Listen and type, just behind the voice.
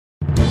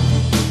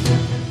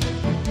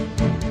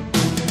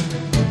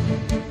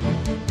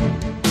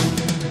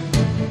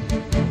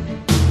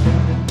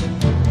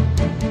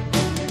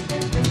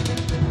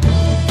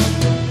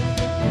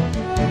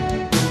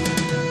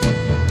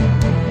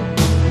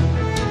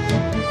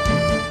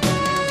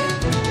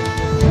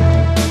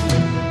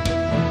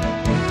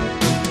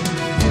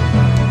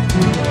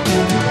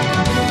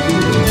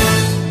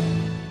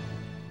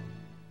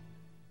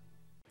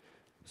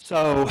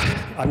So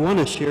I want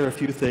to share a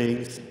few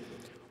things.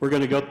 We're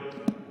going to go.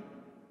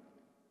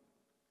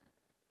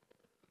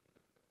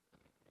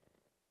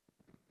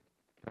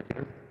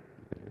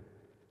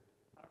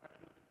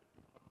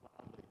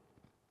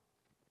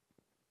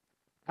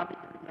 How many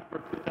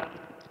remember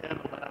 2010,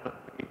 11?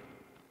 We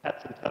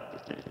had some tough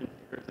decisions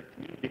here as a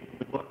community.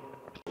 We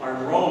looked at our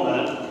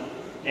enrollment,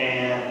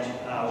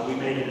 and we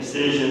made a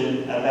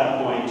decision at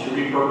that point to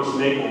repurpose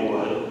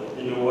Maplewood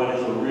into what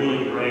is a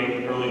really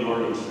great early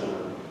learning center.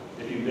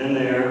 If you've been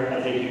there,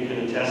 I think you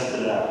can attest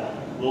to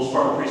that. Little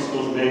Spartan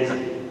Preschool is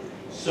amazing.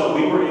 So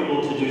we were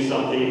able to do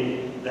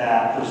something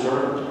that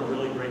preserved a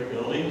really great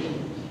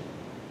building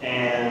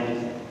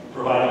and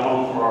provide a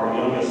home for our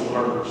youngest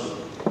learners.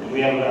 And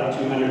we have about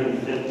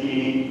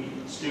 250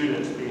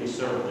 students being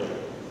served there.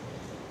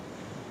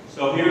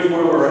 So here's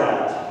where we're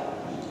at.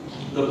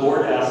 The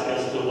board asked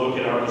us to look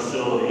at our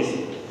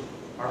facilities.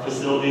 Our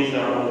facilities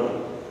are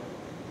open.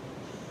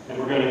 And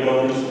we're going to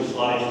go through some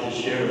slides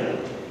to share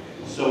them.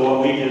 So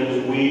what we did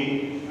is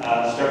we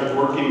started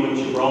working with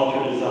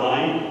Gibraltar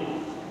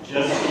Design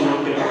just to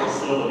look at our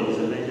facilities,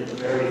 and they did a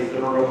very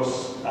thorough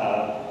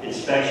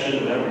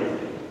inspection of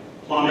everything.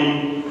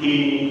 Plumbing,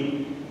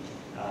 heating,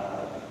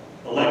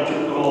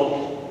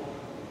 electrical,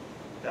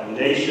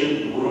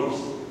 foundation,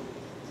 roofs.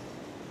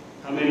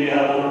 How many of you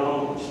have older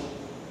homes?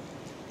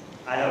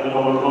 I have an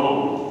older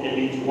home. It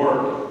needs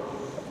work.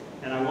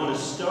 And I want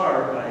to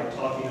start by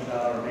talking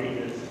about our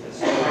maintenance and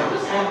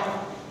storage.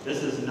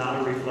 This is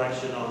not a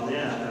reflection on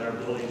them that our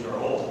buildings are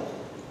old.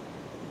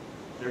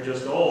 They're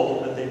just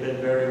old, but they've been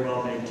very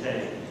well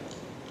maintained.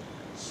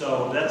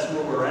 So that's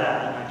where we're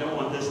at, and I don't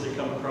want this to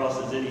come across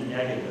as any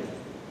negative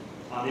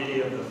on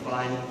any of the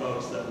fine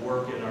folks that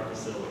work in our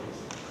facilities.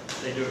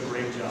 They do a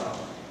great job.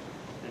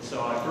 And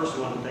so I first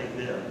want to thank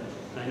them.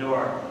 And I know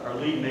our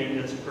lead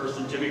maintenance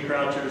person, Jimmy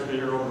Croucher, has been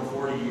here over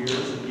 40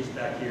 years, and he's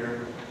back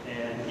here,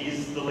 and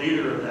he's the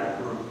leader of that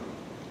group.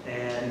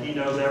 And he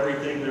knows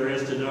everything there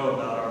is to know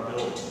about our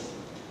buildings.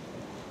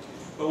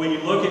 But when you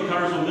look at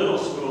Cartersville Middle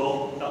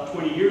School, about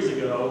 20 years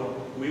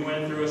ago, we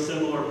went through a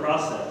similar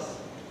process.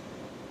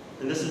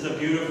 And this is a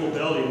beautiful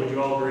building, would you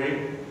all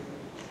agree?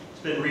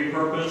 It's been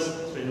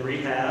repurposed, it's been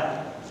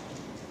rehabbed,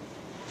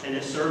 and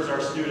it serves our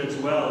students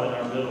well in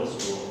our middle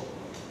school.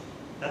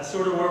 That's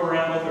sort of where we're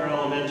at with our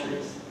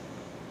elementaries.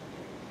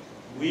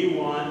 We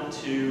want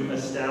to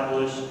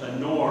establish a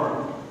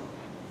norm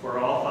for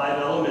all 5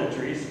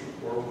 elementaries,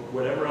 or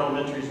whatever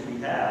elementaries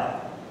we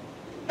have.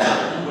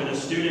 When a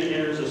student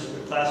enters a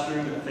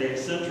classroom at Fayette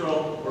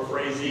Central or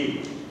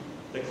Frazee,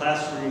 the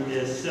classroom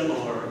is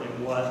similar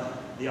in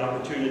what the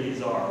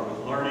opportunities are with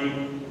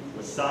learning,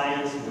 with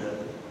science,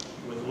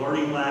 with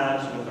learning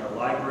labs, with our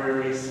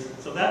libraries.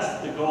 So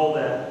that's the goal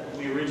that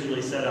we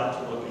originally set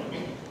out to look at.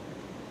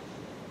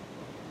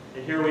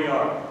 And here we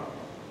are.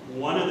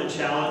 One of the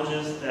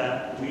challenges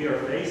that we are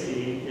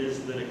facing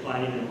is the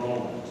declining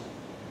enrollment.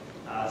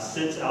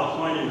 Since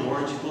Alpine and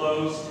Orange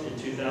closed in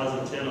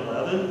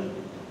 2010-11,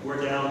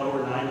 we're down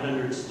over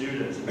 900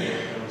 students in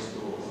Fayette County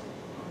schools.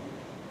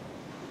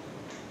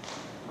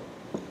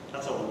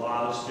 That's a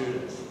lot of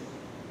students.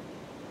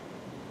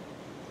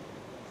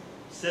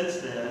 Since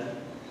then,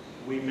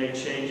 we've made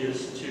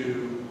changes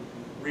to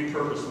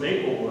repurpose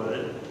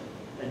Maplewood,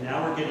 and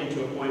now we're getting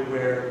to a point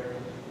where,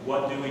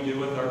 what do we do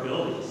with our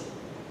buildings?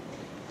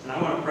 And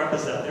I want to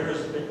preface that there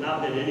has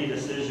not been any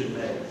decision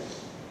made.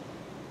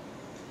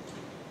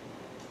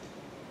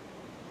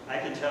 I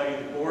can tell you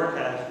the board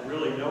has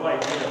really no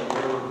idea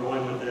where we're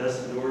going with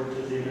this, nor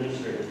does the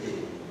administrative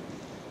team.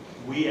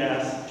 We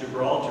asked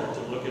Gibraltar to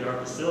look at our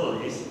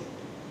facilities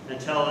and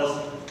tell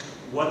us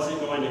what's it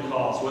going to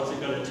cost, what's it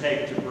going to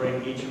take to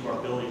bring each of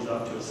our buildings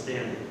up to a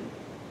standard.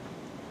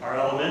 Our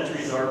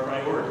elementaries are a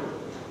priority.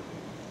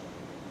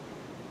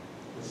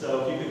 And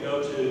so if you could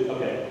go to,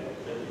 okay,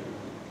 thank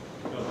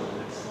you. Go to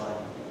the next slide.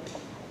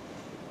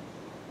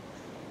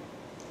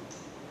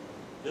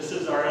 This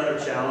is our other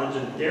challenge,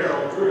 and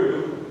Daryl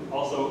Drew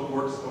also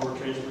works over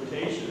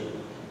transportation.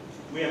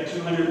 We have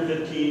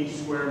 215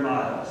 square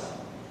miles.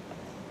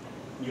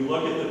 You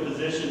look at the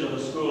position of the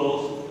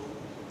schools.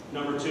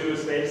 Number 2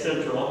 is Fayette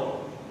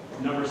Central.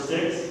 Number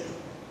 6,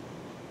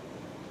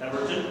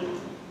 Everton.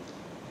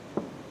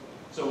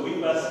 So we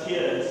bus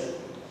kids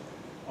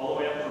all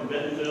the way up from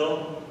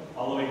Bentonville,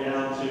 all the way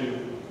down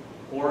to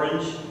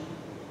Orange,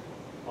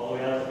 all the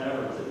way out to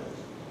Everton.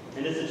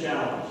 And it's a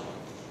challenge.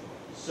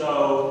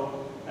 So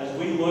as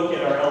we look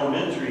at our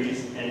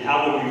elementaries and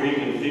how do we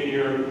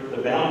reconfigure the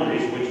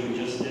boundaries, which we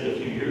just did a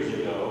few years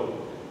ago,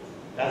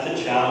 that's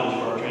a challenge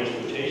for our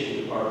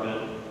transportation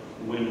department.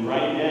 When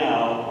right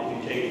now,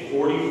 if you take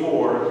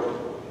 44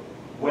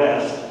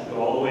 west,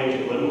 go all the way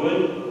to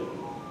Glenwood,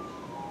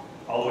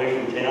 all the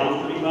way from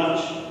town pretty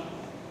much,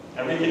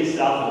 everything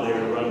south of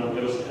there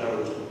goes to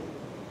Everton.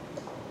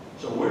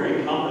 So we're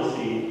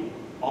encompassing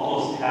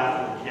almost half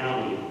of the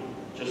county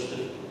just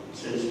to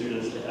send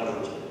students to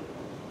Everton.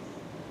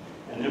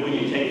 And then when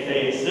you take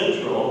Fayette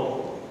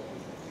Central,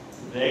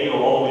 they go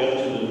all the way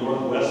up to the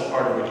northwest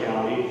part of the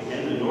county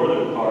and the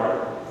northern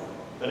part.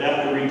 But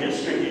after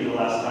redistricting the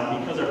last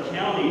time, because our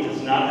county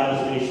does not have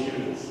as many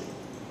students.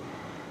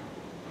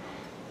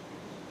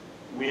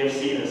 We have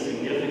seen a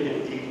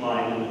significant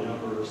decline in the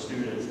number of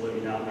students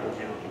living out in our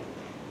county.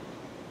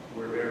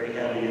 We're very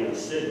heavy in the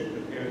city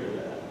compared to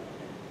that.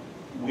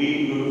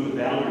 We moved the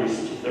boundaries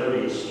to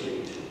 30th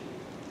Street,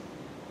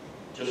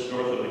 just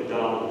north of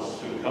McDonald's,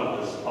 to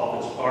encompass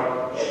Alphonse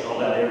Park and all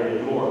that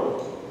area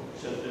north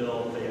to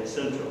fill Fayette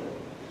Central.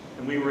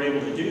 And we were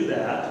able to do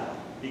that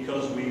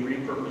because we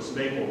repurposed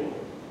Maplewood.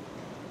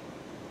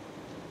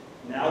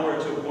 Now we're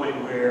to a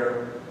point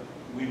where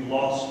we've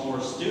lost more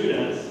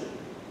students,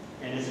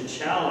 and it's a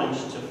challenge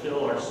to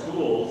fill our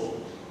schools,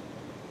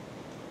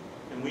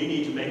 and we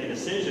need to make a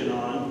decision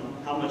on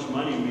how much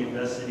money we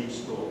invest in each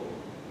school.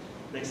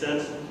 Make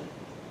sense?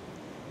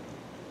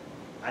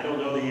 I don't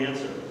know the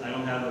answer. I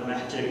don't have the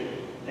magic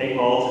 8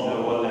 ball to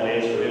know what that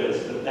answer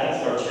is, but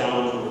that's our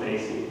challenge we're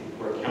facing.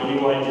 We're a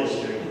countywide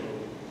district.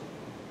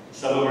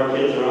 Some of our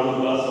kids are on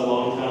the bus a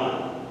long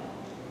time.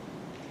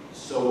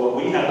 So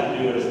what we have to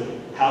do is,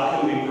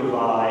 how can we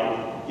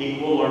provide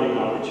equal learning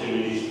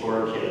opportunities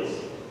for our kids,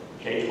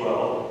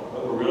 K-12,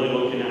 but we're really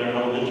looking at our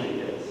elementary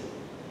kids,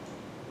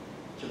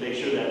 to make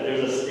sure that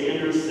there's a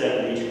standard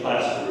set in each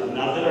classroom.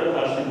 Not that our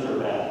classrooms are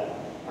bad.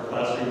 Our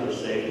classrooms are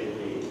safe and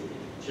clean.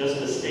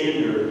 Just a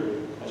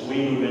standard as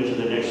we move into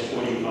the next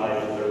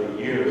 25 to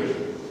 30 years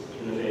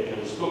in the Fayette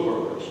County School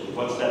Corporation.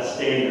 What's that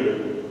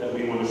standard that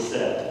we want to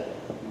set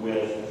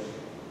with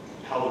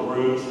how the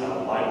rooms, how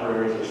the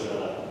libraries are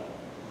set up?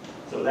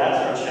 So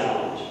that's our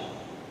challenge.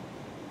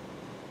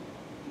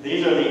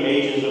 These are the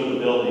ages of the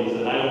buildings,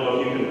 and I don't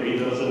know if you can read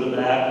those in the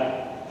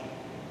back.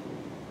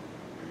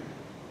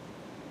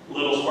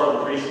 Little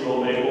Spartan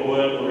Preschool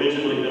Maplewood,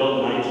 originally built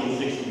in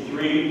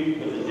 1963,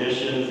 with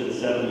additions in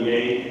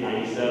 78,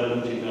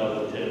 97,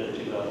 2010 to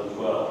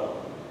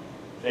 2012.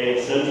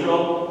 Fayette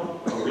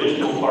Central,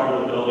 original part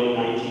of the building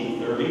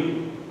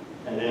 1930,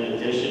 and then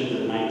additions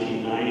in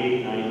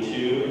 1990,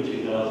 92, and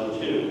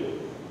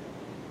 2002.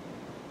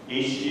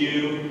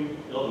 Eastview,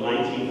 built in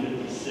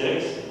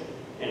 1956,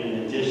 and an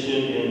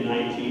addition in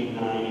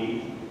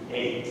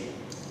 1998.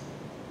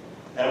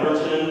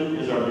 Everton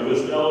is our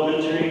newest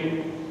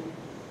elementary.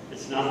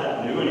 It's not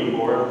that new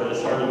anymore, but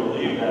it's hard to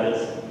believe that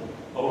it's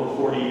over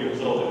 40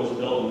 years old. It was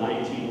built in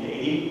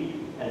 1980,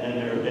 and then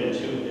there have been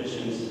 2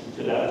 additions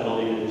to that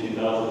building in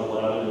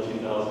 2011 and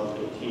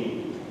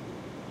 2015.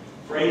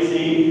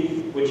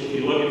 Frazee, which if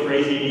you look at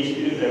Frazee and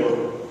Eastview, they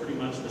were pretty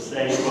much the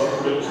same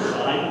footprint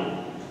design.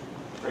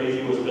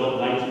 Frazee was built in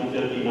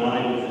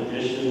 1959 with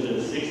additions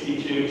in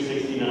 62,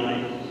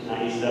 69,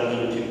 97,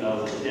 and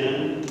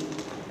 2010.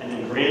 And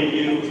then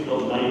Grandview was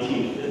built in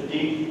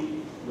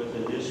 1950 with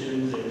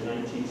additions in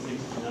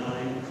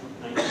 1969,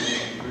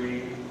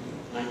 1993,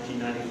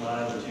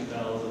 1995, and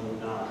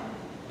 2009.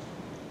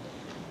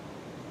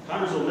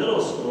 Connersville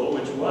Middle School,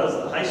 which was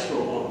the high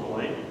school at one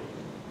point,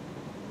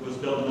 was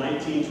built in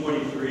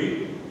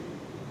 1923.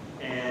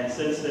 And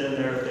since then,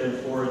 there have been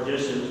 4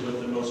 additions, with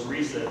the most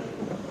recent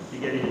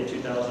beginning in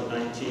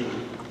 2019.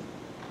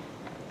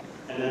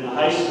 And then the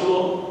high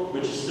school,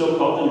 which is still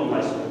called the new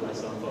high school by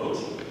some folks,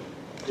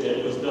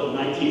 it was built in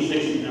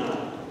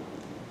 1969.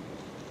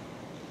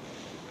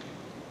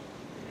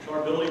 So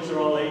our buildings are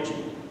all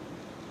aging.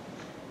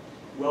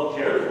 Well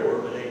cared for,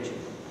 but aging.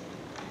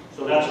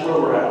 So that's where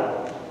we're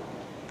at.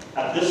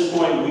 At this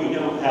point, we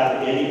don't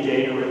have any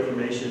data or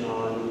information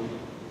on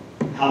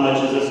how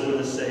much is this going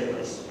to save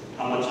us?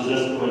 How much is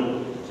this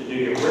going to do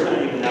here? We're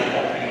not even at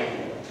that point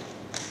yet.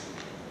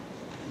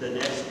 The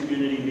next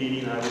community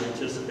meeting, I would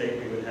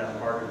anticipate we would have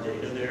harder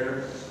data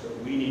there, but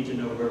we need to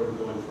know where we're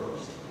going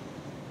first.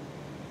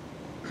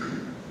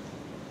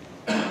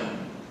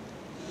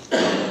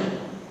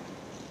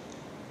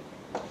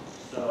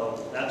 So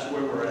that's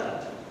where we're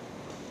at.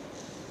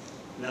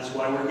 And that's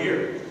why we're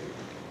here.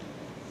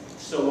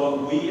 So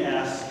what we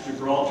asked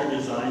Gibraltar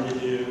Design to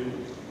do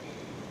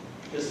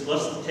is,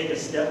 let's take a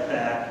step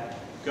back,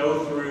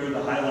 go through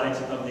the highlights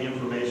of the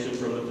information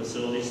from the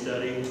facility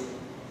study,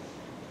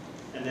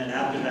 and then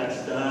after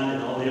that's done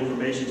and all the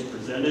information is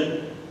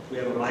presented, we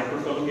have a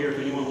microphone here if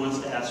anyone wants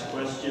to ask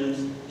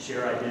questions,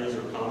 share ideas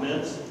or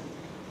comments.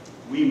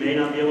 We may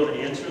not be able to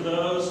answer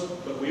those,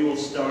 but we will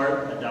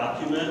start a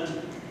document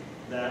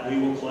that we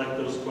will collect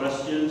those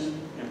questions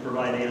and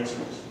provide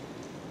answers.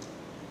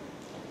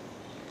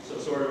 So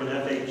sort of an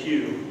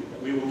FAQ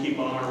that we will keep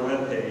on our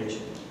webpage,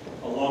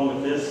 along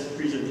with this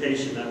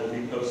presentation that will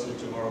be posted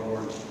tomorrow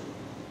morning.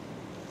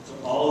 So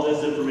all of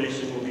this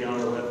information will be on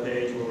our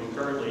webpage, where we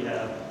currently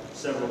have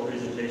several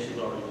presentations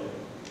already there.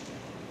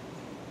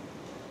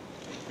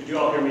 Could you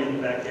all hear me in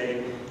the back,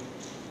 Gabe?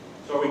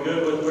 So are we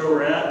good with where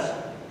we're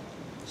at?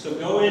 So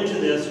go into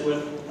this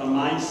with a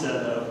mindset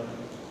of,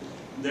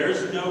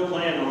 there's no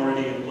plan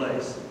already in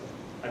place,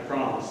 I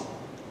promise.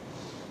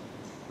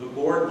 The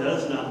board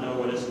does not know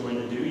what it's going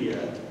to do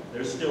yet.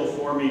 They're still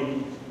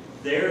forming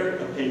their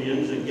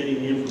opinions and getting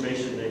the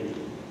information they need.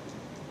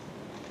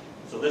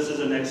 So this is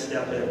the next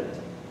step in it.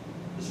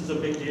 This is a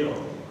big deal.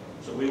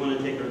 So we want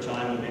to take our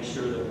time and make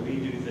sure that we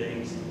do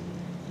things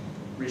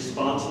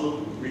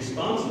responsibly,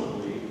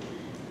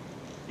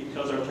 because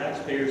because our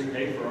taxpayers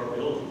pay for our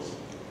buildings.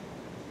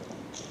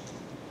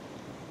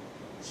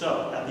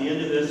 So, at the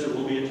end of this, there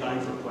will be a time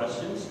for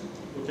questions.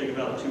 We'll take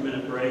about a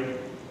 2-minute break,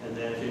 and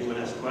then if anyone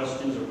has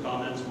questions or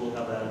comments, we'll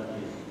have that at the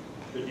end.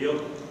 Good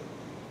deal?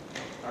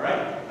 All right,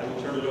 I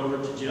will turn it over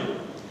to Jim,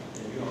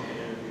 and you all can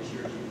introduce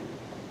your team.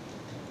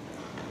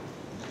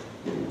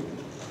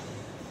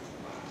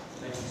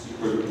 Thank you,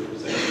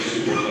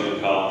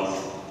 Superintendent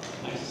Collins.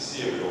 Nice to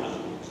see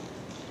everyone.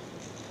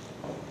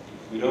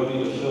 We don't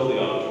need to fill the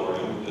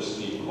auditorium, we just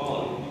need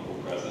quality people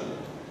present.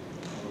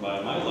 And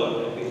by my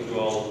look, I think you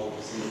all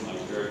seem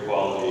like very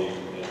quality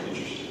and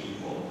interested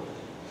people.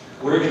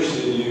 We're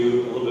interested in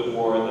you a little bit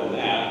more than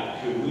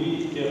that. Could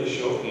we get a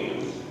show of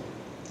hands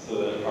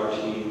so that our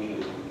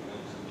team can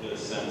get a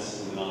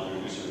sense, and then I'll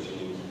introduce our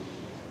team.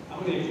 How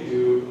many of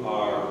you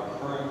are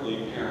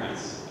currently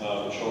parents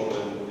of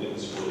children in the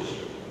school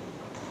district?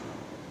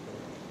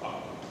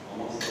 Wow,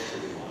 almost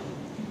everyone.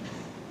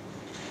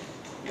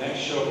 Next,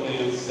 show of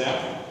hands,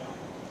 staff.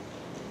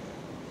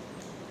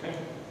 Okay,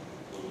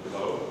 a little bit of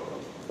both.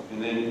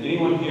 And then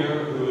anyone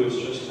here who is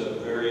just a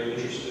very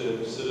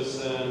interested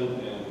citizen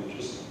and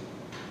just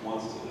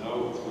wants to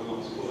know what's going on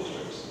in school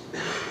districts.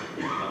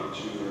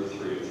 2 or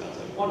 3, it sounds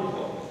like.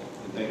 Wonderful.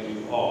 And thank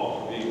you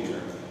all for being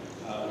here.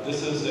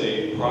 This is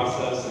a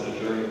process and a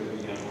journey that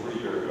began over a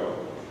year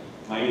ago.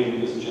 My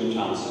name is Jim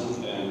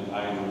Thompson, and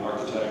I am an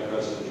architect,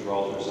 resident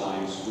Gibraltar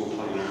design, school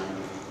planner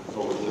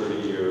for over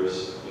 30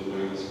 years. Been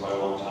doing this quite a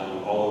long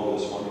time, all over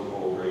this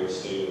wonderful, great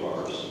state of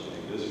ours. I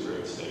think it is a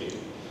great state.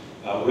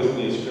 With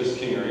me is Chris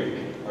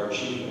Kingery, our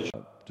chief.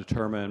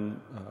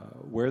 Determine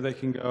where they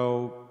can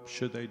go,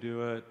 should they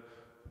do it,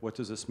 what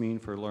does this mean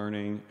for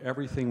learning?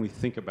 Everything we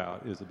think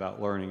about is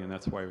about learning, and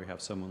that's why we have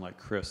someone like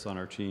Chris on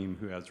our team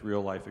who has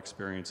real life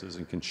experiences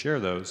and can share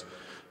those,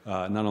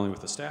 not only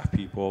with the staff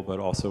people, but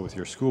also with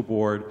your school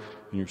board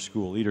and your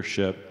school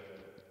leadership.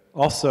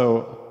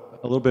 Also,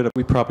 a little bit of,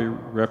 we probably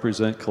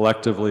represent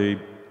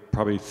collectively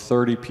probably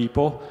 30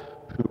 people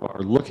who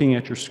are looking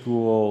at your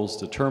schools,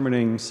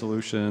 determining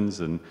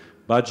solutions and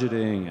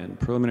budgeting and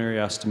preliminary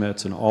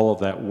estimates and all of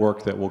that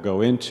work that will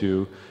go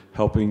into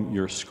helping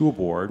your school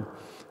board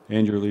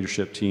and your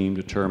leadership team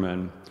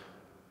determine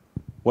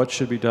what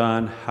should be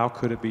done, how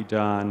could it be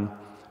done,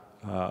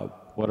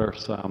 what are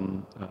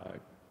some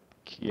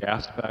key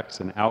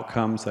aspects and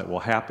outcomes that will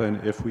happen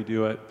if we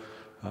do it.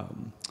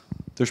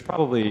 There's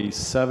probably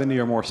 70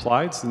 or more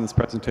slides in this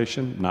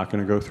presentation. I'm not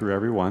going to go through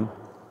every one.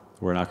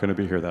 We're not going to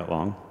be here that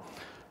long.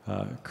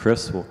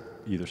 Chris will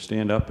either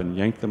stand up and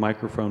yank the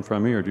microphone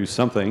from me or do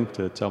something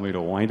to tell me to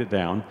wind it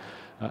down.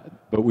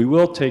 But we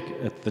will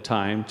take the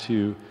time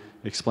to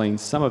explain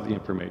some of the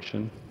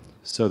information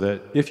so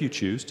that if you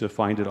choose to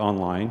find it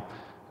online,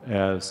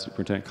 as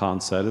Superintendent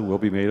Collins said, it will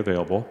be made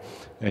available,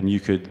 and you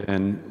could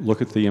then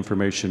look at the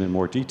information in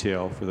more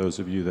detail for those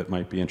of you that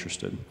might be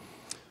interested.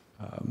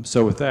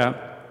 So with that,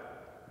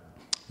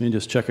 let me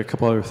just check a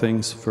couple other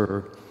things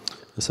for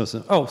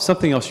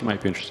something else you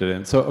might be interested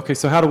in. So, okay,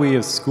 so how do we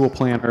as school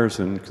planners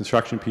and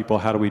construction people,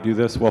 how do we do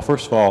this? Well,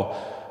 first of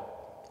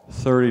all,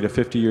 30 to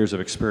 50 years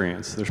of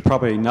experience. There's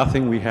probably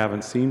nothing we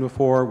haven't seen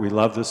before. We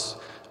love this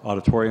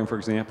auditorium, for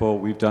example.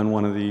 We've done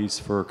one of these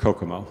for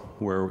Kokomo,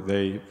 where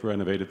they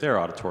renovated their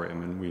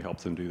auditorium, and we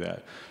helped them do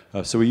that.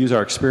 So we use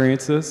our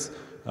experiences,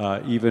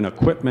 even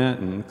equipment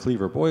and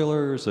Cleaver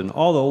boilers and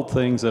all the old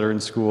things that are in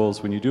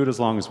schools. When you do it as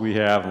long as we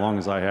have, as long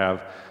as I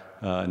have,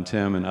 and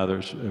Tim and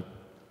others,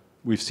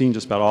 we've seen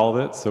just about all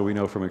of it, so we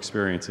know from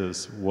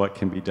experiences what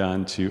can be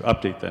done to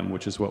update them,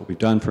 which is what we've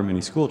done for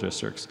many school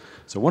districts.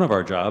 So one of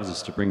our jobs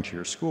is to bring to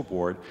your school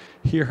board,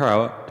 here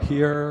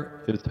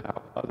is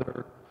how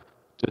other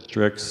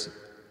districts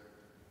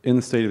in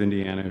the state of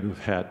Indiana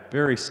who've had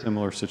very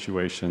similar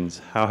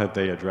situations, how have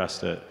they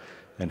addressed it,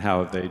 and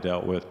how have they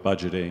dealt with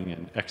budgeting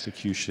and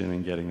execution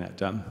and getting that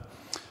done.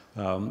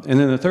 And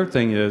then the third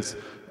thing is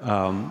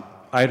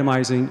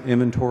itemizing,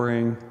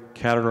 inventorying,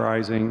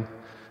 categorizing,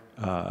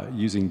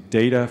 using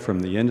data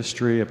from the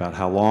industry about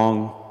how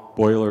long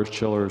boilers,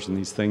 chillers, and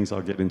these things, I'll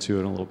get into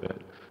in a little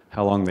bit,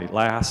 how long they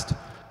last.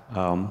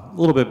 A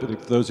little bit,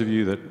 but those of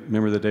you that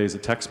remember the days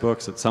of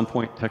textbooks, at some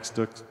point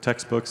textbooks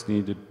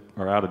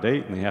are out of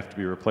date and they have to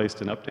be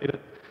replaced and updated.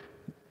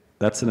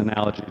 That's an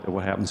analogy to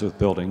what happens with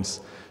buildings.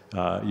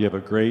 You have a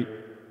great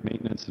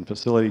maintenance and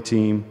facility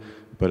team,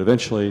 but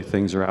eventually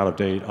things are out of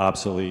date,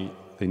 obsolete.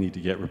 They need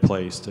to get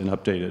replaced and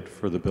updated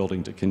for the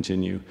building to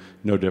continue.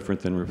 No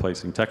different than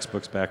replacing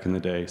textbooks back in the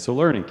day. So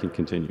learning can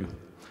continue.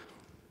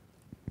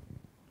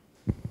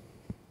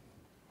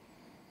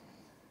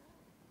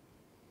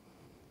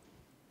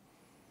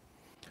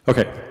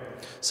 Okay,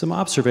 some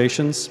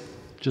observations,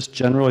 just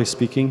generally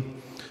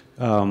speaking,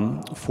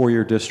 for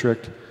your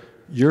district.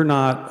 You're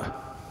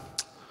not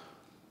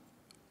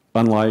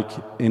unlike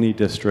any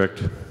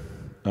district,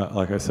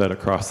 like I said,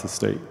 across the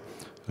state.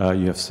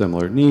 You have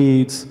similar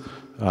needs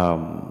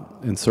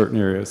in certain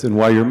areas. And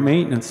while your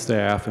maintenance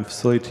staff and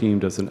facility team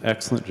does an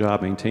excellent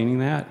job maintaining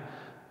that,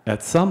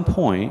 at some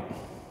point,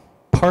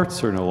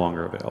 parts are no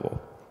longer available.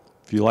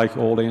 If you like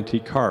old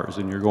antique cars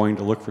and you're going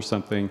to look for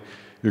something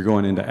you're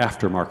going into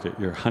aftermarket,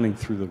 you're hunting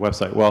through the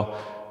website. Well,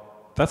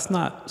 that's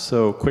not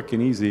so quick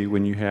and easy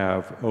when you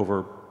have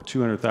over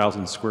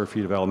 200,000 square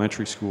feet of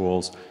elementary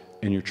schools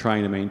and you're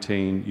trying to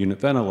maintain unit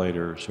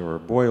ventilators or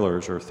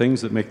boilers or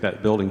things that make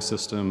that building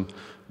system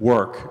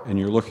work, and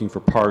you're looking for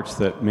parts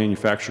that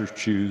manufacturers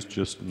choose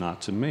just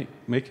not to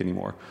make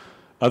anymore.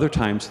 Other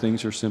times,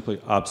 things are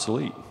simply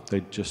obsolete.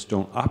 They just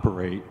don't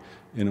operate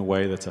in a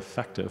way that's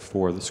effective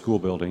for the school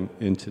building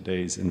in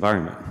today's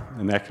environment.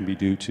 And that can be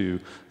due to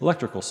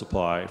electrical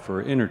supply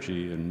for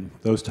energy and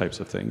those types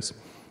of things.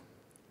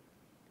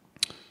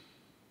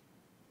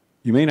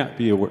 You may not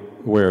be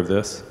aware of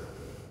this,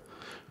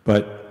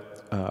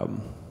 but,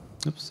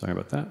 oops, sorry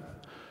about that.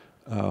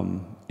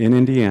 In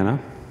Indiana,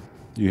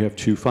 you have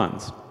two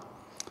funds.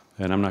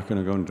 And I'm not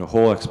going to go into a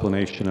whole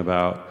explanation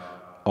about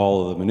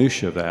all of the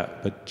minutiae of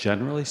that, but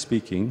generally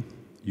speaking,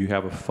 you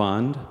have a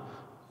fund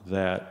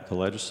that the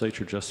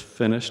legislature just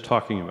finished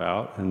talking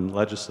about and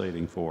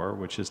legislating for,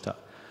 which is to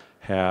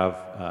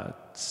have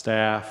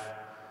staff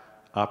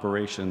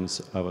operations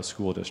of a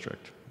school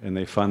district. And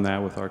they fund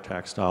that with our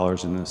tax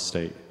dollars in this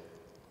state.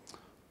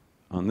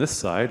 On this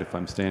side, if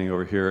I'm standing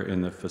over here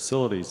in the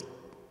facilities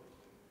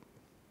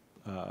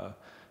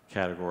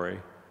category,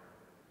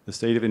 the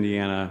state of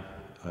Indiana,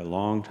 a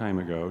long time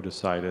ago,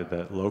 decided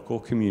that local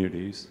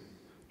communities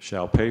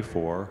shall pay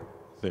for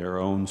their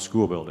own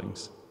school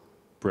buildings,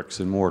 bricks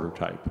and mortar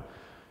type.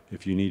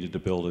 If you needed to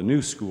build a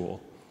new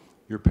school,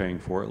 you're paying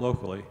for it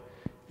locally.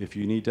 If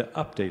you need to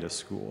update a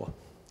school,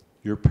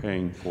 you're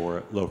paying for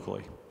it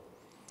locally.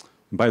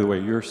 And by the way,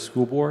 your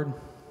school board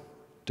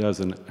does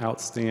an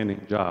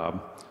outstanding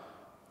job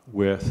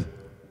with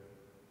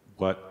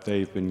what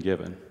they've been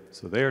given.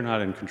 So they are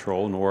not in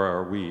control, nor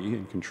are we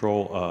in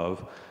control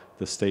of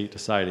the state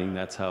deciding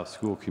that's how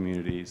school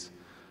communities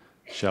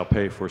shall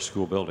pay for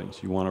school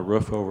buildings. You want a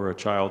roof over a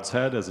child's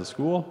head as a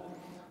school,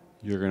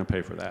 you're going to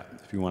pay for that.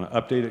 If you want to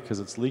update it because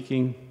it's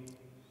leaking,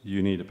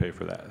 you need to pay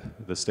for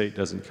that. The state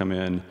doesn't come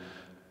in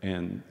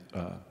and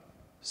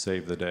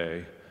save the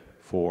day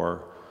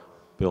for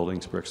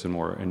buildings, bricks and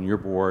mortar. And your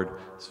board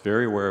is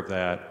very aware of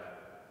that,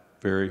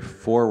 very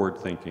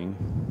forward-thinking.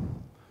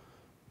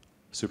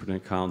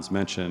 Superintendent Collins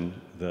mentioned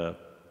the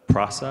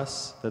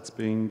process that's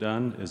being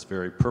done is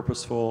very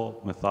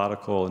purposeful,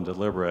 methodical, and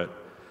deliberate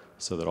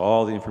so that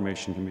all the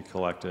information can be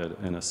collected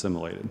and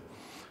assimilated.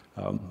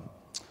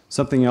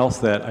 Something else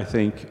that I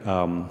think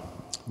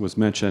was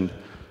mentioned,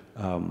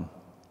 the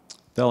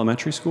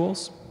elementary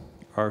schools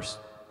are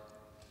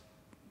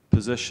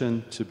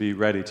positioned to be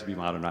ready to be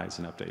modernized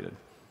and updated.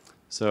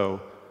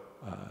 So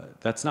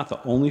that's not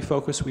the only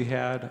focus we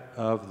had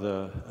of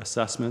the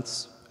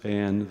assessments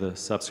and the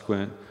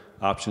subsequent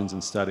options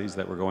and studies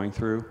that we're going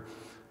through,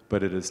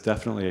 but it is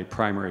definitely a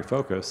primary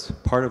focus.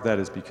 Part of that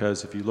is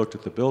because if you looked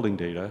at the building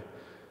data,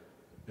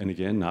 and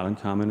again, not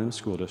uncommon in a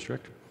school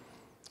district,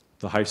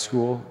 the high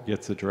school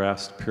gets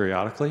addressed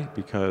periodically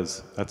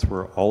because that's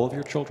where all of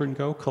your children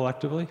go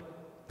collectively,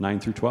 9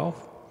 through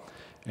 12.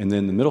 And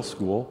then the middle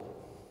school,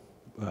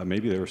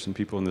 maybe there were some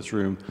people in this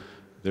room,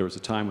 there was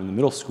a time when the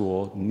middle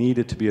school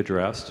needed to be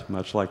addressed,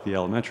 much like the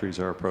elementaries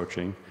are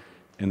approaching,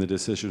 and the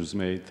decision was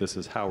made, this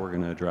is how we're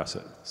going to address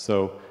it.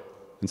 So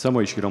in some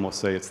ways, you could almost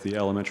say it's the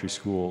elementary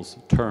school's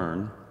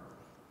turn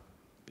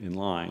in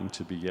line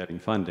to be getting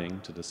funding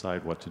to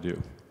decide what to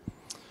do.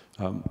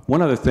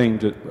 One other thing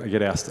that I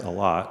get asked a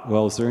lot,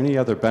 well, is there any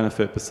other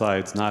benefit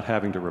besides not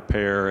having to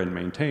repair and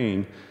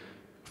maintain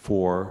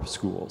for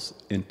schools?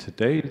 In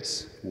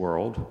today's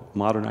world,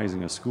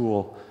 modernizing a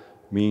school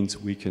means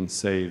we can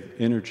save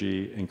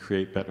energy and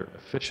create better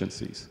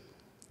efficiencies.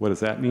 What does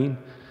that mean?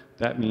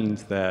 That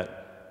means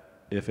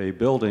that if a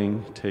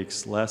building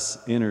takes less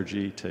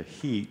energy to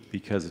heat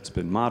because it's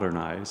been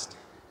modernized,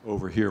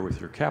 over here with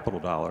your capital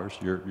dollars,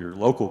 your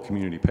local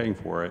community paying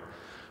for it,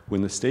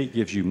 when the state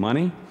gives you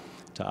money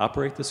to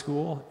operate the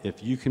school,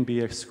 if you can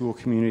be a school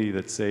community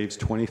that saves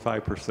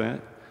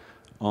 25%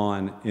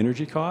 on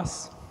energy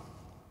costs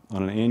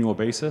on an annual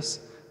basis,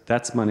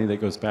 that's money that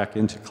goes back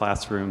into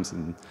classrooms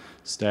and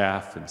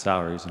staff and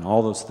salaries and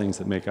all those things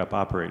that make up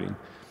operating.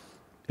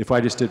 If I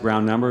just did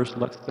round numbers,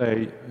 let's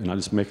say, and I'll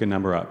just make a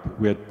number up,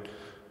 we had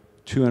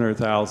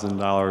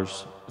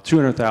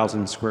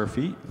 $200,000 square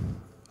feet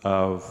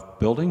of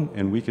building,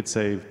 and we could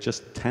save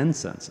just 10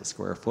 cents a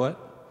square foot.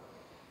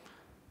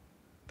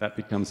 That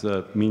becomes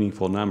a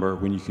meaningful number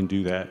when you can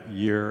do that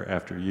year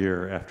after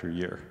year after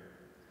year.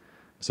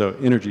 So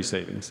energy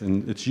savings,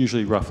 and it's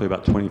usually roughly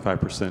about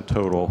 25%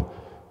 total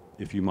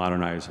if you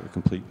modernize a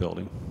complete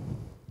building.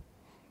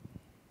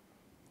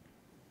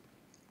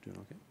 Doing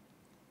okay?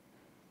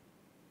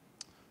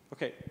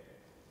 Okay.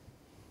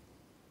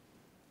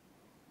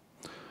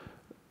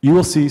 You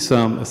will see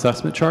some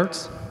assessment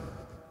charts,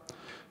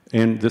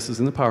 and this is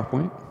in the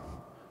PowerPoint.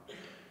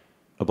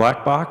 A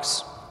black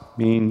box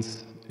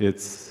means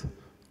it's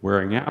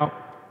wearing out,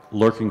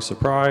 lurking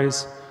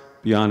surprise,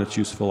 beyond its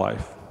useful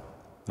life.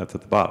 That's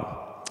at the bottom.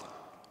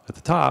 At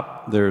the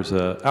top, there's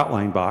an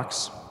outline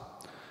box.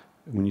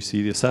 When you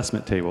see the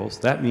assessment tables,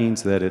 that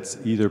means that it's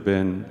either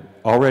been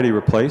already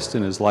replaced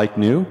and is like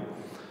new,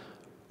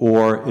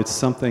 or it's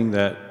something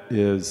that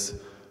is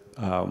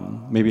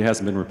maybe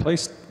hasn't been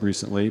replaced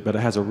recently, but it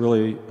has a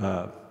really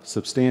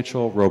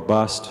substantial,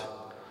 robust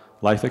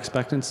life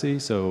expectancy.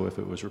 So if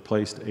it was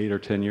replaced 8 or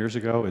 10 years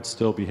ago, it's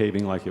still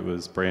behaving like it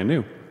was brand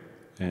new.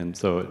 And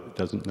so it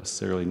doesn't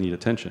necessarily need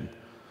attention.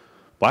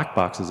 Black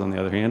boxes, on the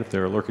other hand, if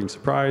they're a lurking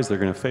surprise, they're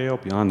going to fail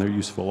beyond their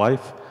useful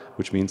life,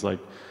 which means like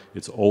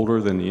it's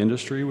older than the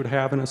industry would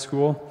have in a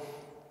school.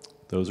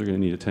 Those are going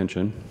to need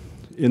attention.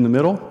 In the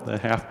middle, the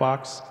half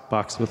box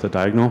with a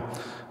diagonal,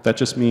 that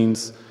just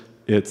means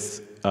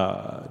it's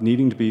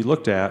needing to be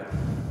looked at.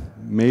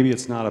 Maybe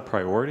it's not a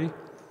priority,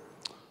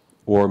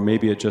 or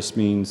maybe it just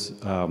means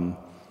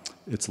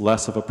it's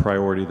less of a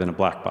priority than a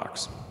black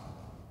box.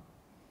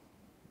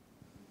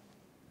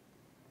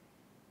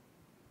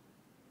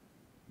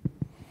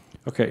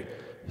 Okay,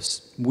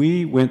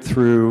 we went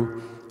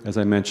through, as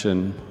I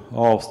mentioned,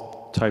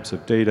 all types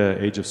of data,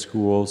 age of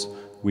schools.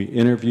 We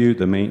interviewed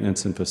the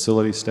maintenance and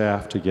facility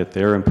staff to get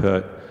their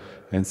input.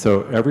 And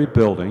so every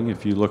building,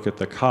 if you look at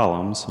the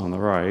columns on the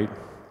right,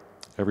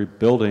 every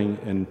building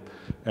and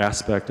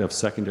aspect of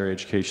secondary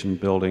education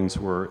buildings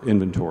were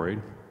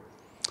inventoried.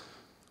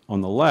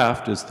 On the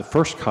left is the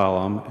first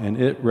column, and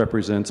it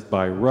represents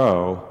by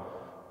row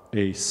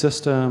a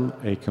system,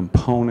 a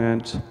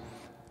component,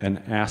 an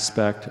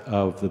aspect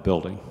of the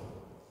building.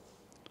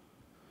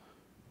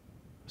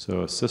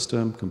 So a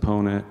system,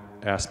 component,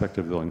 aspect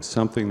of the building,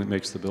 something that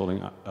makes the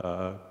building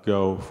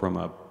go from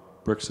a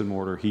bricks and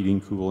mortar,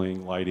 heating,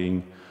 cooling,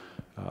 lighting,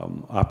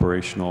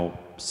 operational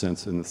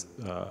sense in this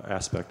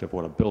aspect of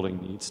what a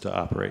building needs to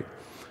operate.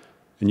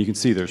 And you can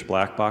see there's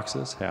black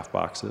boxes, half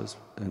boxes,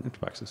 and empty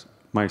boxes.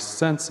 My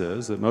sense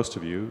is that most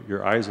of you,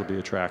 your eyes will be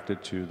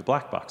attracted to the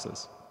black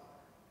boxes.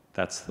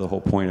 That's the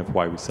whole point of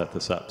why we set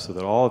this up, so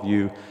that all of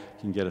you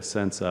can get a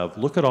sense of,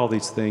 look at all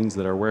these things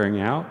that are wearing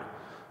out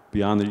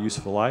beyond their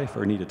useful life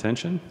or need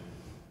attention.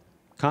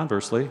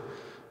 Conversely,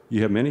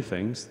 you have many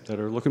things that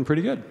are looking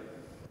pretty good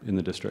in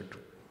the district.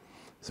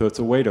 So it's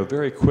a way to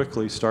very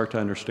quickly start to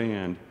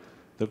understand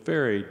the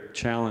very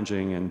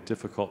challenging and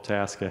difficult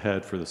task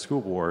ahead for the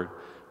school board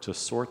to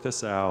sort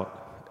this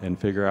out and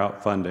figure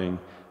out funding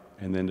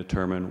and then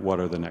determine what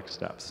are the next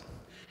steps.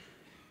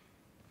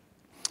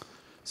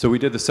 So we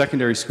did the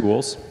secondary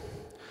schools,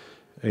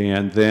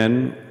 and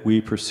then we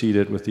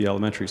proceeded with the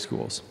elementary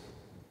schools.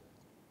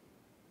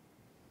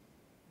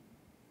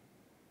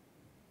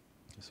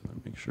 Just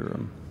want to make sure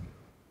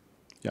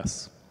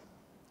yes.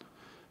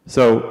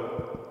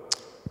 So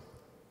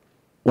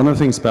one of the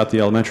things about the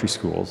elementary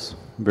schools,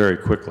 very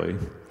quickly,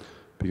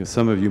 because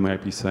some of you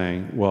might be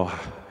saying, well,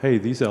 hey,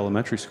 these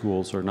elementary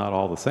schools are not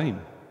all the same.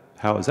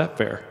 How is that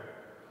fair?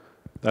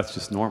 That's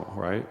just normal,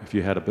 right? If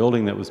you had a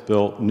building that was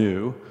built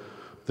new,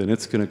 then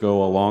it's going to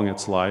go along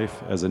its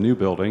life as a new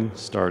building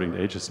starting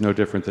age. It's no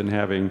different than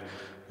having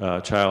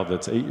a child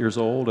that's 8 years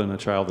old and a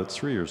child that's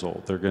 3 years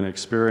old. They're going to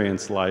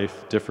experience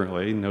life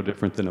differently, no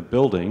different than a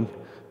building,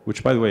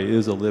 which, by the way,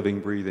 is a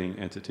living, breathing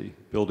entity.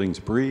 Buildings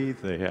breathe,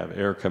 they have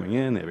air coming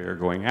in, they have air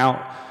going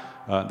out,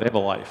 they have a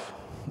life.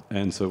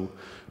 And so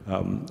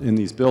in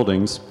these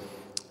buildings,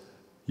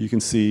 you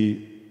can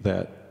see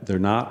that they're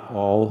not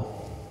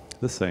all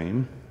the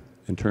same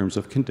in terms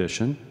of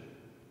condition,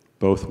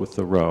 both with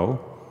the row,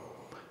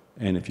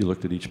 and if you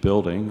looked at each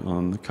building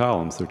on the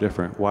columns, they're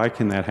different. Why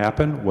can that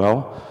happen?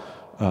 Well,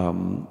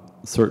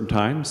 certain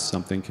times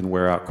something can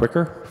wear out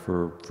quicker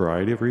for a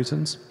variety of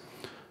reasons.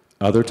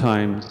 Other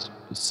times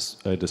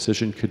a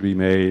decision could be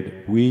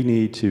made, we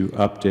need to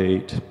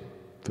update,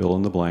 fill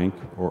in the blank,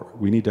 or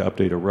we need to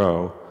update a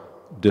row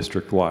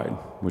district-wide,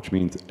 which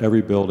means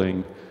every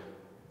building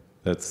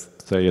that's,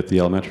 say, at the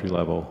elementary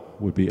level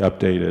would be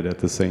updated at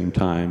the same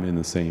time in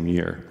the same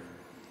year.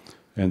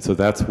 And so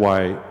that's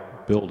why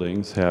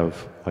buildings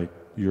have, like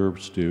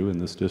yours do in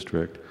this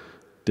district,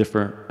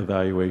 different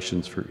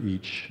evaluations for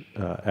each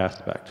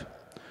aspect.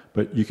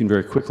 But you can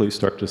very quickly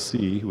start to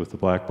see with the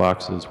black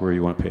boxes where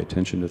you want to pay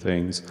attention to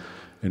things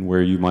and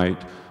where you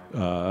might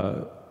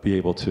be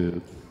able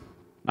to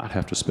not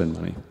have to spend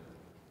money.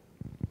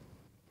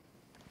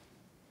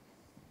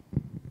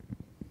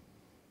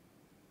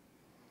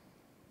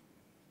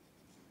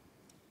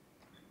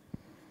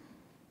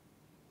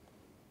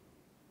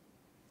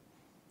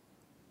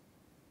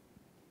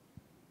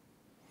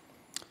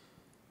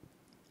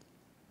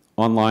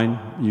 Online,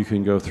 you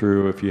can go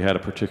through if you had a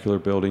particular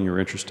building you're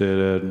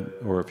interested in,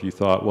 or if you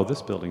thought, well, this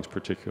building's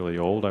particularly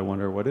old, I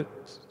wonder what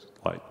it's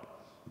like.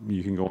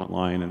 You can go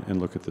online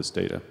and look at this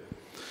data.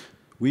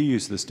 We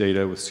use this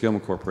data with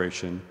Skillman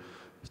Corporation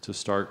to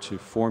start to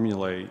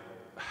formulate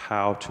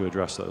how to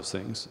address those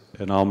things.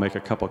 And I'll make a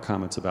couple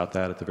comments about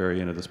that at the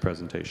very end of this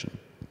presentation.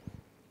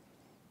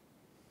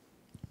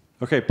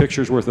 Okay,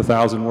 picture's worth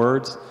 1,000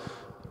 words,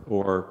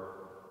 or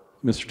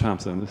Mr.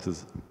 Thompson, this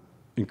is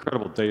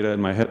incredible data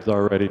and my head's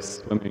already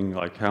swimming,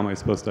 like how am I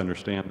supposed to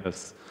understand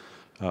this?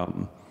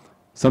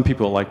 Some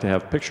people like to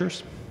have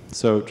pictures,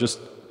 so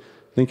just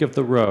think of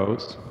the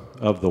rows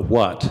of the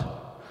what,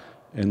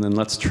 and then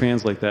let's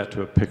translate that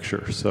to a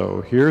picture.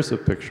 So here's a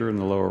picture in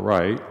the lower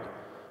right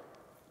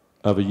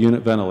of a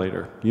unit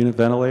ventilator. Unit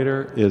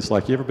ventilator is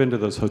like, you ever been to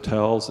those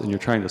hotels and you're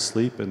trying to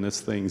sleep and this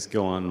thing's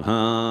going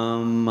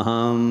hum,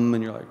 hum,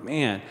 and you're like,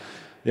 man,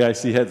 yeah, I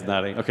see heads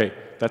nodding. Okay,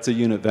 that's a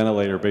unit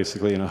ventilator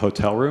basically in a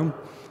hotel room.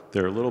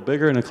 They're a little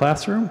bigger in a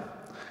classroom.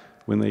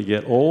 When they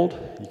get old,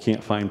 you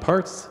can't find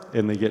parts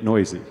and they get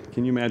noisy.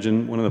 Can you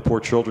imagine one of the poor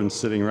children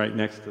sitting right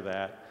next to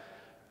that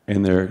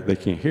and they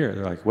can't hear?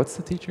 They're like, what's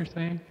the teacher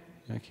saying?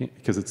 I can't,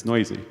 because it's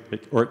noisy,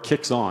 or it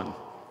kicks on.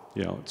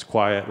 You know, it's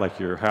quiet like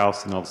your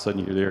house, and all of a sudden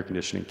you hear the air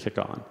conditioning kick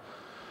on.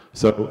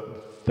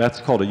 So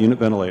that's called a unit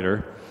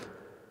ventilator.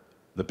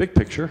 The big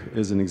picture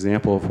is an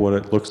example of what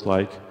it looks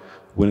like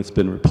when it's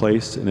been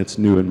replaced and it's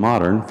new and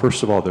modern.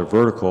 First of all, they're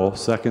vertical.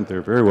 Second,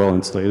 they're very well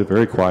insulated,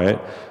 very quiet.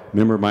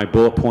 Remember my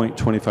bullet point,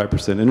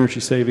 25% energy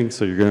savings,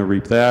 so you're going to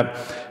reap that.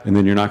 And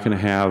then you're not going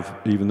to have,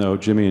 even though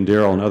Jimmy and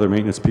Daryl and other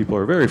maintenance people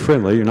are very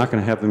friendly, you're not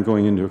going to have them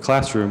going into a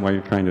classroom while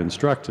you're trying to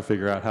instruct to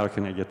figure out how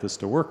can I get this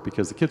to work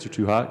because the kids are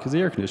too hot because the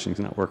air conditioning is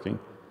not working.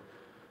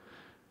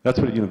 That's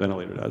what a unit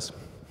ventilator does.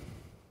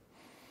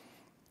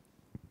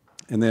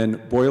 And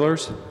then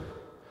boilers.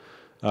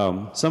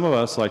 Some of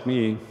us, like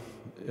me,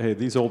 hey,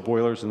 these old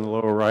boilers in the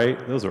lower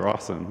right, those are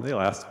awesome. They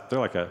last, they're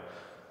like a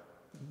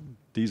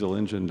diesel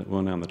engine that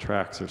went on the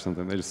tracks or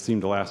something. They just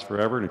seem to last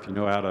forever, and if you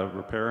know how to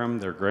repair them,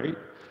 they're great.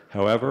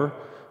 However,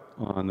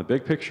 on the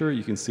big picture,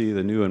 you can see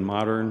the new and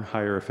modern,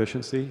 higher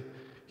efficiency.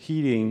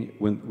 Heating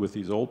with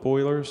these old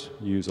boilers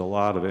use a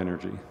lot of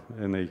energy,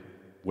 and they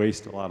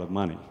waste a lot of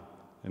money.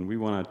 And we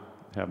want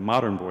to have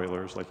modern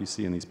boilers, like you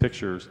see in these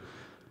pictures,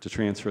 to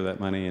transfer that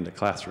money into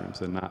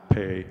classrooms and not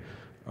pay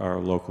our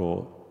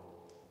local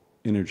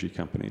energy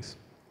companies.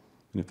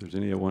 And if there's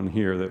anyone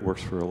here that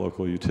works for a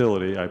local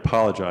utility, I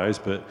apologize,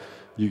 but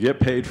you get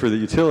paid for the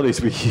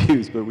utilities we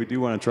use, but we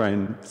do want to try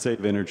and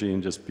save energy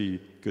and just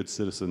be good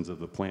citizens of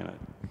the planet.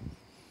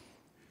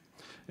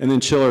 And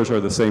then chillers are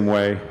the same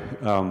way.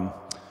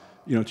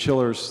 You know,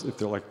 chillers, if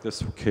they're like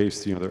this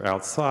case, you know, they're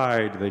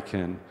outside, they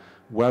can,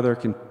 weather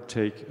can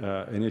take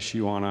an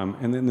issue on them,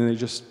 and then they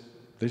just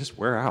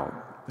wear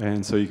out.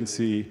 And so you can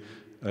see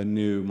a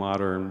new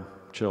modern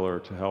chiller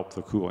to help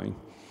the cooling.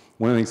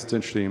 One of the things that's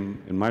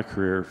interesting in my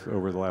career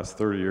over the last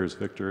 30 years,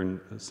 Victor and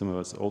some of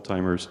us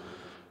old-timers,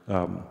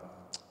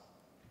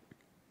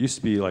 used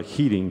to be like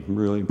heating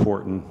really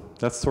important.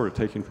 That's sort of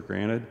taken for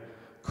granted.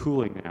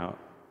 Cooling out,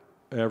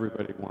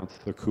 everybody wants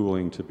the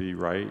cooling to be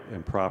right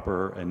and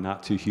proper and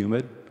not too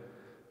humid,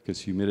 because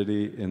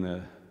humidity in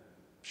the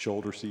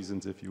shoulder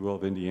seasons, if you will,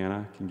 of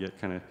Indiana can get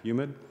kind of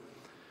humid.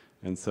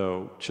 And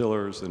so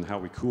chillers and how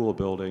we cool a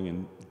building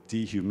and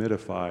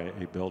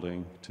dehumidify a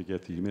building to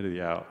get the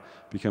humidity out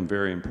become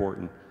very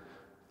important.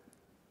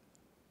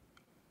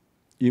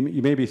 You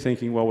may be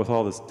thinking, well, with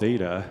all this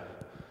data,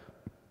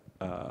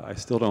 I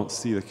still don't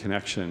see the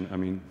connection. I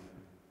mean,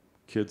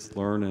 kids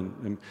learn,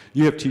 and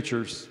you have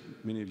teachers,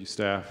 many of you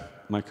staff,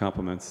 my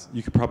compliments.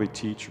 You could probably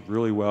teach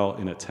really well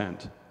in a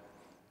tent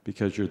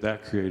because you're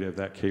that creative,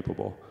 that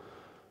capable.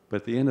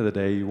 But at the end of the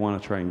day, you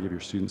want to try and give your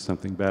students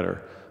something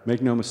better.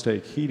 Make no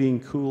mistake, heating,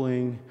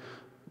 cooling,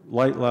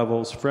 light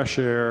levels, fresh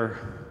air,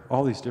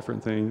 all these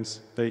different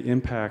things, they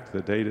impact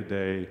the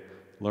day-to-day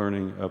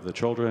learning of the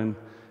children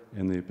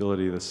and the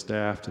ability of the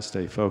staff to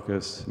stay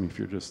focused. I mean, if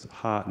you're just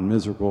hot and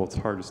miserable, it's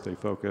hard to stay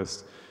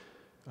focused.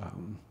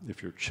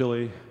 If you're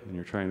chilly and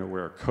you're trying to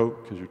wear a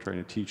coat because you're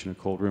trying to teach in a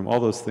cold room, all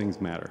those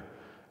things matter.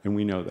 And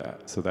we know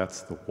that, so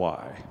that's the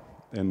why.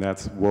 And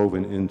that's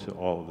woven into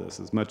all of this.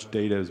 As much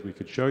data as we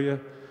could show you,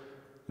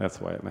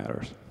 that's why it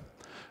matters.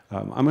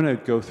 I'm going to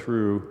go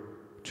through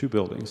two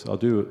buildings. I'll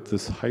do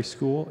this high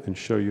school and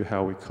show you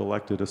how we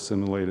collected,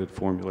 assimilated,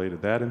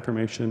 formulated that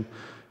information.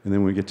 And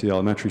then when we get to the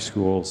elementary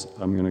schools,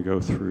 I'm going to go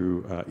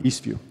through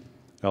Eastview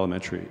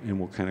Elementary, and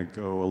we'll kind of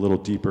go a little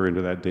deeper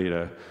into that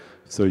data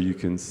so you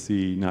can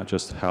see not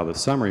just how the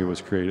summary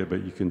was created,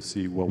 but you can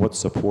see, well, what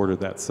supported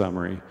that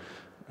summary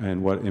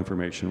and what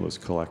information was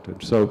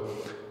collected. So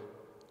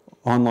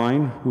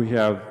online, we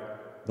have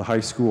the high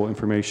school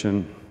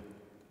information,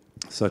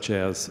 such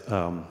as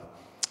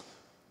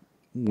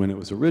when it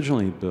was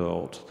originally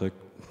built.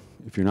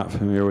 If you're not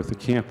familiar with the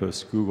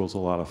campus, Google's a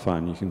lot of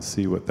fun. You can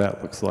see what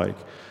that looks like.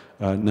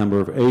 Number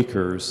of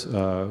acres,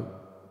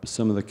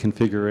 some of the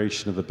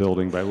configuration of the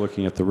building by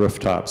looking at the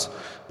rooftops.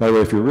 By the way,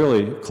 if you're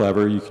really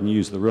clever, you can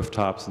use the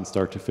rooftops and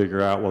start to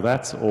figure out, well,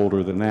 that's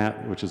older than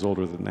that, which is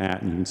older than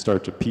that, and you can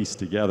start to piece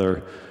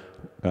together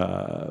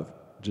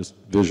just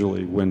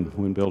visually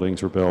when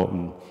buildings were built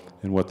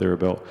and what they were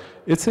built.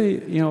 It's a,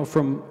 you know,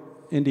 from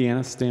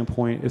Indiana's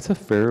standpoint, it's a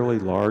fairly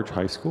large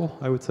high school,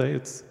 I would say.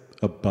 It's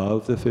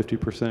above the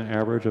 50%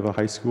 average of a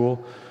high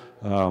school.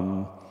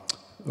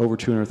 Over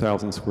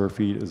 200,000 square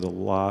feet is a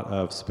lot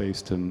of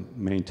space to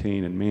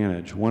maintain and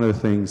manage. One of the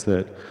things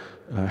that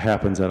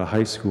happens at a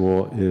high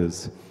school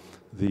is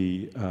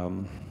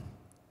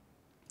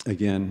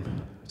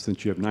again,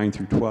 since you have 9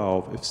 through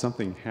 12, if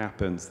something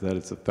happens that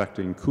it's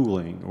affecting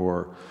cooling,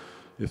 or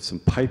if some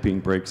piping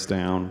breaks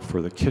down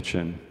for the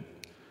kitchen,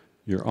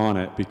 you're on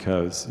it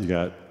because you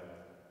got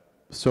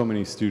so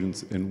many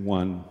students in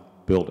one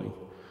building.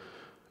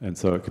 And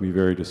so it can be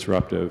very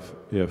disruptive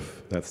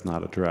if that's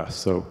not addressed.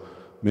 So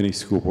many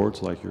school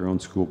boards, like your own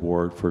school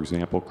board, for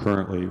example,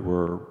 currently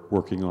we're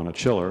working on a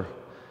chiller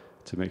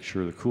to make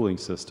sure the cooling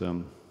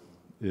system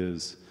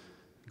is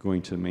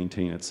going to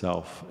maintain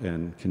itself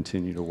and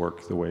continue to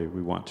work the way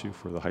we want to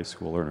for the high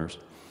school learners.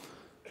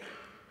 You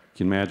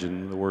can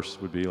imagine the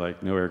worst would be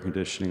like no air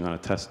conditioning on a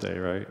test day,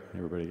 right?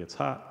 Everybody gets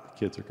hot,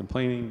 kids are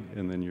complaining,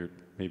 and then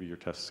maybe your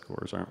test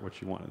scores aren't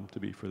what you want them to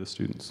be for the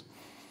students.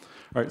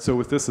 All right, so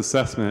with this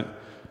assessment,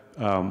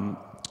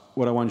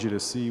 what I wanted you to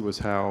see was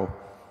how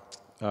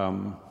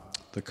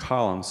the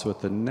columns, so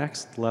at the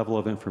next level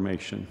of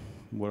information,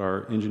 what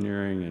our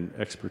engineering and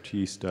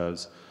expertise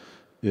does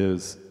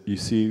is you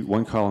see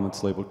one column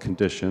that's labeled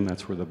condition,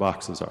 that's where the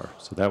boxes are.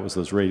 So that was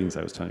those ratings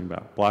I was telling you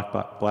about.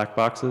 Black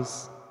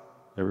boxes,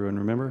 everyone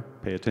remember?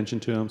 Pay attention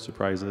to them,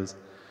 surprises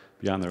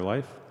beyond their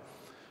life.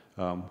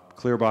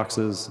 Clear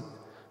boxes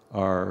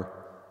are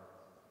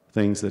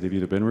things that have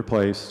either been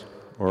replaced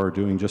or are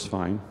doing just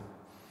fine.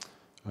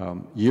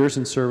 Years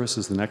in service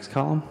is the next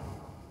column.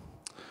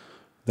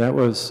 That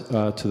was,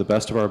 to the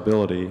best of our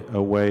ability,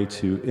 a way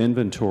to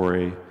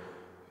inventory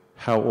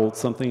how old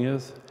something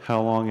is,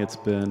 how long it's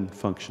been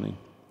functioning.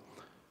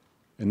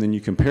 And then you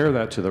compare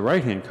that to the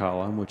right-hand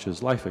column, which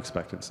is life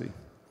expectancy.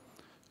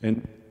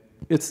 And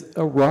it's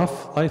a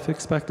rough life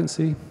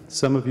expectancy.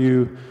 Some of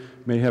you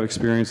may have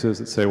experiences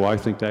that say, well, I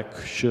think that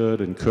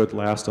should and could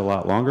last a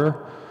lot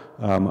longer.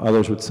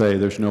 Others would say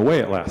there's no way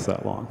it lasts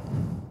that long.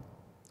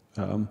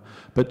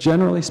 But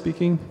generally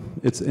speaking,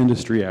 it's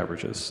industry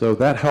averages. So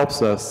that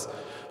helps us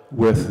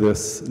with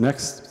this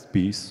next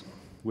piece,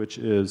 which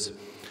is,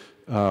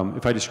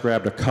 if I just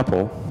grabbed a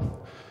couple,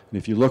 and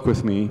if you look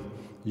with me,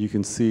 you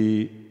can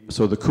see,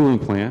 so the cooling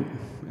plant,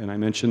 and I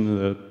mentioned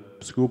the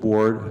school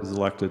board has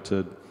elected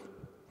to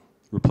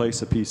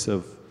replace a piece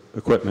of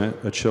equipment,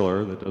 a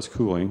chiller that does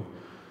cooling,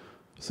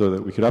 so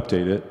that we could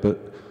update it.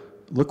 But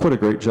look what a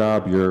great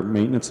job your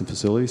maintenance and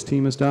facilities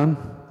team has done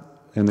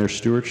and their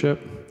stewardship.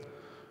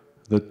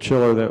 The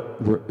chiller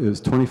that is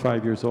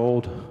 25 years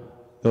old,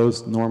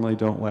 those normally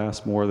don't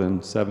last more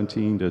than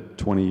 17 to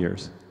 20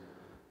 years.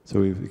 So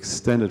we've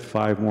extended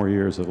 5 more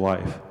years of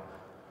life,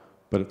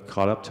 but it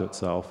caught up to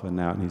itself and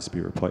now it needs to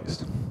be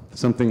replaced.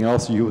 Something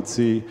else you would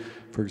see,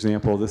 for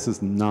example, this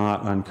is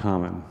not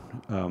uncommon.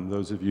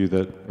 Those of you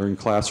that are in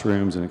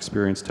classrooms and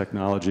experience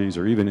technologies,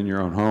 or even in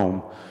your own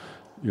home,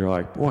 you're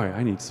like, boy,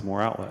 I need some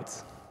more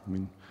outlets. I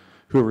mean,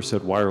 whoever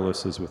said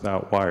wireless is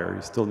without wire?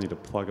 You still need to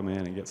plug them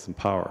in and get some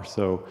power.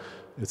 So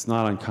it's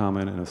not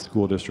uncommon in a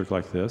school district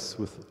like this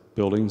with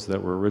buildings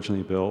that were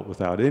originally built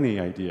without any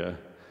idea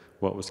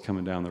what was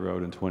coming down the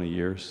road in 20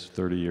 years,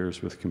 30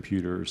 years with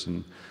computers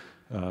and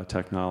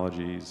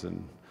technologies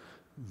and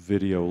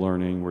video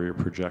learning where you're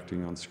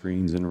projecting on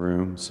screens in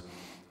rooms.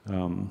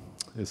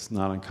 It's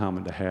not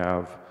uncommon to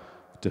have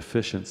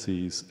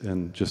deficiencies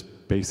in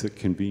just basic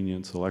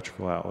convenience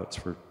electrical outlets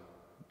for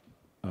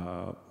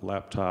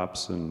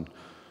laptops and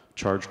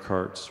charge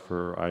carts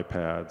for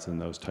iPads and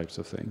those types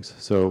of things.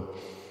 So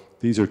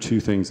these are 2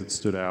 things that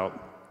stood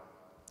out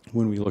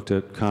when we looked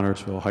at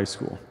Connersville High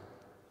School.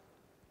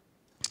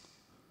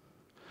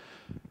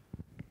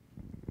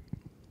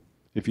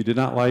 If you did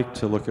not like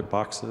to look at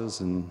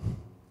boxes and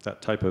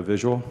that type of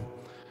visual,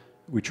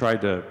 we tried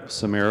to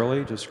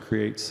summarily just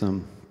create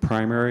some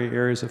primary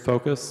areas of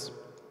focus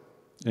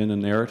in a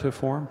narrative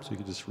form, so you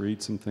could just read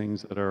some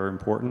things that are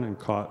important and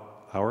caught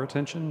our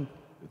attention,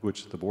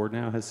 which the board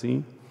now has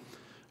seen.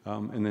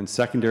 And then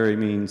secondary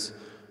means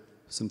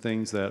some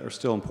things that are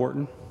still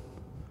important,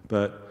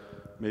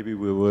 but maybe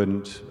we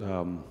wouldn't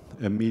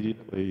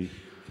immediately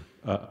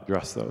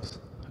address those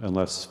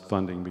unless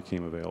funding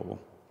became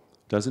available.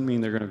 Doesn't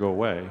mean they're going to go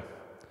away.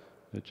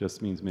 It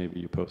just means maybe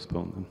you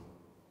postpone them.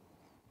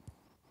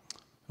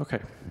 Okay.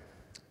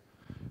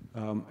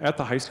 At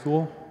the high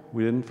school,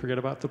 we didn't forget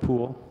about the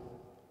pool.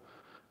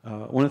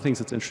 One of the things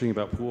that's interesting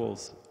about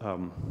pools,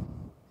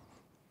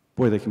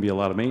 boy, they can be a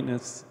lot of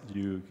maintenance.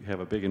 You have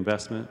a big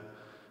investment.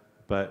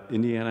 But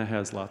Indiana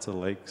has lots of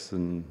lakes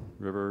and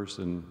rivers,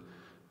 and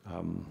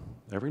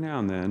every now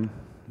and then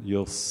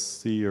you'll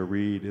see or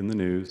read in the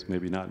news,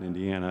 maybe not in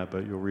Indiana,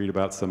 but you'll read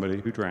about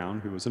somebody who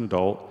drowned, who was an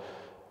adult.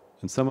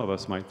 And some of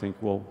us might think,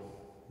 well,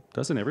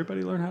 doesn't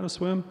everybody learn how to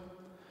swim?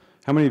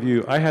 How many of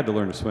you, I had to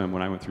learn to swim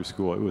when I went through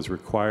school. It was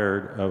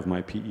required of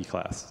my PE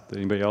class. Did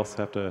anybody else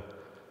have to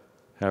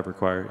have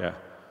required? Yeah.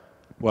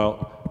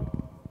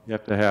 Well, you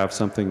have to have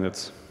something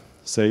that's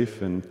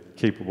safe and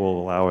capable of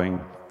allowing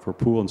for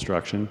pool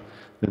instruction.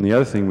 Then the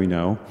other thing we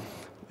know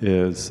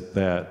is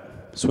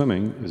that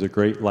swimming is a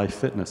great life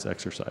fitness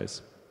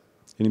exercise.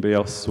 Anybody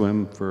else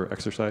swim for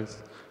exercise?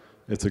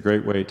 It's a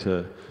great way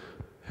to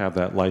have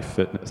that life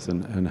fitness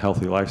and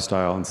healthy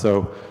lifestyle. And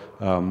so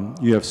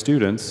you have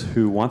students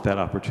who want that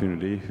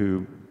opportunity,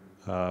 who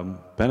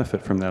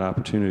benefit from that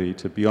opportunity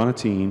to be on a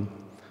team,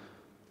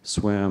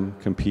 swim,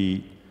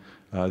 compete.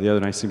 The other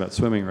nice thing about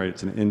swimming, right,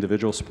 it's an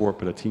individual sport,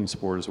 but a team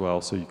sport as well.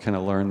 So you kind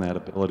of learn that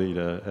ability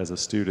to, as a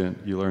student,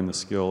 you learn the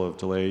skill of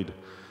delayed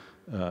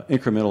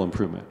incremental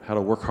improvement, how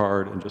to work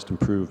hard and just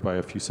improve by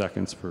a few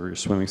seconds for your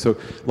swimming. So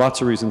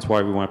lots of reasons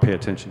why we want to pay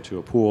attention to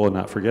a pool and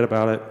not forget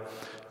about it.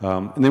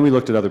 And then we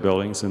looked at other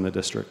buildings in the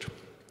district.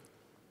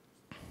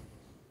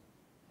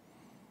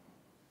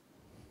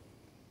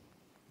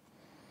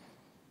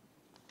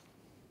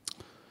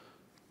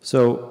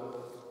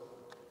 So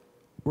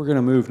we're going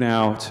to move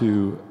now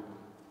to,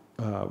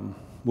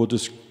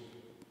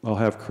 I'll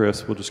have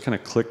Chris, we'll just kind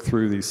of click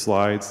through these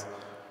slides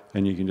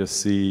and you can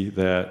just see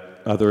that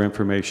other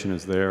information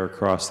is there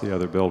across the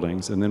other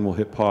buildings. And then we'll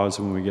hit pause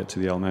when we get to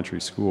the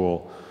elementary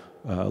school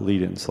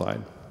lead-in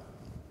slide.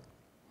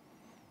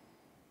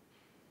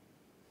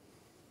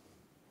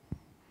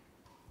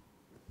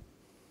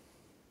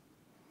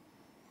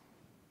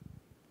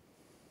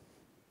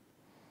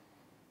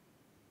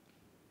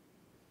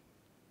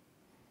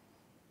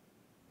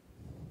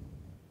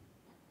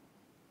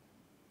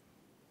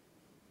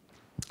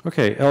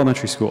 Okay,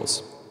 elementary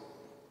schools,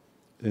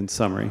 in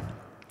summary.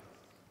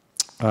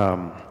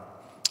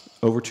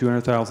 Over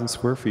 200,000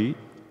 square feet.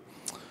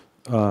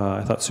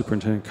 I thought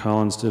Superintendent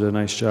Collins did a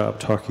nice job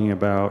talking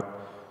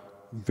about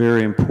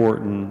very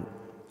important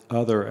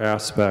other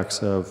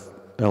aspects of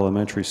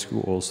elementary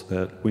schools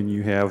that when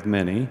you have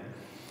many,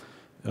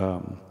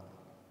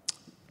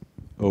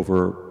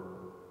 over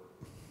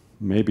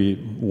maybe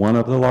one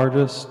of the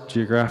largest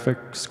geographic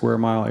square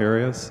mile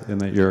areas in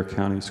the Erie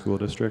County School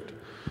District,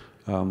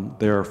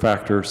 there are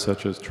factors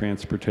such as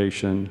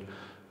transportation.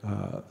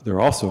 There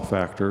are also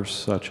factors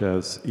such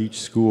as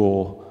each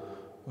school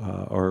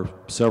or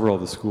several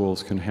of the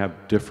schools can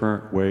have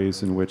different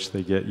ways in which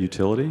they get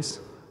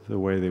utilities, the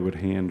way they would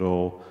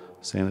handle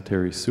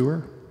sanitary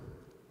sewer,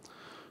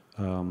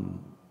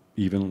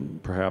 even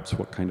perhaps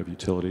what kind of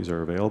utilities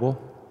are available,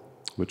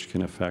 which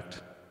can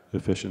affect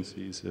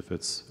efficiencies if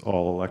it's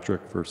all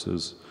electric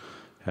versus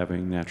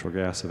having natural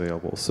gas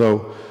available.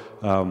 So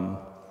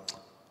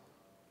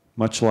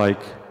much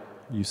like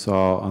you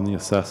saw on the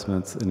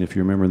assessments, and if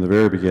you remember in the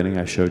very beginning,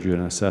 I showed you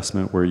an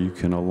assessment where you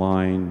can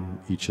align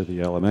each of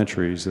the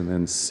elementaries and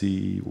then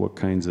see what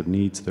kinds of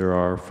needs there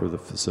are for the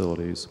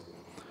facilities.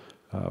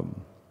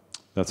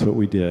 That's what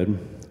we did.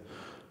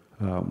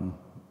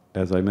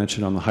 As I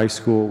mentioned on the high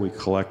school, we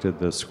collected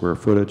the square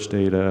footage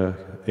data,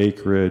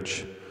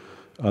 acreage,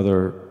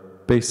 other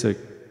basic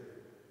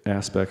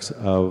aspects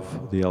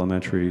of the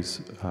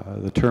elementaries.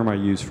 The term I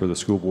use for the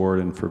school board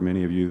and for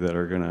many of you that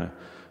are going to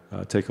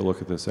take a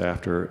look at this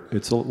after,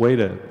 it's a way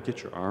to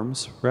get your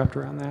arms wrapped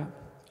around that.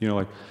 You know,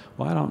 like,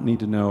 well, I don't need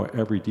to know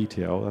every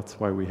detail. That's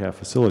why we have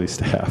facility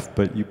staff.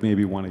 But you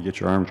maybe want to get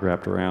your arms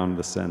wrapped around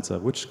the sense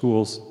of which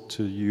schools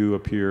to you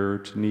appear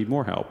to need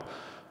more help,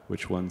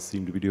 which ones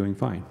seem to be doing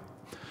fine.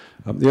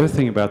 The other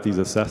thing about these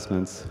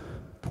assessments,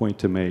 point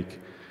to make,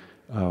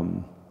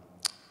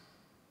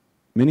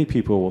 many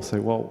people will say,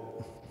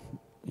 well,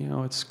 you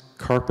know, it's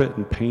carpet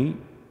and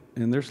paint,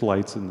 and there's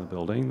lights in the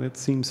building. That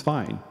seems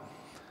fine.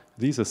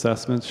 These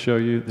assessments show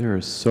you there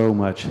is so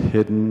much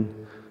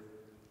hidden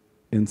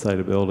inside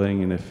a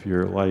building, and if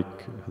you're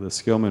like the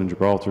Skillman and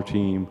Gibraltar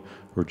team,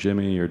 or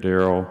Jimmy or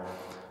Daryl,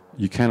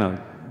 you kind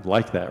of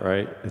like that,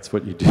 right? It's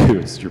what you do.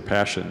 It's your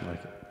passion.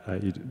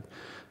 Like you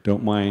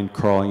don't mind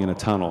crawling in a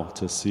tunnel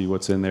to see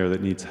what's in there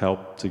that needs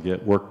help to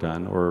get work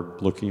done, or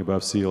looking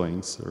above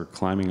ceilings, or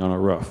climbing on a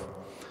roof.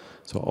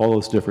 So all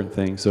those different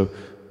things. So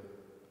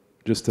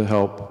just to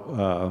help,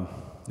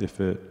 if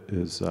it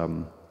is.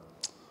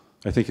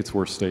 I think it's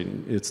worth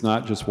stating. It's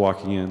not just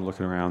walking in,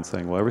 looking around,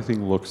 saying, well,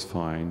 everything looks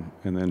fine,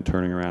 and then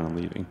turning around and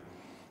leaving.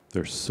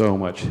 There's so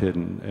much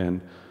hidden.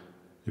 And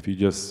if you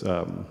just,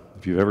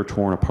 if you've ever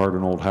torn apart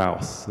an old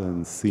house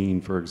and seen,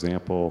 for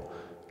example,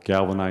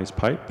 galvanized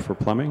pipe for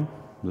plumbing,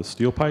 the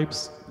steel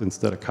pipes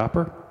instead of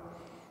copper,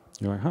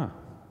 you're like, huh.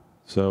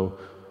 So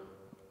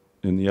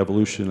in the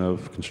evolution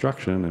of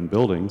construction and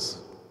buildings,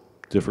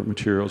 different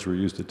materials were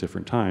used at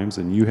different times,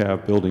 and you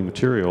have building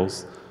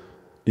materials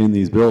in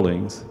these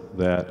buildings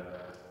that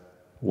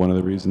one of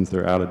the reasons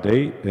they're out of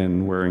date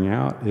and wearing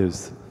out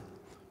is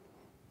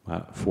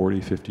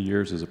 40, 50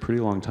 years is a pretty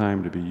long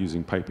time to be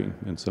using piping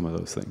in some of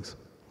those things.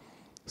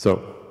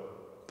 So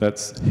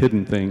that's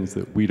hidden things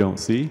that we don't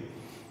see.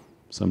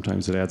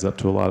 Sometimes it adds up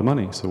to a lot of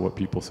money. So what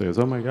people say is,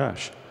 oh my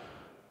gosh,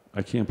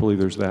 I can't believe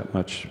there's that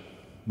much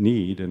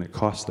need and it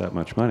costs that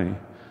much money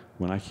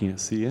when I can't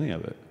see any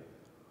of it.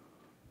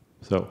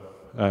 So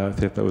I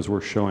think that was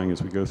worth showing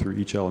as we go through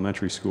each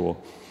elementary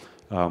school.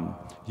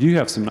 You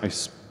have some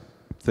nice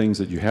things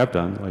that you have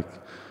done, like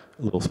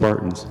Little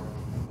Spartans,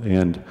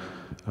 and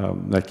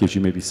that gives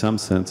you maybe some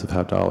sense of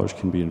how dollars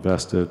can be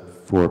invested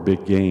for a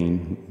big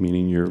gain,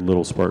 meaning your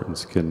Little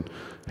Spartans can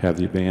have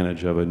the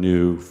advantage of a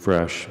new,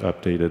 fresh,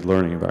 updated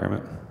learning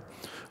environment.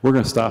 We're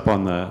going to stop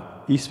on the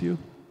Eastview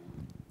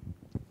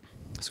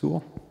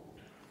School.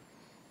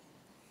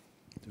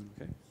 Doing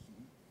okay?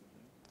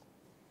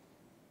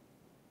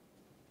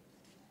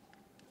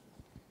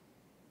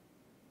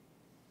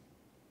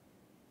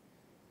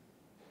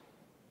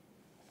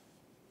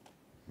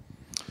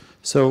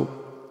 So,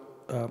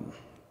 a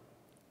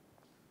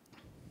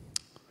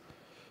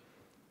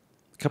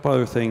couple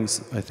other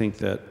things I think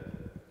that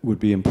would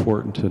be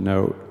important to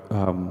note,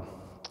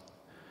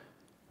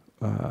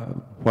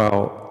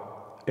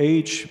 while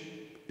age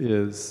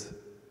is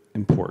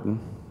important,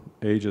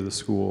 age of the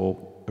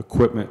school,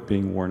 equipment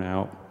being worn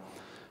out,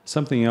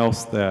 something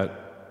else that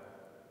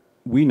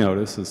we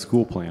notice as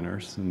school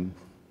planners, and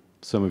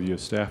some of you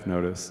as staff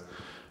notice,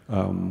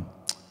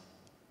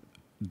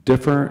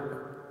 different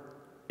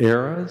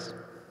eras.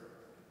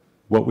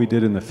 What we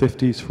did in the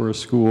 50s for a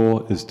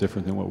school is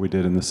different than what we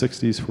did in the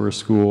 60s for a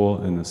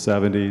school, in the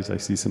 70s, I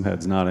see some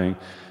heads nodding,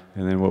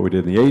 and then what we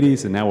did in the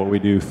 80s, and now what we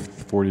do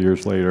 40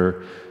 years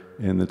later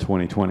in the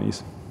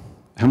 2020s.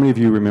 How many of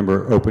you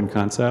remember open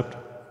concept?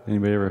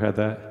 Anybody ever had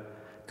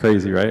that?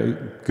 Crazy,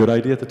 right? Good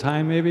idea at the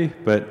time, maybe?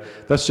 But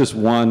that's just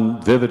one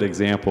vivid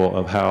example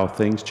of how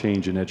things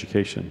change in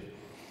education.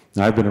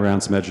 Now, I've been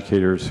around some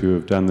educators who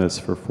have done this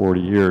for 40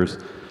 years,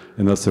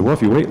 and they'll say, well,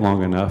 if you wait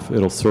long enough,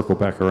 it'll circle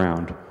back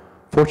around.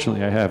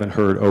 Fortunately, I haven't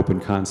heard open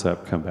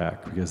concept come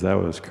back, because that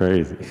was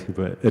crazy.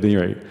 But at any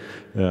rate,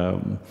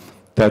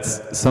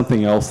 that's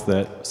something else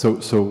that,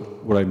 so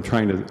what I'm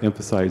trying to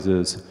emphasize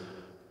is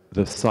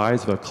the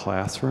size of a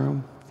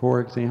classroom, for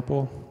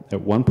example.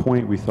 At one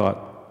point, we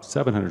thought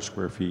 700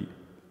 square feet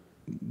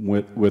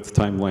with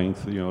time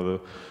length, you know,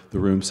 the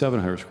room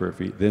 700 square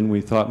feet. Then we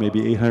thought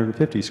maybe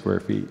 850 square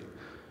feet.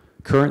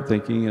 Current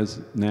thinking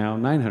is now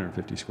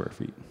 950 square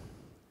feet.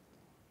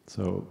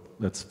 So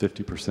that's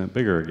 50%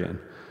 bigger again.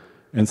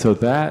 And so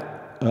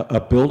that, a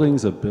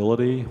building's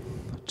ability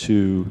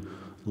to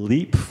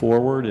leap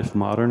forward if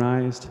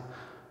modernized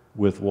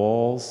with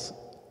walls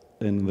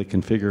and the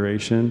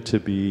configuration to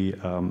be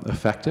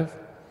effective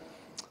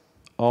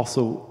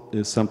also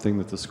is something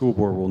that the school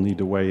board will need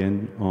to weigh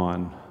in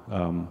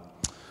on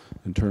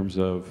in terms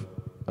of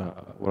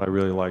what I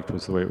really liked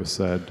was the way it was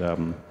said,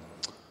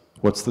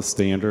 what's the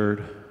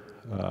standard,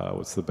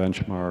 what's the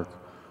benchmark,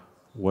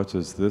 what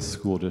does this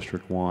school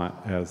district want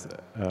as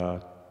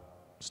a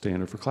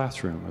standard for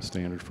classroom, a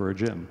standard for a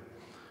gym.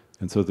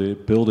 And so the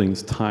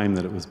building's time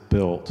that it was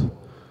built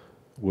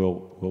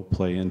will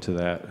play into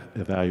that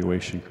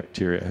evaluation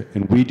criteria.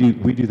 And we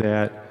do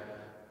that,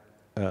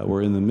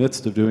 we're in the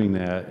midst of doing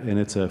that, and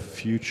it's a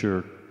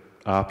future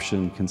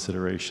option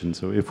consideration.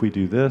 So if we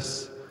do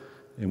this,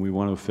 and we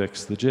want to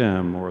fix the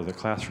gym or the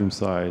classroom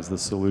size, the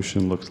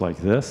solution looks like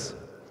this.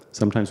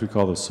 Sometimes we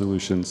call those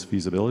solutions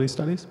feasibility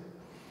studies.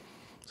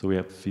 So we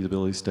have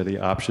feasibility study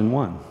option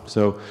 1.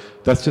 So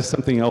that's just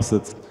something else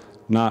that's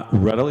not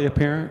readily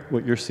apparent.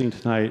 What you're seeing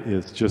tonight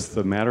is just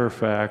the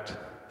matter-of-fact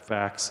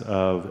facts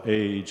of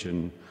age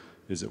and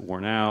is it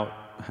worn out,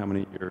 how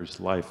many years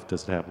life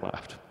does it have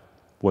left.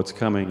 What's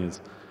coming is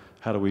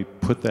how do we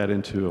put that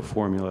into a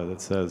formula that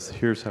says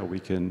here's how we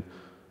can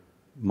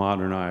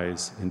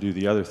modernize and do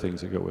the other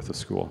things that go with the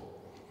school.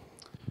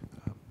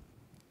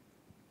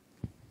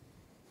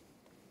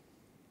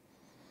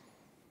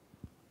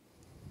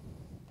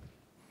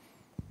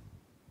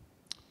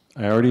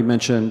 I already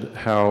mentioned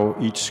how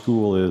each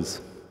school is,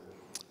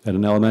 at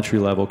an elementary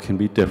level, can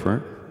be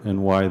different,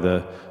 and why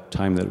the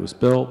time that it was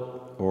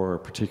built or a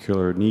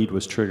particular need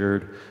was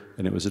triggered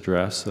and it was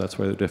addressed, so that's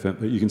why they're different.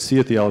 But you can see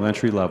at the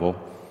elementary level,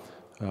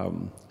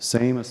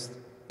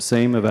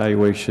 same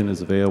evaluation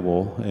is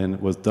available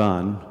and was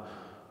done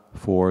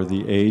for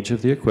the age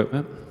of the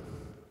equipment.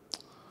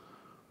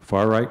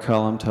 Far right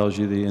column tells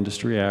you the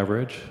industry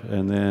average,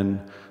 and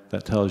then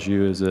that tells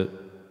you, is it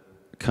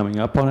coming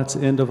up on its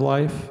end of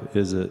life?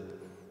 Is it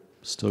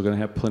still going to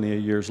have plenty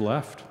of years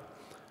left?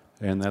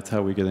 And that's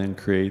how we can then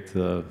create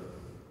the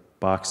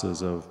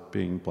boxes of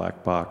being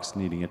black box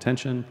needing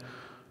attention,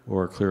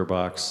 or a clear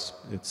box,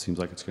 it seems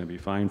like it's going to be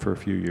fine for a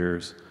few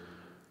years,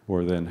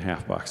 or then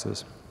half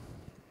boxes.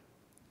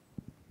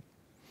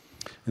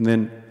 And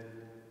then,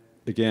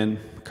 again,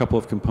 a couple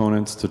of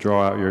components to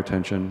draw out your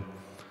attention.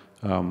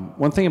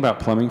 One thing about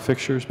plumbing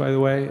fixtures, by the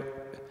way,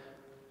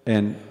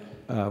 and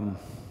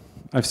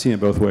I've seen it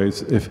both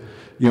ways. If,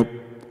 you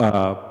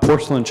know,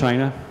 porcelain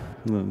china,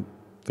 the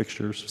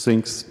fixtures,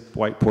 sinks,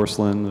 white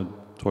porcelain, the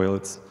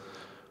toilets,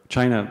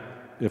 china,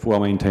 if well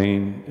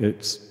maintained,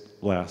 it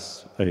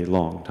lasts a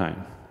long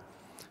time.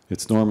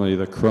 It's normally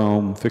the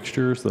chrome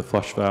fixtures, the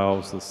flush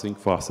valves, the sink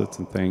faucets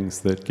and things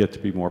that get to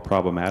be more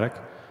problematic.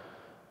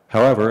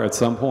 However, at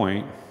some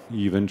point,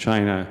 even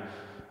china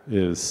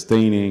is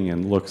staining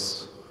and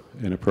looks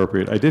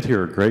inappropriate. I did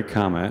hear a great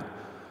comment.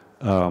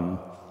 I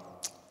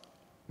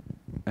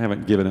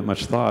haven't given it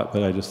much thought,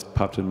 but I just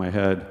popped in my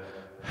head.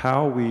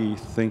 How we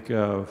think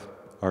of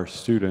our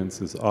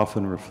students is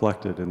often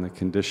reflected in the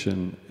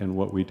condition and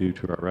what we do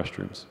to our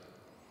restrooms.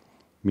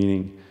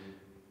 Meaning,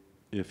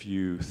 if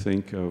you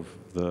think of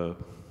the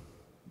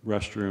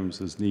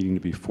restrooms as needing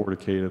to be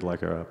fortificated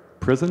like a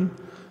prison,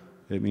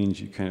 it means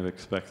you kind of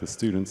expect the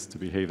students to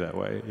behave that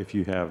way. If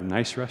you have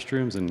nice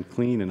restrooms and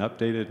clean and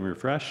updated and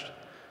refreshed,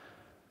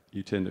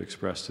 you tend to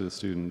express to the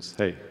students,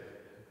 hey,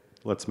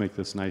 let's make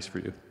this nice for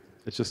you.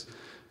 It's just,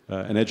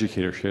 an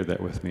educator shared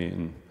that with me,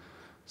 and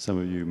some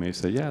of you may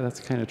say, yeah, that's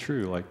kind of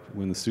true. Like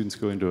when the students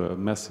go into a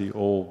messy,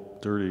 old,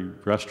 dirty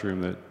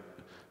restroom that,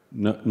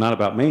 not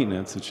about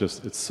maintenance, it's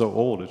just, it's so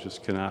old, it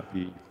just cannot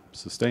be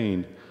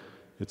sustained.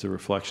 it's a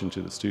reflection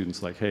to the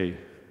students like, hey,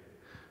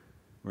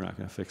 we're not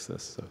going to fix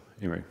this. So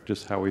anyway,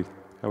 just how we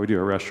do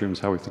our restrooms,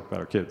 how we think about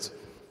our kids.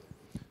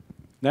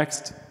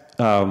 Next,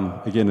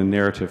 again, in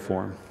narrative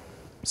form.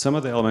 Some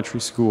of the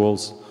elementary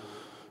schools,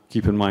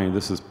 keep in mind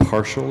this is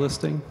partial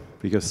listing,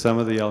 because some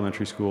of the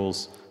elementary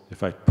schools,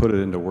 if I put it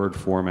into Word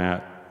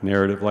format,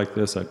 narrative like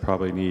this, I'd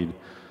probably need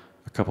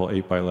a couple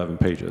 8 by 11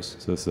 pages.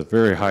 So this is a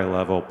very high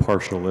level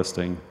partial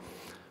listing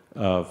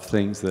of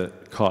things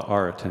that caught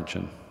our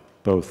attention,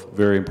 both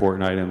very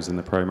important items in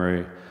the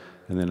primary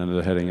and then under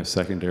the heading of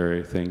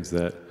secondary, things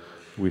that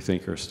we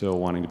think are still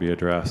wanting to be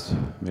addressed,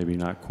 maybe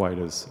not quite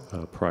as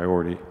a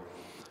priority.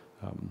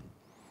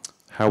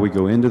 How we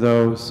go into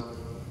those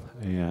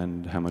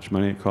and how much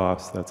money it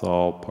costs, that's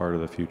all part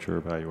of the future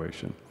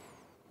evaluation.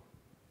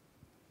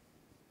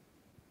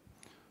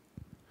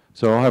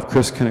 So I'll have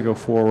Chris kind of go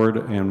forward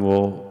and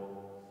we'll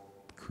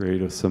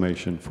create a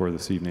summation for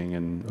this evening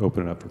and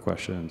open it up for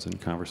questions and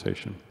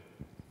conversation.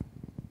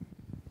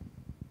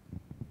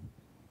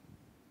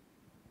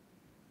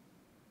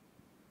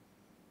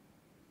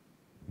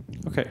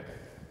 Okay.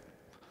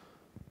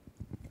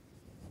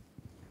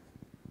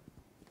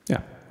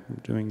 Yeah, we're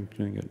doing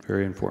it.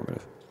 Very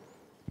informative.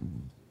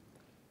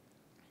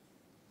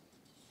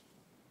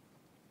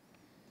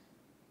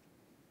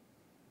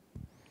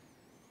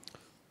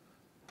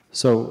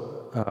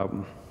 So,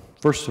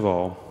 first of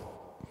all,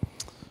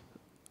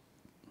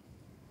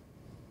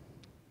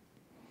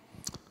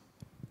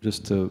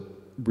 just to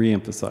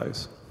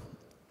reemphasize,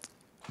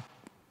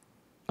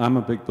 I'm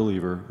a big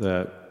believer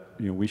that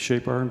we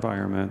shape our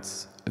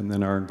environments and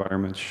then our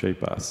environments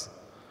shape us.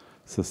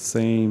 It's the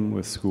same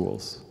with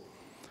schools.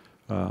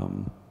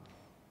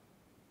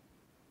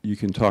 You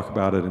can talk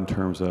about it in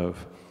terms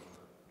of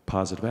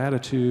positive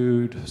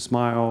attitude,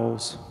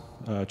 smiles,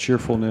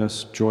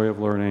 cheerfulness, joy of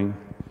learning,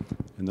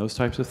 and those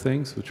types of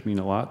things, which mean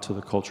a lot to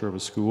the culture of a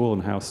school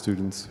and how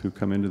students who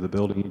come into the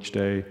building each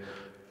day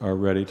are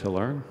ready to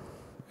learn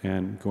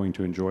and going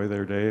to enjoy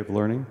their day of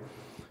learning,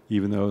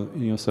 even though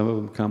some of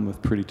them come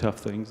with pretty tough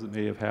things that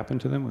may have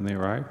happened to them when they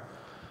arrive.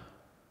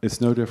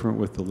 It's no different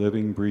with the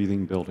living,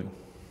 breathing building.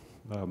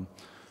 And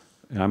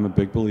I'm a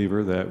big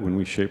believer that when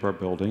we shape our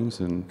buildings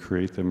and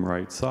create them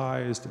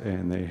right-sized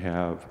and they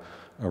have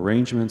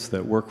arrangements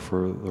that work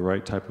for the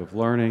right type of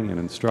learning and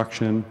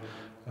instruction,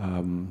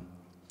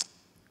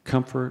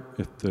 comfort,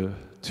 if they're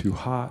too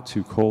hot,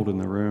 too cold in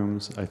the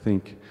rooms, I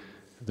think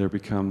there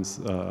becomes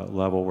a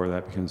level where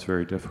that becomes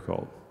very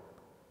difficult.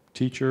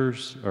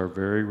 Teachers are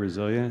very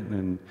resilient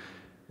and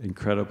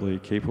incredibly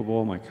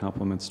capable. My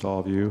compliments to all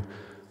of you.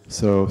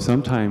 So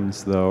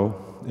sometimes,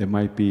 though, it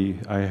might be,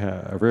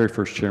 our very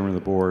first chairman of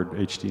the board,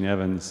 H. Dean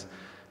Evans,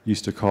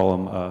 used to call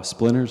them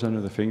splinters under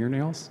the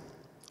fingernails,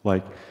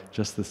 like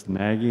just this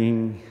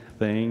nagging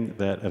thing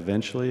that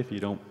eventually, if you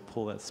don't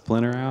pull that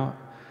splinter out,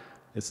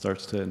 it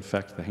starts to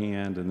infect the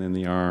hand and then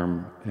the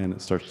arm, and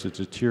it starts to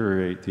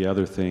deteriorate the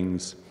other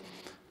things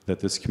that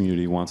this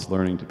community wants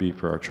learning to be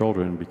for our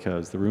children,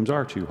 because the rooms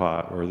are too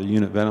hot, or the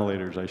unit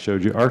ventilators I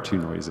showed you are too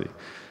noisy.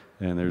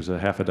 And there's a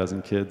half a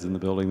dozen kids in the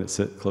building that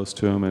sit close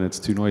to them and it's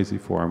too noisy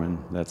for them, and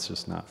that's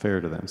just not fair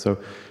to them. So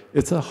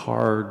it's a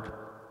hard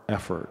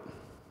effort.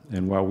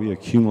 And while we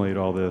accumulate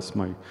all this,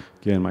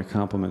 again, my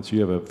compliments,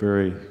 you have a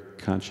very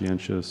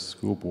conscientious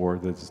school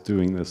board that's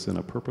doing this in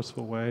a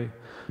purposeful way,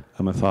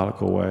 a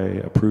methodical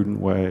way, a prudent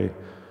way,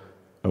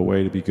 a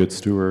way to be good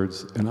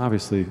stewards, and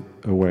obviously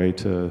a way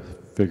to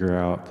figure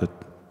out the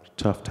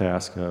tough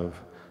task of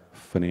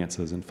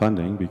finances and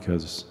funding,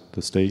 because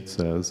the state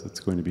says it's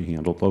going to be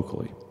handled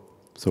locally.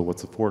 So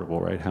what's affordable,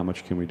 right? How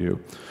much can we do?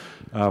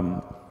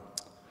 Not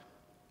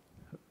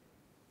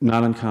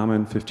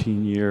uncommon,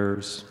 15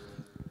 years.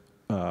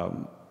 I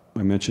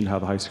mentioned how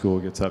the high school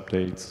gets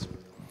updates.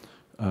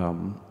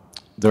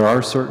 There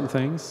are certain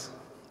things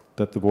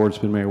that the board's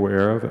been made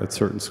aware of at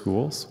certain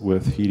schools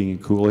with heating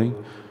and cooling.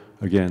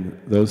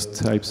 Again, those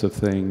types of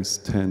things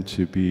tend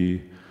to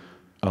be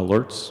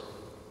alerts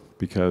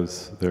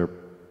because they're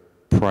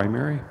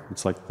primary.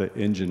 It's like the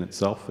engine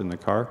itself in the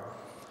car.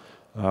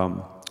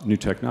 New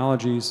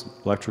technologies,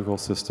 electrical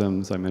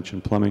systems, I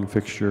mentioned plumbing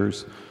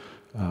fixtures.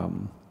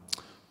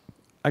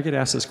 I get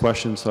asked this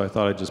question, so I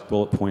thought I'd just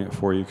bullet point it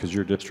for you because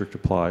your district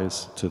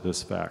applies to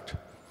this fact.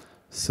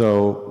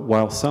 So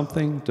while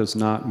something does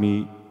not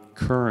meet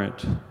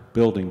current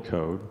building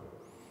code,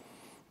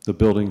 the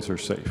buildings are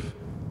safe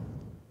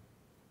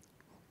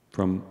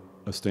from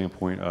a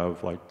standpoint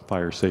of like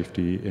fire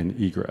safety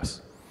and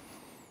egress.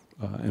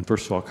 And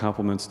first of all,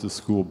 compliments to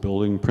school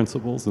building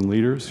principals and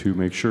leaders who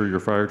make sure your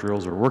fire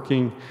drills are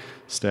working,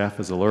 staff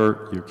is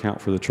alert, you account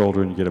for the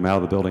children, you get them out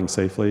of the building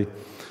safely.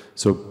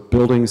 So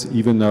buildings,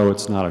 even though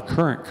it's not a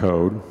current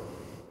code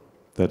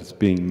that is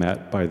being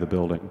met by the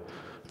building,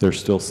 they're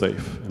still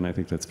safe, and I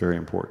think that's very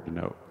important to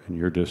note. And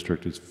your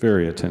district is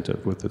very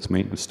attentive with its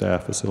maintenance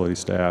staff, facility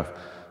staff,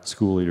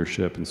 school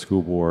leadership, and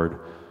school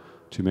board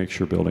to make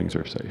sure buildings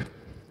are safe.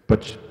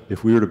 But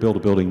if we were to build a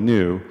building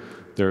new,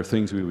 there are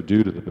things we would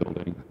do to the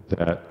building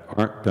that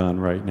aren't done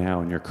right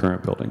now in your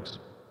current buildings.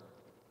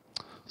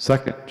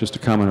 Second, just a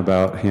comment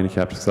about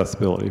handicapped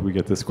accessibility. We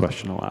get this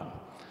question a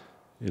lot.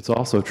 It's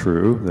also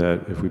true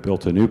that if we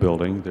built a new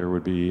building, there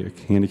would be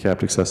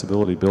handicapped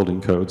accessibility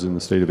building codes in the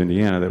state of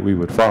Indiana that we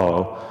would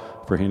follow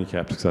for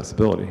handicapped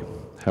accessibility.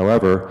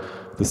 However,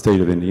 the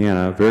state of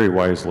Indiana, very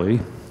wisely,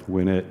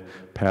 when it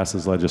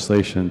passes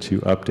legislation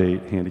to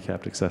update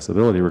handicapped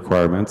accessibility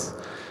requirements,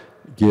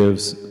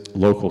 gives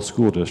local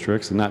school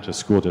districts, and not just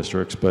school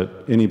districts,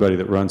 but anybody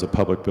that runs a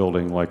public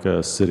building like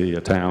a city, a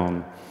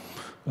town,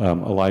 a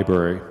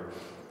library,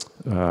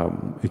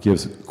 it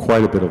gives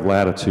quite a bit of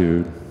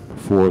latitude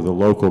for the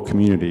local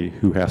community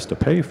who has to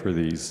pay for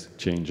these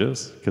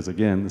changes, because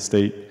again, the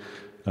state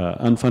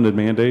unfunded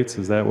mandates,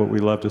 is that what we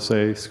love to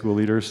say, school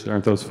leaders?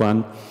 Aren't those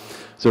fun?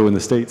 So when the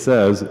state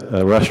says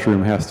a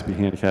restroom has to be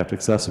handicapped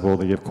accessible,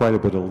 they give quite a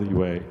bit of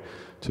leeway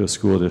to a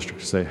school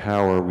district to say,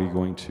 how are we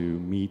going to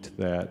meet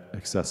that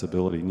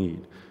accessibility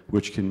need,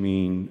 which can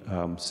mean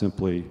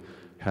simply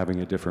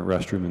having a different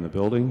restroom in the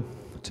building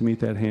to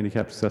meet that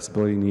handicapped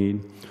accessibility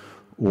need,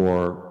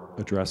 or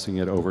addressing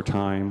it over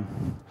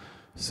time.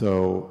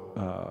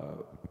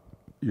 So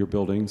your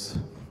buildings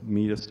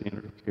meet a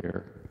standard of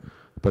care,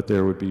 but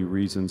there would be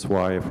reasons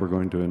why, if we're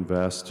going to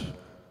invest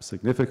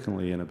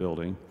significantly in a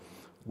building,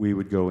 we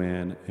would go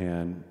in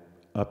and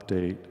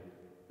update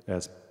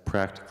as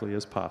practically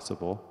as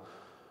possible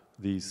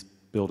these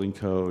building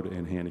code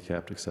and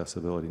handicapped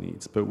accessibility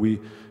needs. But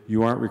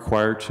you aren't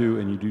required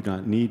to, and you do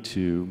not need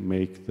to,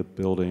 make the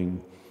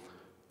building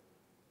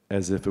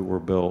as if it were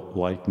built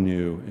like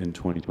new in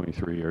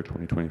 2023 or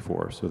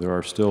 2024. So there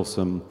are still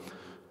some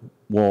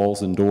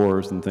walls and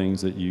doors and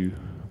things that you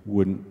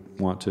wouldn't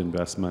want to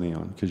invest money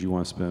on, because you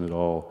want to spend it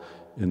all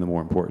in the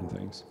more important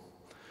things.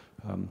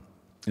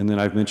 And then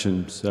I've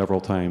mentioned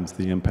several times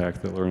the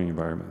impact that learning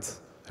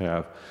environments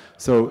have.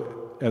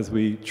 So as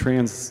we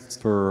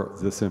transfer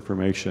this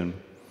information,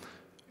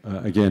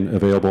 again,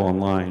 available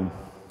online,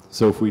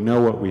 so if we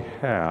know what we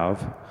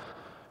have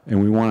and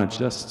we want to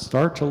just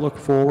start to look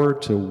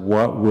forward to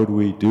what would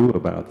we do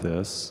about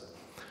this,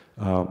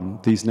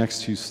 these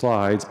next two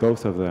slides,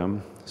 both of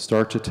them,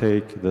 start to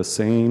take the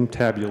same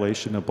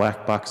tabulation of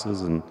black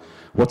boxes and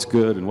what's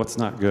good and what's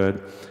not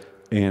good,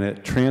 and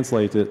it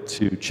translates it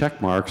to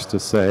check marks to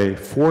say,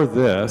 for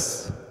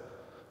this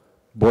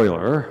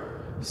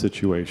boiler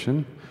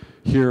situation,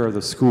 here are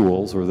the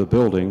schools or the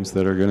buildings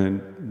that are going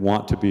to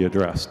want to be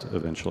addressed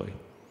eventually.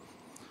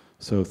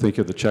 So think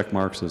of the check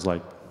marks as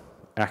like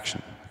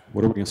action.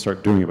 What are we going to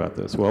start doing about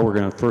this? Well, we're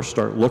going to first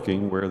start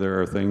looking where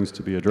there are things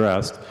to be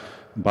addressed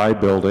by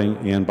building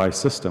and by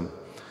system.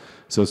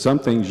 So some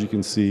things you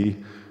can see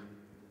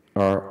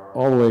are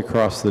all the way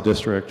across the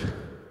district.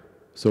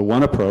 So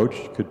one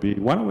approach could be,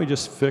 why don't we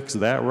just fix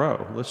that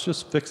row? Let's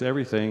just fix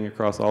everything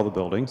across all the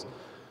buildings.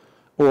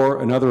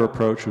 Or another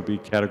approach would be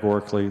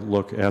categorically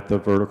look at the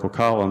vertical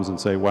columns and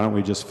say, why don't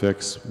we just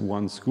fix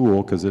one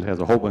school because it has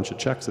a whole bunch of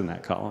checks in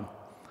that column.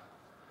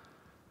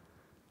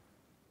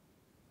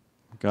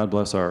 God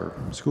bless our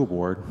school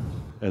board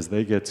as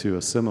they get to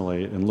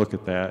assimilate and look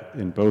at that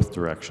in both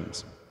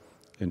directions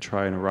and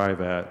try and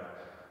arrive at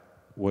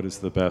what is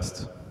the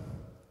best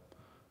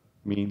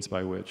means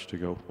by which to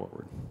go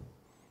forward,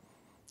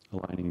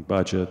 aligning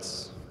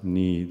budgets,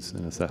 needs,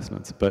 and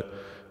assessments, but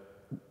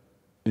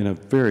in a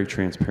very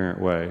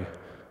transparent way.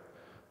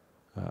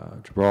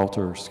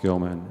 Gibraltar,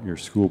 Skillman, your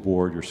school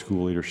board, your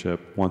school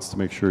leadership wants to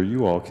make sure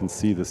you all can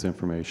see this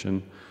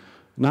information,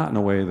 not in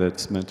a way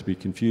that's meant to be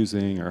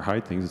confusing or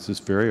hide things. It's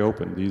just very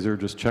open. These are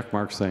just check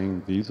marks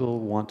saying these will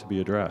want to be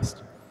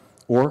addressed.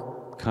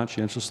 Or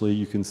conscientiously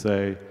you can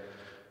say,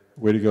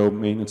 way to go,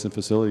 maintenance and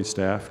facility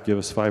staff, give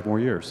us 5 more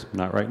years.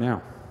 Not right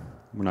now.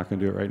 We're not going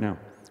to do it right now.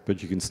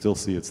 But you can still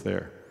see it's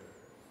there,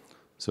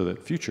 so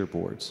that future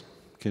boards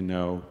can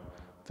know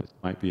that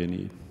might be a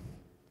need.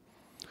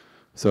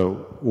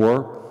 So,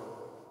 or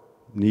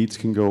needs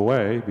can go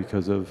away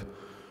because of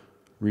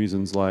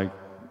reasons like,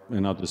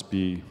 and I'll just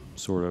be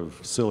sort of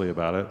silly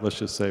about it, let's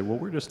just say, well,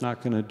 we're just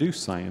not going to do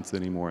science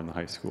anymore in the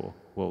high school.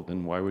 Well,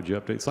 then why would you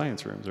update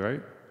science rooms,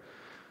 right?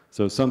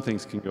 So some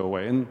things can go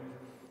away. And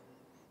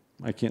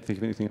I can't think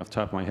of anything off the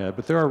top of my head,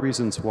 but there are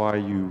reasons why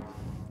you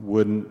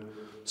wouldn't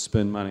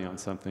spend money on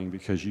something,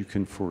 because you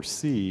can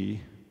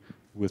foresee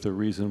with a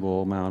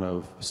reasonable amount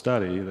of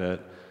study that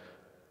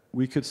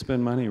we could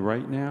spend money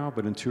right now,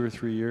 but in 2 or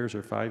 3 years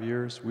or 5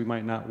 years, we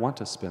might not want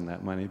to spend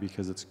that money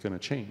because it's going to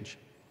change.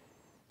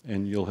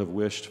 And you'll have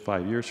wished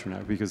 5 years from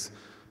now, because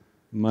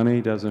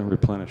money doesn't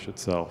replenish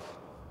itself.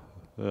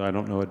 I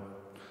don't know a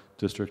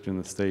district in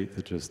the state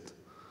that just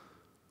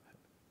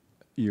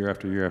year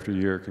after year after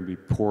year can be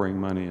pouring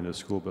money into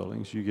school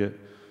buildings. You get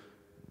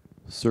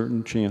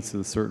certain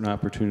chances, certain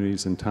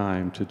opportunities and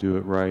time to do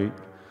it right,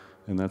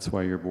 and that's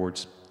why your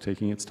board's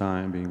taking its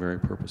time, being very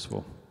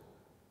purposeful.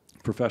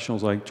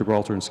 Professionals like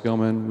Gibraltar and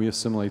Skillman, we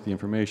assimilate the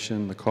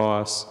information, the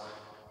costs,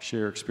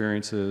 share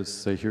experiences,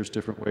 say here's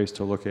different ways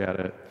to look at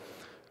it.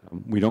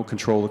 We don't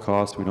control the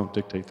cost, we don't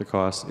dictate the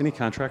cost. Any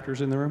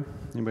contractors in the room?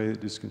 Anybody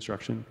that does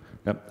construction?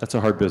 Yep, that's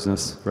a hard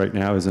business right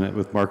now, isn't it,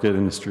 with market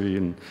industry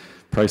and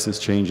prices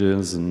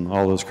changes and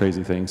all those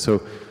crazy things.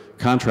 So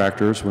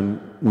contractors,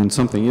 when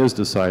something is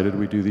decided,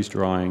 we do these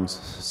drawings.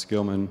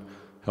 Skillman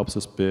helps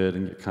us bid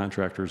and get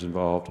contractors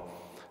involved,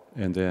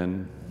 and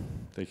then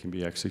they can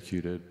be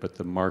executed, but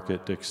the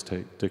market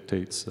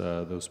dictates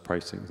those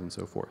pricings and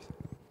so forth.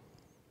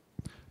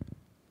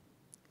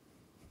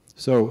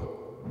 So,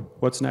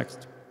 what's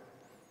next?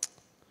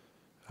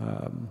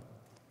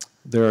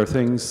 There are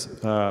things,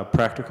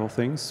 practical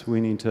things. We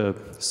need to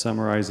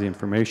summarize the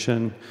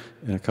information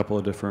in a couple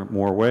of different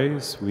more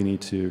ways. We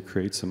need to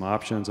create some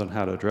options on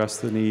how to address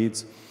the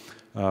needs.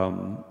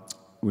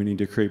 We need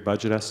to create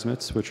budget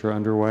estimates, which are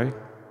underway.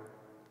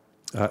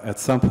 At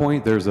some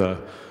point, there's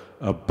a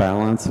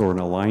balance or an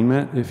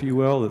alignment, if you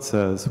will, that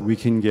says we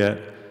can get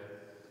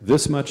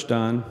this much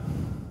done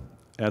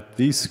at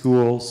these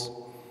schools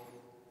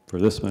for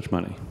this much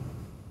money.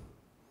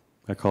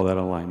 I call that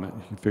alignment.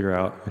 You can figure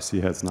out, I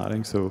see heads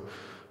nodding. So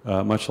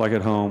much like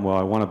at home, well,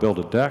 I want to build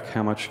a deck.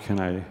 How much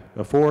can I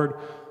afford?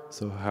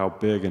 So how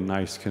big and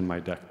nice can my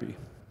deck be?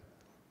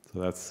 So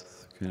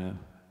that's kind of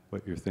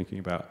what you're thinking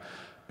about.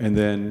 And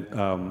then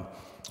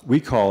we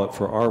call it,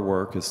 for our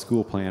work as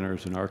school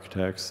planners and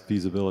architects,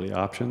 feasibility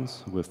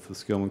options with the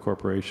Skillman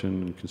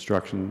Corporation and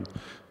construction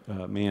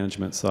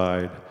management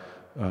side.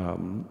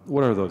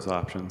 What are those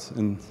options?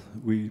 And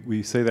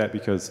we say that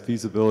because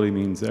feasibility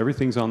means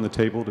everything's on the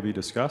table to be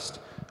discussed.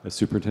 As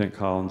Superintendent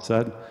Collins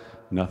said,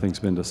 nothing's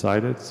been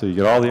decided. So you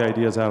get all the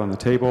ideas out on the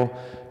table,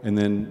 and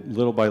then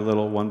little by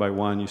little, one by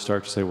one, you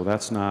start to say, well,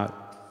 that's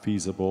not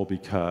feasible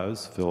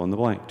because fill in the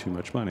blank, too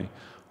much money.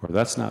 Or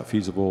that's not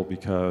feasible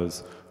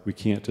because we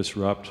can't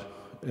disrupt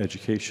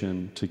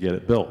education to get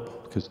it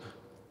built. Because,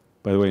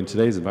 by the way, in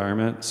today's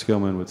environment,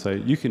 Skillman would say,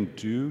 you can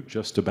do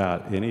just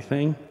about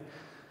anything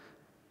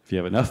if you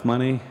have enough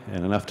money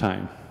and enough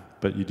time.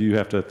 But you do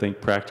have to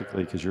think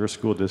practically, because you're a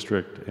school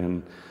district,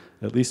 and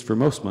at least for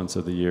most months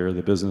of the year,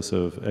 the business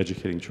of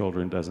educating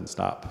children doesn't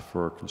stop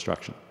for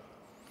construction.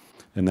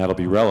 And that'll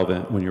be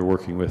relevant when you're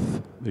working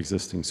with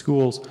existing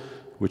schools,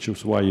 which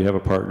is why you have a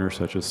partner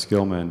such as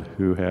Skillman,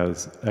 who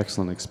has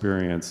excellent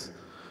experience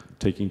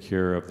taking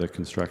care of the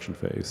construction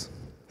phase.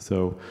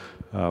 So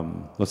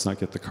let's not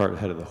get the cart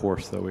ahead of the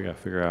horse, though. We got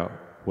to figure out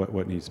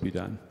what needs to be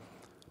done.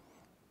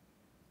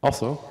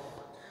 Also,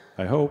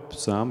 I hope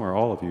some or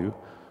all of you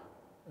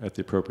at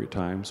the appropriate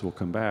times will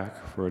come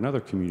back for another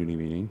community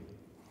meeting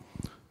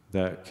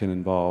that can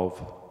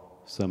involve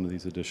some of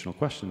these additional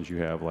questions you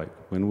have, like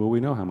when will we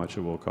know how much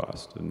it will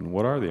cost, and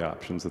what are the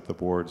options that the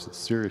board's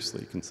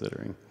seriously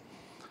considering?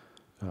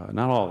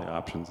 Not all the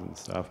options and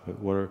stuff, but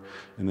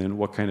and then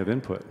what kind of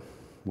input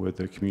would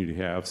the community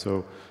have?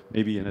 So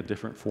maybe in a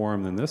different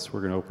forum than this, we're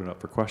going to open it up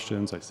for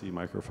questions. I see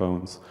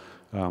microphones.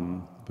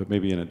 But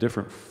maybe in a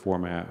different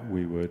format,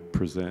 we would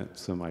present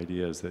some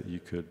ideas that you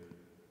could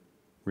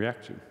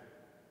react to.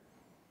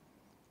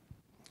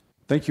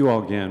 Thank you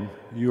all again.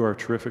 You are a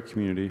terrific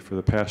community. For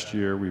the past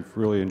year, we've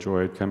really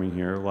enjoyed coming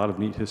here. A lot of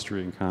neat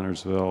history in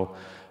Connersville.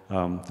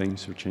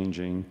 Things are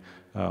changing.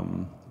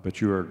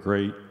 But you are a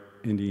great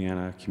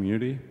Indiana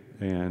community,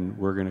 and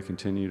we're going to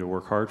continue to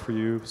work hard for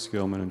you,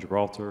 Skillman and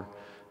Gibraltar.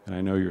 And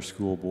I know your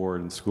school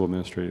board and school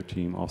administrative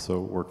team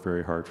also work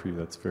very hard for you.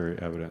 That's very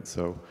evident.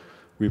 So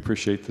we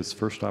appreciate this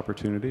first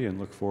opportunity and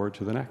look forward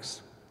to the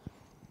next.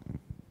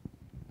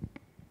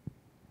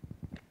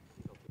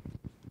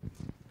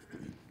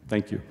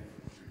 Thank you.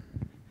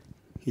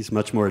 He's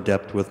much more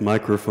adept with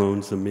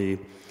microphones than me.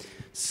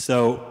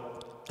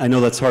 So I know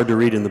that's hard to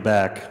read in the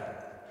back.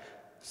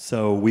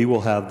 So we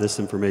will have this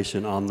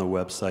information on the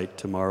website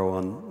tomorrow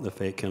on the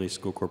Fayette County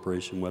School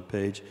Corporation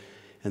webpage.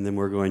 And then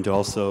we're going to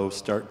also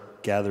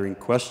start gathering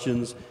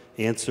questions,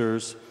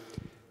 answers.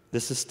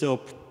 This is still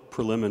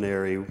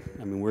preliminary.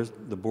 I mean,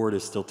 the board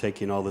is still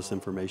taking all this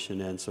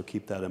information in, so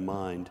keep that in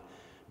mind.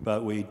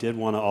 But we did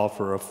want to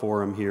offer a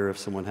forum here if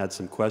someone had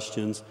some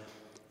questions.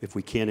 If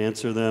we can't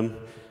answer them,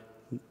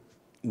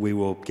 we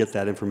will get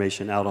that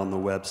information out on the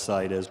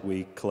website as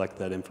we collect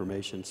that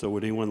information. So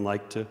would anyone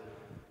like to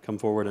come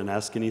forward and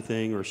ask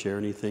anything or share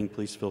anything?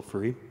 Please feel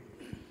free.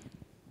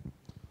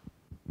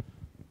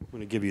 I'm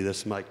going to give you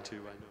this mic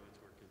too. I know it's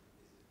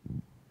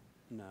working.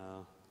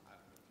 No.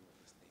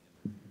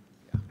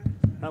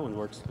 That one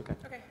works. Okay.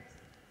 Okay.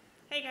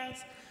 Hey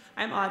guys,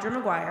 I'm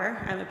Audra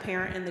McGuire. I'm a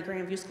parent in the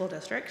Grandview School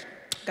District.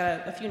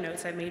 Got a few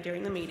notes I made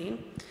during the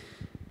meeting.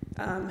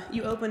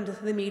 You opened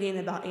the meeting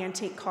about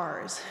antique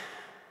cars.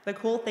 The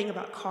cool thing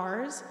about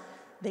cars,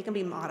 they can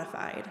be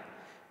modified.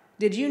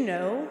 Did you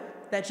know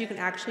that you can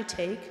actually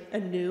take a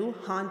new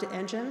Honda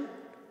engine,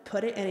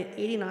 put it in an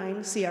 '89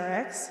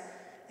 CRX,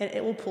 and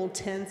it will pull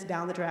tens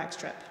down the drag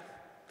strip?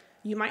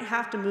 You might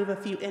have to move a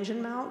few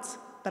engine mounts,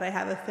 but I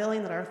have a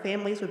feeling that our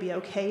families would be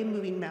okay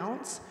moving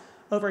mounts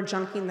over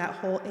junking that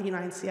whole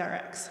 '89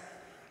 CRX.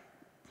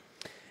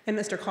 And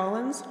Mr.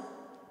 Collins,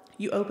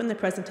 you opened the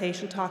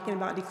presentation talking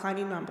about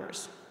declining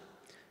numbers.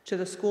 To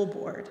the school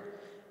board,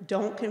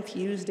 don't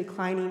confuse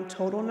declining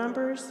total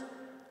numbers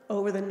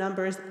over the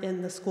numbers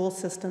in the school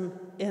system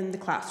in the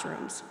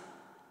classrooms.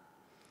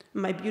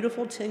 My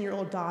beautiful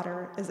 10-year-old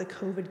daughter is a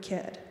COVID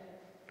kid.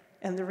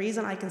 And the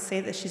reason I can say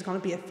that she's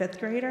going to be a 5th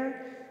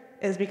grader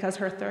is because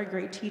her third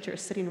grade teacher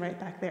is sitting right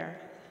back there.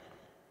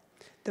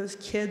 Those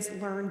kids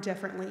learn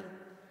differently.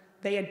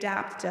 They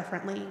adapt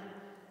differently.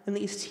 And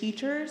these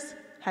teachers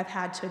have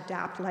had to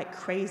adapt like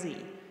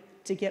crazy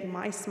to get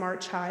my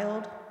smart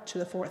child to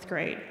the 4th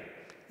grade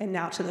and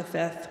now to the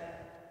 5th.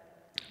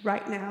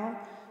 Right now,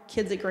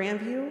 kids at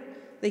Grandview,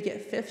 they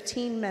get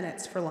 15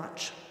 minutes for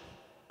lunch.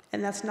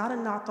 And that's not a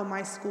knock on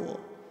my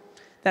school.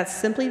 That's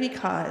simply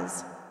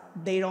because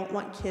they don't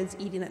want kids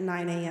eating at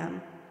 9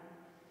 a.m.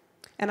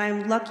 And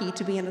I'm lucky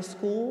to be in a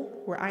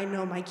school where I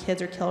know my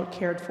kids are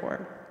cared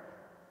for.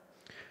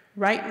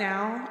 Right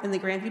now, in the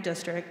Grandview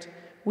district,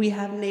 we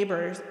have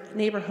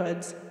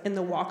neighborhoods in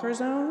the Walker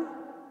Zone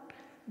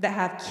that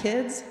have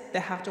kids that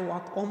have to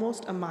walk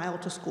almost a mile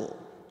to school.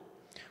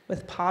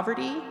 With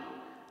poverty,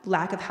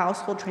 lack of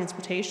household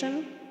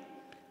transportation,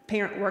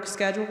 parent work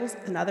schedules,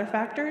 and other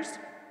factors,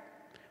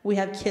 we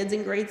have kids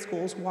in grade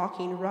schools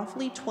walking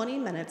roughly 20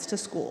 minutes to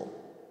school.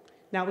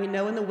 Now we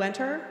know in the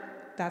winter,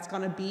 that's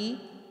gonna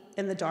be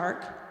in the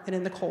dark and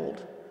in the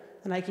cold.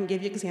 And I can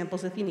give you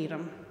examples if you need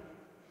them.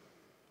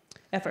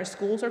 If our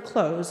schools are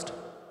closed,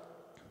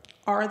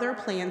 are there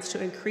plans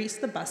to increase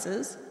the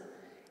buses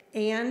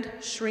and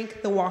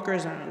shrink the walker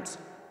zones?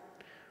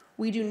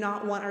 We do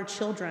not want our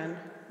children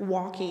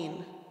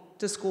walking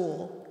to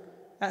school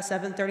at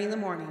 7:30 in the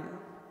morning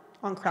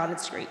on crowded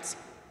streets.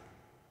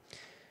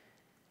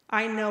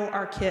 I know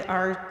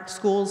our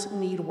schools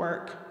need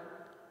work,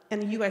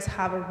 and you guys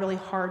have a really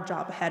hard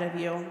job ahead of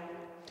you.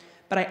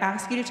 But I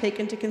ask you to take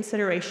into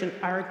consideration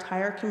our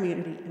entire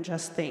community and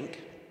just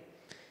think,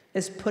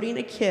 is putting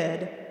a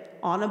kid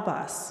on a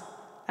bus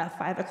at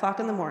 5 o'clock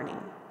in the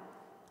morning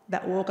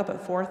that woke up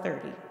at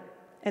 4:30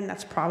 and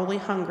that's probably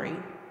hungry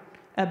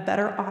a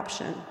better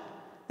option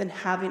than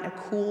having a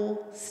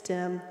cool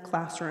STEM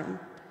classroom?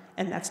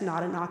 And that's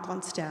not a knock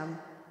on STEM,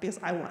 because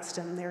I want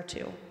STEM there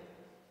too.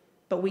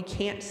 But we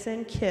can't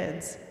send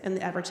kids in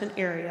the Everton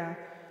area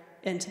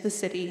into the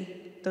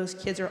city. Those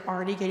kids are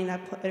already getting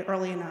up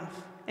early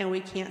enough. And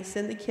we can't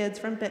send the kids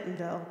from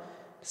Bentonville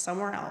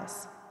somewhere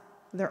else.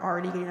 They're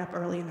already getting up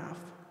early enough.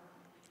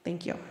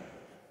 Thank you.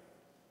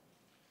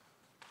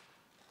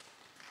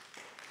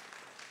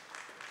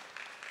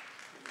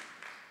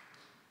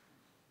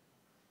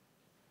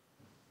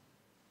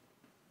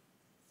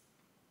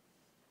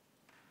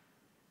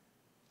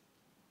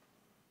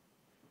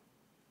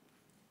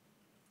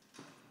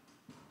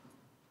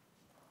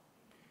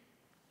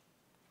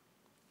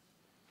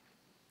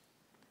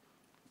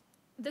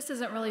 This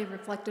isn't really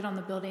reflected on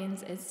the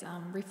buildings, it's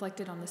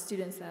reflected on the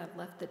students that have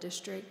left the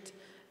district.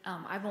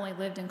 I've only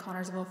lived in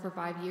Connersville for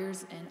 5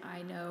 years, and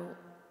I know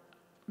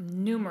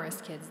numerous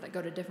kids that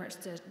go to different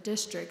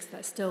districts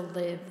that still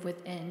live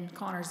within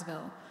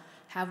Connersville.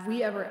 Have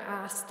we ever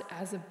asked,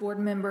 as a board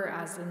member,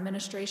 as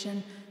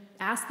administration,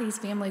 asked these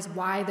families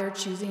why they're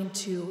choosing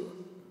to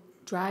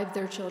drive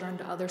their children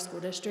to other school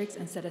districts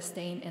instead of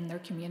staying in their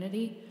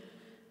community?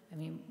 I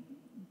mean,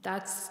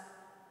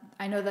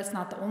 I know that's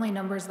not the only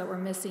numbers that we're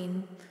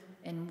missing,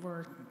 and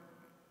we're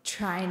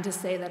trying to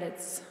say that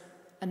it's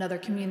another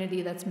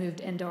community that's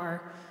moved into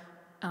our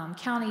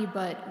county,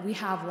 but we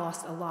have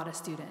lost a lot of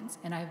students.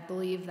 And I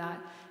believe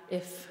that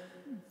if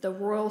the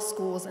rural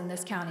schools in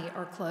this county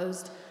are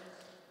closed,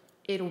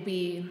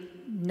 we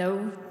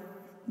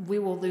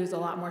will lose a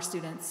lot more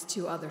students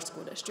to other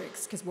school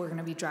districts, because we're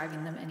gonna be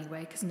driving them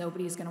anyway, because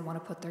nobody's gonna wanna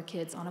put their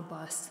kids on a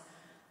bus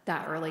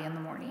that early in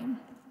the morning.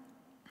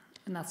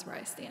 And that's where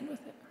I stand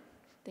with it.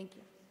 Thank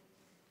you.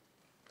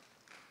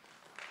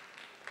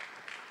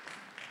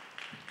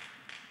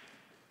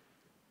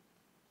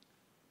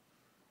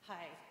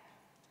 Hi.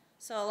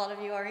 So a lot of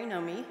you already know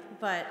me,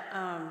 but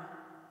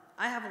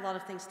I have a lot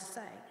of things to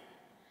say,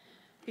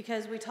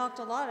 because we talked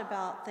a lot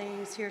about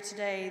things here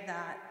today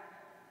that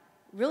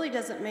really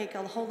doesn't make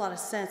a whole lot of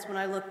sense when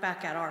I look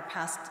back at our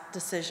past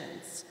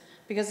decisions.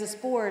 Because this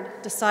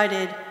board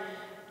decided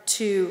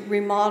to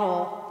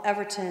remodel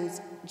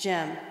Everton's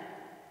gym.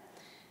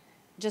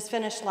 Just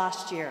finished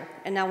last year,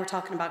 and now we're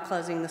talking about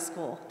closing the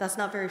school. That's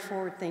not very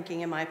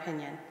forward-thinking, in my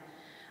opinion.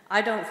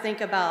 I don't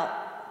think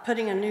about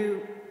putting a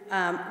new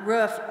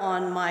roof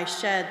on my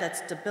shed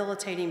that's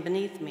debilitating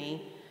beneath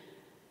me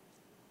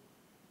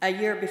a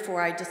year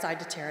before I decide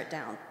to tear it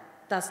down.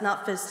 That's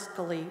not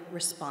fiscally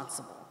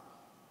responsible.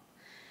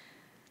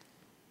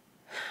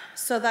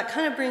 So that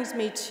kind of brings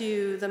me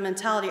to the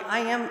mentality.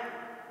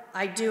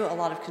 I do a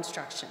lot of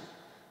construction.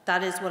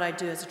 That is what I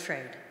do as a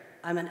trade.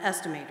 I'm an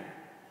estimator.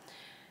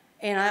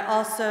 And I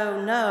also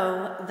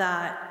know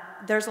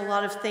that there's a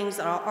lot of things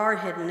that are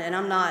hidden, and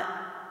I'm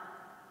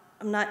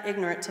not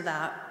ignorant to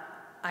that.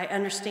 I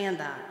understand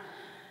that.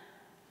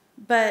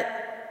 But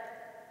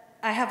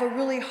I have a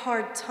really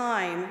hard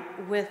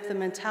time with the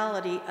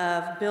mentality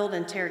of build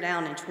and tear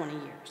down in 20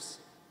 years.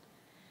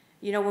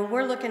 You know, when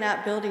we're looking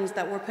at buildings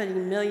that we're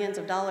putting millions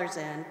of dollars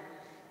in,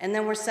 and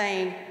then we're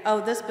saying,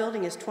 oh, this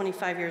building is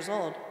 25 years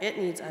old, it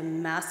needs a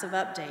massive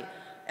update.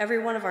 Every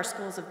one of our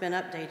schools have been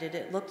updated,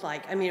 it looked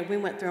like. I mean, we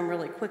went through them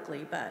really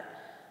quickly, but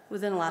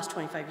within the last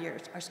 25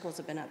 years, our schools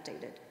have been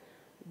updated.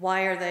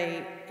 Why are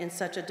they in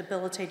such a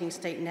debilitating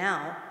state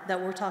now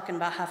that we're talking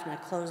about having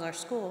to close our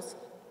schools?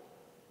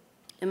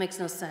 It makes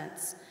no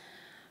sense.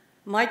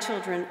 My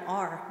children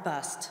are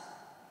bused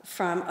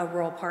from a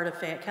rural part of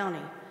Fayette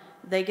County.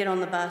 They get on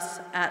the bus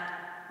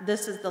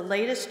this is the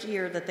latest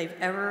year that they've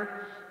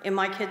ever, and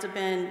my kids have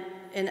been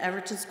in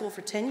Everton school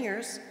for 10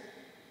 years,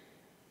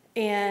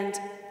 and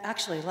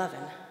actually 11.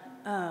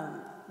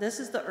 This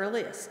is the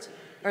earliest,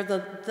 or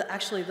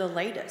actually the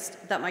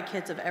latest that my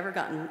kids have ever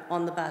gotten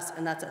on the bus,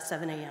 and that's at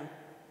 7 a.m.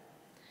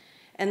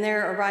 And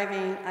they're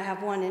arriving, I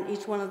have one in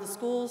each one of the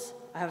schools.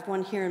 I have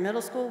one here in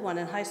middle school, one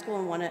in high school,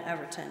 and one at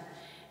Everton.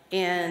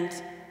 And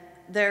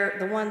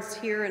the ones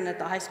here and at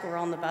the high school are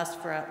on the bus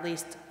for at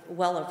least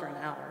well over an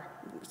hour,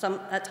 some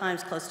at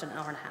times close to an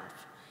hour and a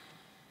half.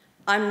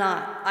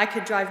 I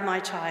could drive my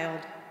child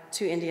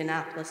to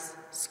Indianapolis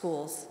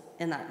schools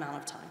in that amount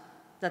of time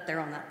that they're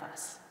on that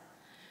bus.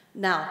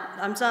 Now,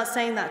 I'm not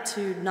saying that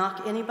to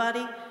knock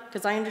anybody,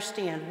 because I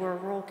understand we're a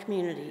rural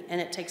community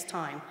and it takes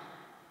time.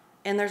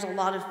 And there's a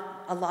lot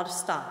of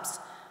stops.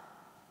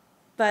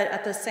 But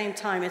at the same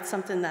time, it's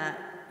something that,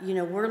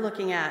 we're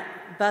looking at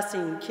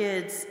busing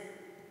kids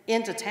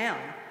into town.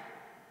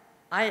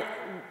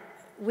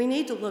 We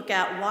need to look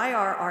at why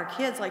are our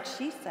kids, like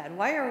she said,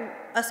 why are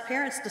us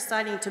parents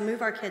deciding to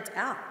move our kids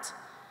out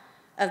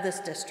of this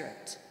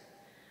district?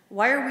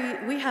 Why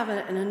are we have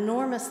an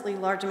enormously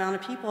large amount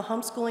of people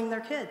homeschooling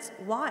their kids.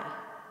 Why?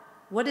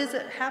 What is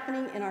it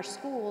happening in our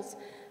schools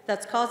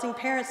that's causing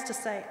parents to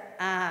say,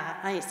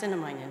 I ain't sending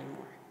mine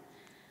anymore?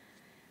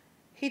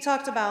 He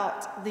talked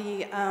about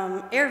the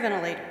air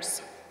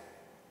ventilators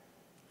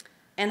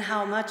and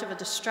how much of a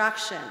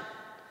distraction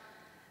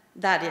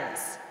that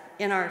is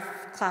in our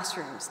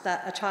classrooms,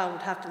 that a child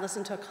would have to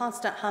listen to a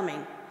constant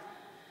humming.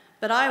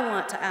 But I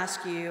want to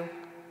ask you,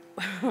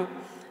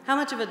 how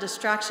much of a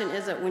distraction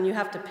is it when you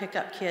have to pick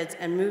up kids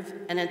and move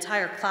an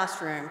entire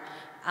classroom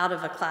out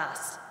of a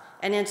class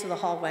and into the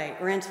hallway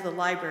or into the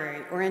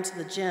library or into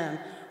the gym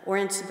or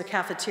into the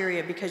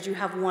cafeteria because you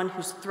have one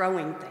who's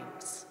throwing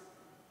things,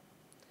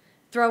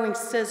 throwing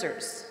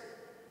scissors,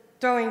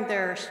 throwing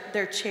their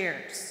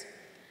chairs?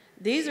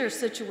 These are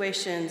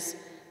situations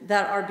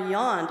that are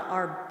beyond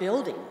our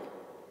building.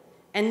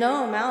 And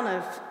no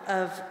amount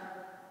of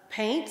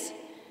paint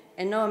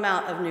and no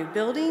amount of new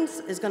buildings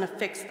is going to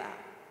fix that.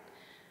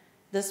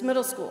 This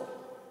middle school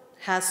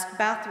has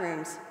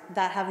bathrooms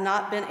that have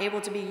not been able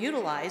to be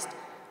utilized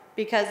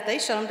because they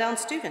shut them down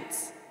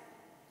students.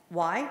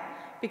 Why?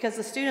 Because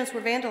the students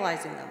were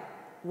vandalizing them.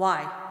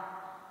 Why?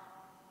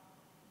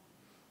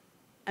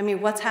 I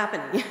mean, what's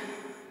happening?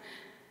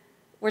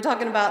 We're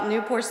talking about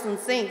new porcelain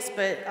sinks,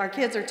 but our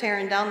kids are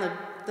tearing down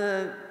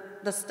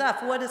the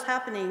stuff. What is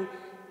happening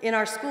in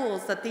our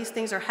schools that these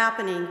things are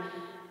happening,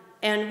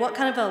 and what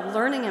kind of a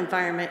learning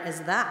environment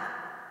is that?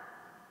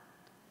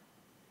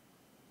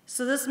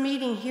 So this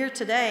meeting here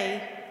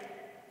today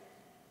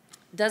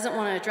doesn't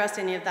want to address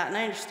any of that, and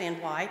I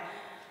understand why,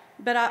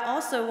 but I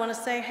also want to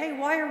say, hey,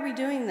 why are we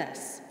doing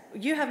this?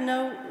 You're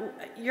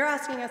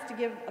asking us to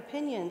give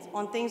opinions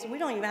on things we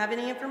don't even have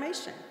any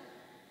information.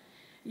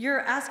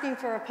 You're asking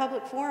for a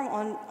public forum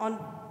on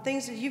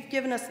things that you've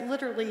given us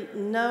literally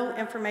no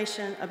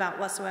information about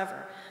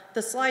whatsoever.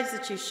 The slides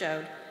that you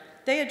showed,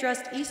 they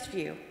addressed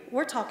Eastview.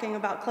 We're talking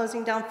about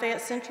closing down Fayette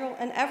Central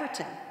and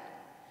Everton.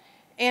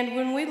 And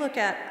when we look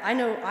at, I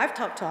know I've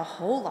talked to a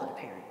whole lot of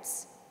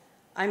parents.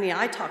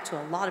 I talk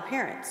to a lot of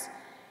parents.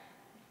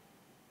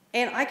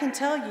 And I can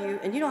tell you,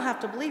 and you don't have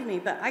to believe me,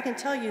 but I can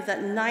tell you that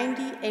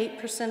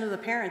 98% of the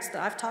parents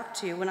that I've talked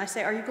to, when I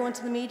say, are you going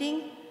to the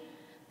meeting?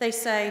 They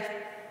say,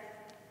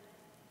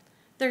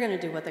 they're going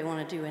to do what they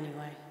want to do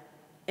anyway.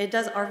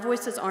 Our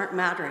voices aren't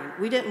mattering.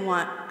 We didn't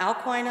want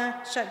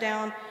Alquina shut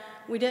down.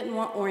 We didn't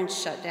want Orange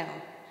shut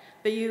down.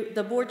 But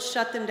the board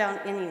shut them down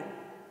anyway.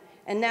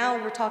 And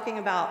now we're talking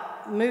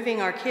about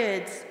moving our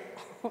kids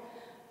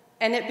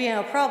and it being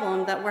a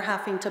problem that we're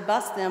having to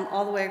bus them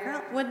all the way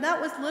around, when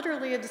that was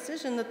literally a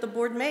decision that the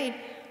board made,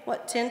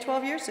 10,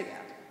 12 years ago.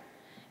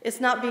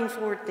 It's not being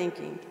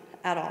forward-thinking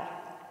at all.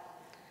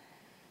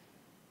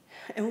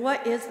 And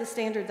what is the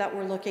standard that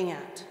we're looking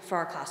at for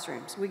our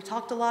classrooms? We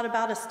talked a lot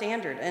about a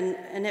standard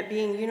and it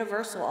being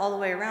universal all the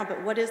way around,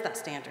 but what is that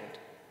standard?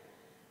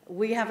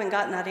 We haven't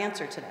gotten that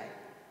answer today.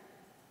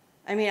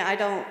 I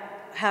don't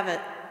have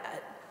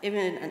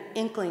even an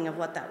inkling of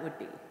what that would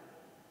be.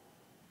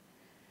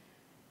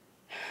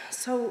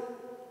 So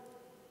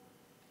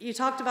you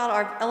talked about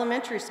our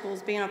elementary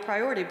schools being a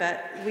priority,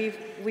 but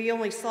we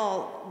only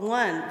saw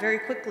one very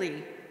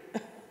quickly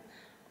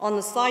on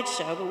the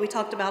slideshow, but we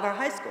talked about our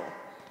high school,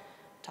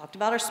 talked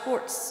about our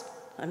sports.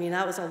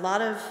 That was a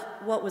lot of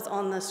what was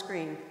on the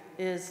screen,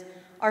 is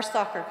our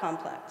soccer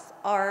complex,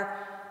 our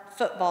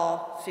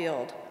football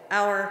field,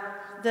 our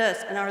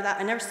this and our that.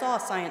 I never saw a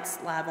science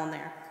lab on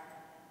there.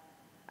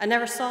 I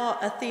never saw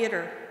a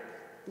theater,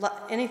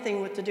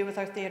 anything to do with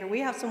our theater. We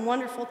have some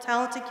wonderful,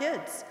 talented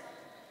kids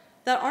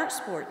that aren't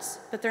sports,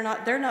 but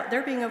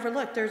they're being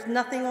overlooked. There's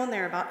nothing on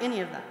there about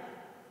any of that.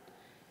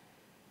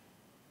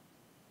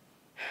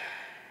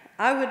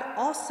 I would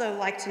also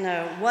like to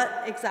know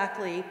what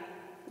exactly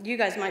you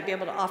guys might be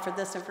able to offer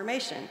this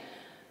information.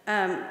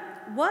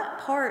 What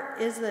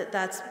part is it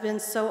that's been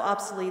so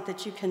obsolete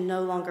that you can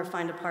no longer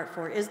find a part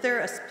for? Is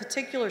there a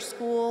particular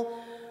school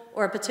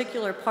or a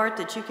particular part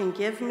that you can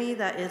give me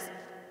that is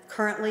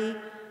currently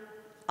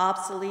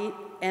obsolete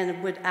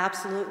and would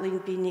absolutely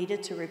be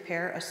needed to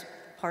repair a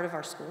part of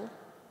our school?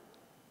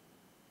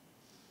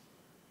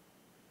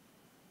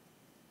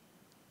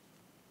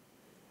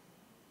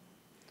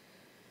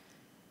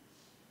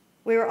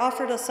 We were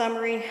offered a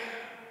summary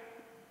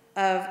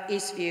of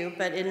Eastview,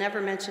 but it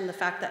never mentioned the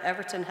fact that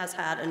Everton has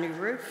had a new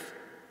roof,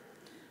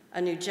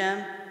 a new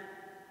gym.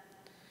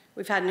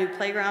 We've had a new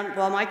playground.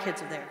 Well, my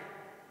kids are there.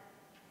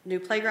 New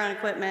playground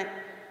equipment.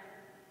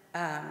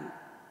 I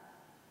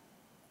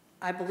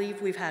believe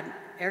we've had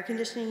air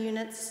conditioning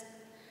units.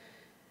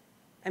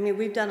 I mean,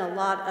 we've done a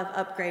lot of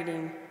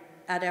upgrading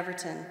at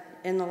Everton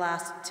in the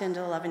last 10 to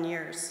 11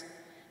 years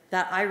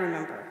that I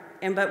remember,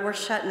 but we're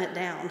shutting it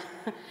down.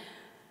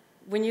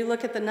 When you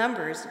look at the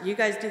numbers, you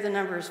guys do the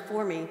numbers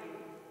for me,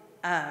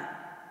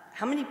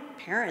 how many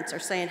parents are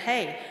saying,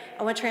 hey,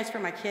 I want to transfer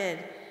my kid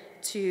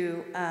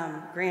to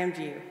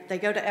Grandview? They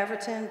go to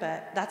Everton,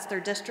 but that's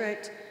their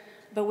district,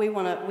 but we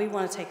want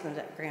to take them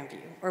to Grandview,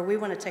 or we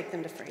want to take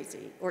them to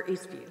Frazee or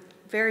Eastview.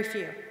 Very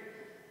few.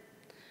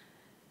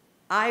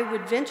 I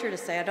would venture to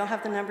say, I don't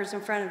have the numbers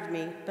in front of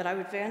me, but I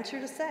would venture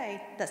to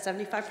say that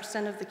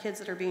 75% of the kids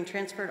that are being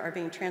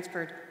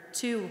transferred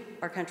to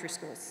our country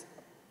schools,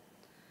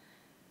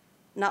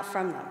 not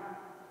from them.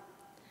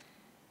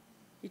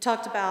 You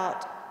talked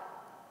about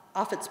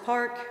Offutt's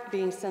Park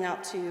being sent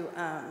out to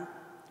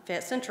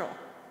Fayette Central.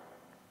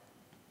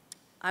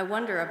 I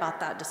wonder about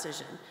that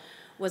decision.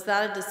 Was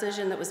that a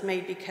decision that was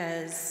made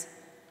because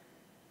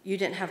you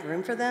didn't have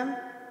room for them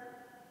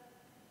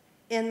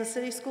in the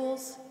city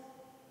schools?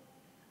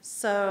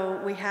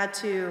 So we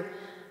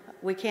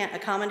can't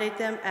accommodate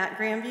them at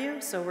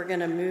Grandview, so we're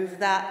gonna move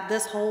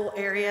this whole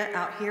area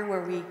out here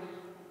where we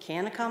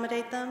can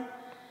accommodate them?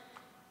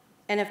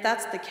 And if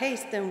that's the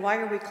case, then why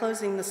are we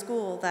closing the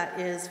school that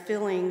is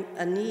filling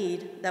a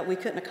need that we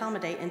couldn't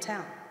accommodate in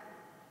town?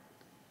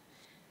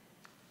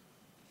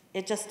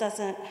 It just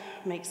doesn't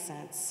make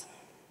sense.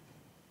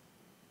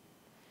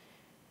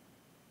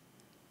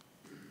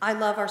 I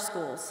love our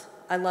schools.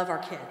 I love our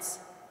kids.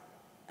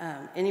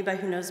 Anybody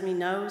who knows me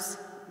knows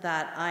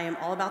that I am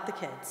all about the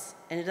kids,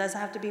 and it doesn't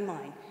have to be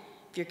mine.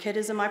 If your kid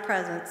is in my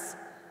presence,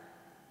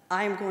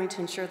 I am going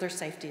to ensure their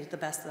safety the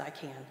best that I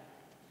can.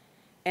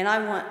 And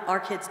I want our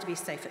kids to be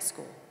safe at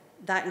school.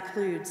 That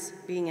includes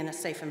being in a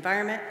safe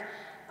environment.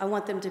 I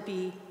want them to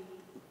be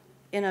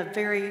in a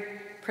very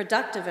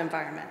productive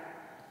environment,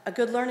 a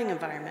good learning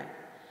environment.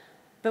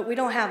 But we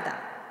don't have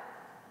that.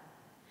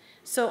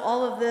 So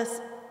all of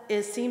this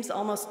seems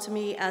almost to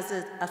me as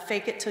a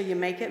fake it till you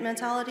make it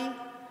mentality.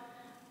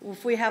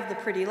 If we have the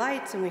pretty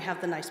lights and we have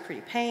the nice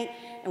pretty paint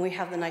and we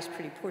have the nice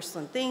pretty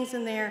porcelain things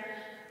in there,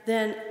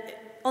 then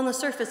on the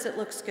surface it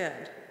looks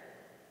good.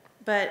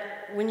 But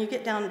when you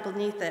get down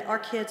beneath it, our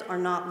kids are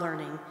not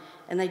learning,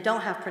 and they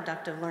don't have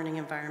productive learning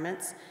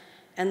environments,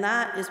 and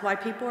that is why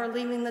people are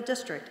leaving the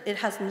district. It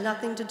has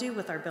nothing to do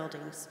with our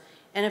buildings.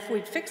 And if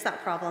we fix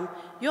that problem,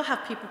 you'll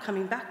have people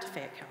coming back to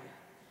Fayette County,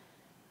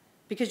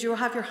 because you'll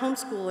have your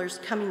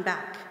homeschoolers coming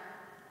back.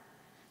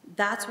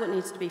 That's what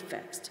needs to be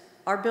fixed.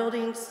 Our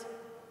buildings,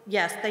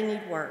 yes, they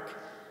need work,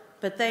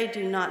 but they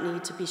do not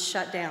need to be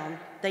shut down.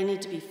 They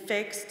need to be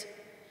fixed.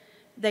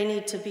 They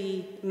need to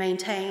be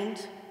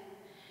maintained.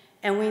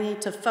 And we need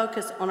to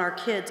focus on our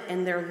kids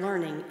and their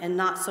learning and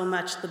not so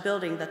much the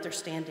building that they're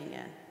standing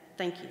in.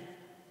 Thank you.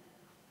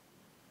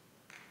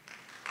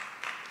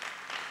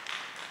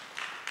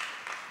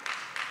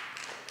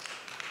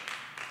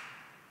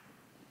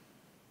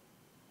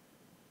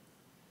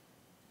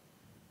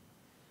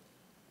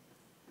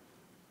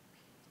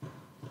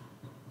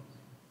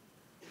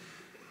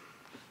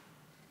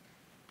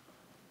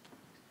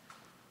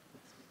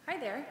 Hi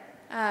there.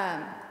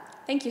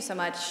 Thank you so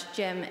much,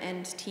 Jim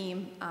and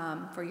team,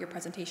 for your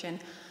presentation.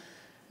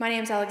 My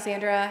name is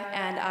Alexandra,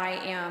 and I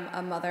am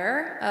a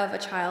mother of a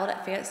child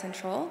at Fayette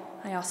Central.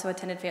 I also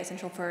attended Fayette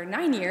Central for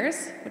 9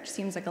 years, which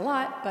seems like a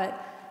lot,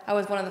 but I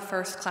was one of the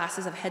first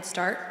classes of Head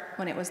Start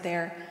when it was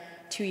there,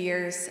 2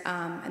 years,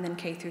 and then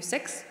K through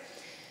 6.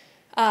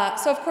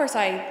 So of course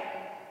I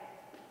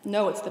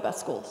know it's the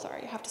best school.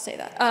 Sorry, I have to say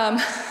that.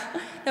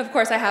 Of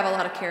course I have a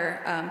lot of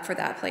care for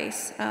that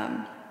place.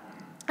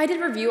 I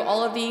did review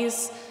all of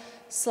these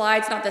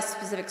slides, not this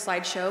specific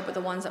slideshow, but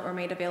the ones that were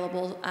made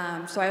available.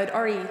 So I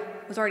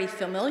was already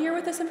familiar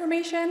with this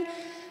information.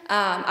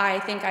 I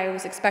think I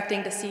was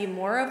expecting to see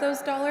more of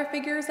those dollar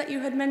figures that you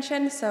had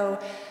mentioned. So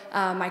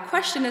my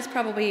question is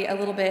probably a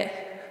little bit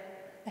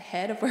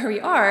ahead of where we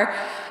are.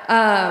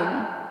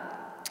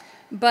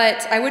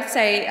 But I would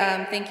say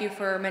thank you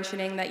for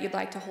mentioning that you'd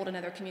like to hold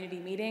another community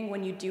meeting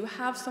when you do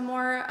have some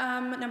more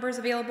numbers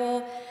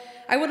available.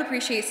 I would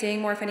appreciate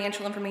seeing more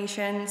financial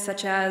information,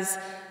 such as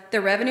the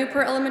revenue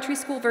per elementary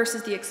school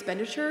versus the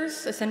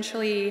expenditures.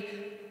 Essentially,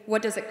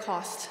 what does it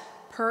cost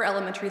per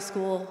elementary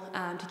school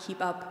to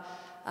keep up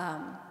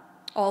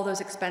all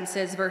those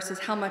expenses versus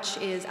how much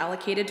is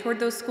allocated toward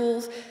those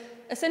schools.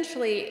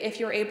 Essentially, if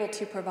you're able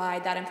to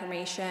provide that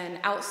information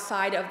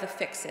outside of the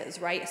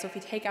fixes, right? So if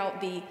you take out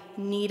the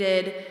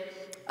needed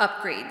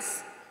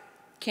upgrades,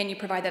 can you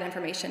provide that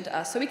information to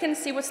us so we can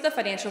see what's the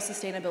financial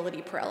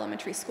sustainability per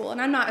elementary school?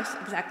 And I'm not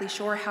exactly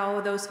sure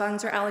how those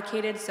funds are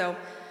allocated, so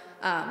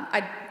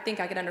I think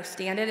I could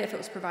understand it if it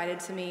was provided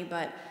to me,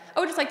 but I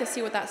would just like to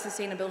see what that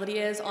sustainability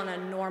is on a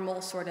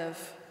normal sort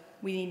of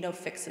we need no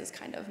fixes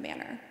kind of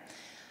manner.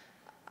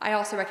 I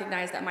also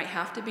recognize that might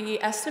have to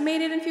be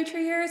estimated in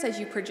future years as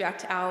you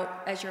project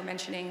out, as you're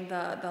mentioning,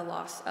 the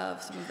loss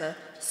of some of the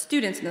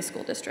students in the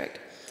school district.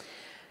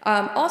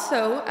 And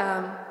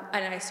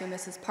I assume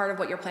this is part of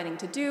what you're planning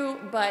to do,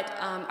 but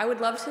I would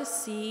love to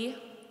see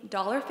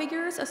dollar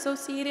figures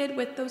associated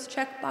with those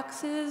check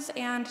boxes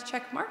and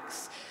check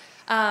marks.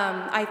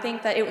 I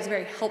think that it was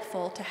very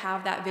helpful to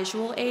have that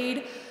visual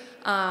aid,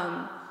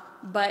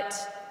 but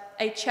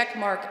a check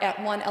mark at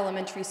one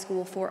elementary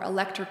school for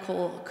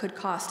electrical could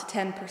cost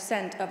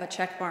 10% of a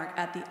check mark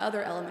at the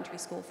other elementary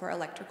school for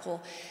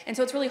electrical. And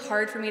so it's really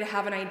hard for me to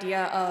have an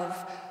idea of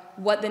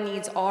what the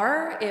needs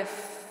are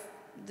if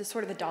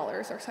the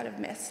dollars are sort of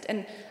missed.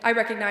 And I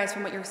recognize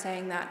from what you're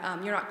saying that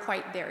you're not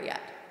quite there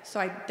yet. So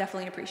I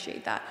definitely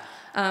appreciate that.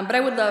 But I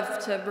would love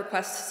to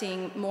request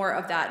seeing more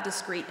of that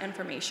discrete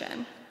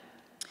information.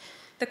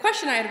 The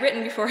question I had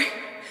written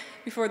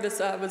before this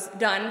was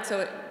done,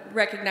 so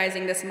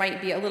recognizing this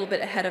might be a little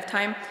bit ahead of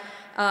time,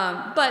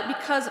 but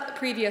because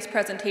previous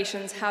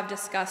presentations have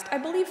discussed, I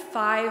believe,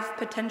 5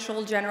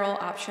 potential general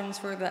options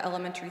for the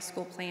elementary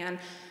school plan,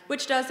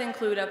 which does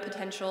include a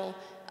potential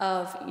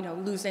of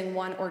losing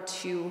 1 or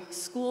 2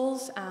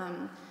 schools,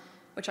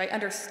 which I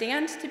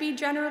understand to be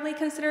generally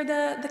considered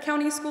the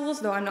county schools,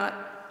 though I'm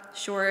not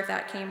sure if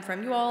that came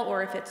from you all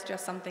or if it's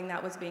just something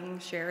that was being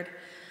shared.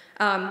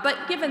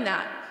 But given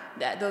that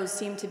those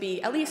seem to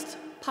be at least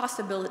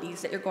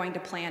possibilities that you're going to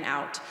plan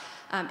out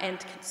and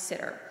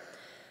consider.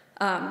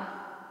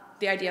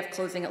 The idea of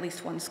closing at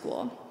least 1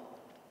 school.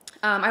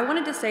 I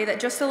wanted to say that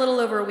just a little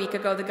over a week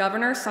ago, the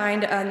governor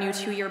signed a new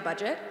 2-year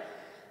budget,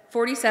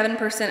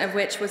 47% of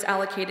which was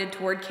allocated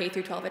toward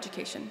K-12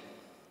 education.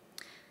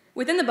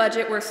 Within the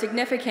budget were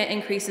significant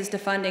increases to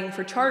funding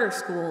for charter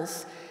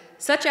schools,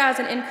 such as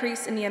an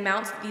increase in the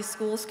amounts that these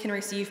schools can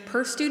receive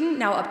per student,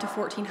 now up to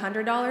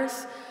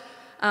 $1,400,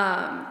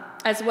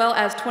 as well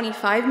as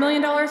 $25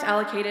 million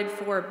allocated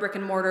for brick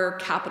and mortar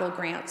capital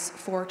grants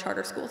for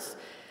charter schools.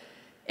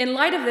 In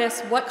light of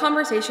this, what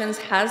conversations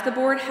has the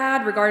board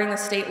had regarding the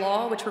state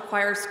law which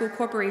requires school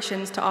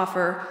corporations to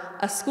offer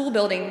a school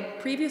building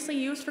previously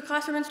used for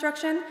classroom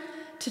instruction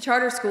to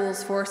charter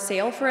schools for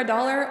sale for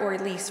 $1 or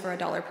lease for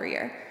 $1 per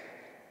year?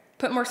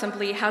 Put more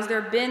simply, has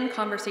there been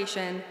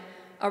conversation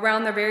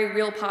around the very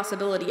real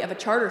possibility of a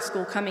charter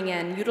school coming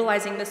in,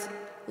 utilizing this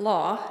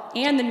law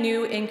and the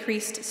new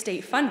increased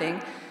state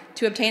funding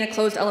to obtain a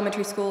closed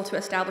elementary school to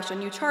establish a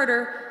new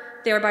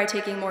charter, thereby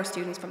taking more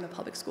students from the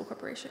public school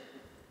corporation?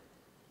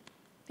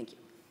 Thank you.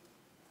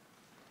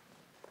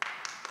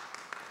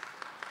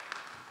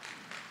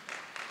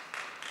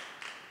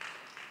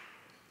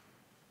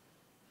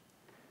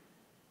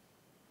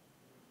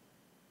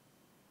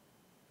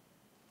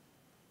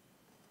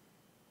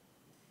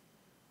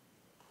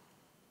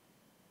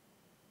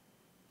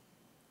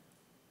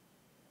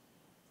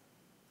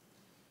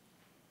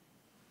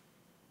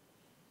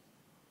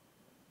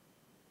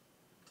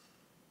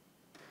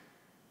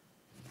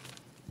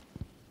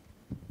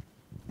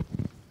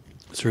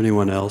 Is there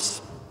anyone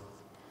else?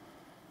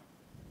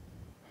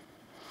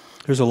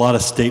 There's a lot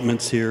of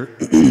statements here.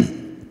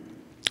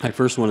 I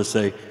first want to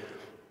say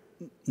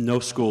no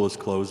school is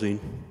closing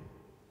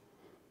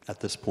at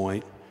this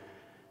point.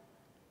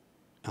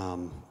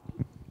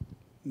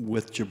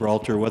 With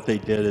Gibraltar, what they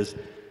did is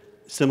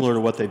similar to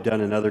what they've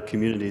done in other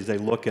communities. They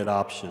look at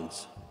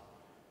options.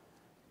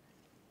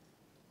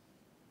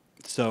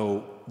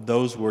 So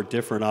those were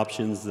different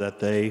options that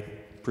they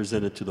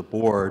presented to the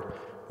board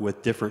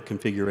with different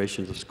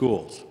configurations of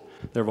schools.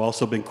 There have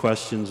also been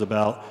questions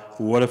about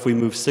what if we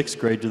move 6th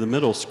grade to the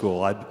middle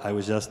school? I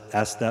was just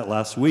asked that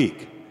last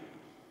week.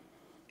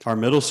 Our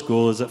middle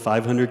school is at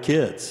 500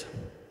 kids.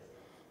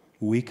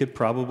 We could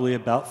probably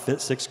about fit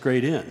 6th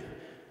grade in.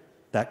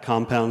 That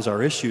compounds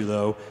our issue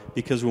though,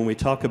 because when we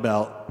talk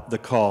about the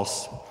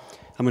costs,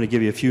 I'm going to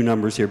give you a few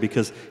numbers here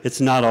because it's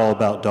not all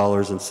about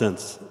dollars and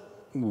cents.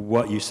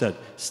 What you said,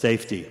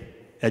 safety,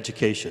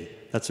 education,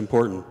 that's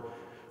important.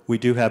 We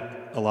do have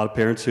a lot of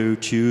parents who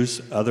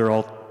choose other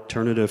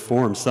alternative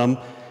forms. Some,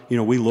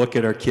 we look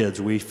at our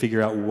kids, we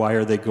figure out why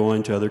are they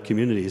going to other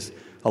communities.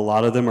 A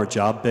lot of them are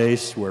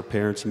job-based, where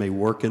parents may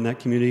work in that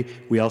community.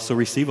 We also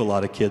receive a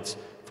lot of kids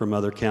from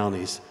other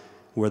counties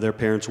where their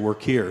parents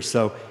work here.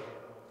 So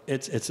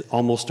it's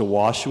almost a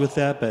wash with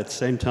that, but at the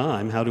same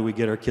time, how do we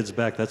get our kids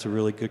back? That's a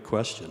really good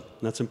question,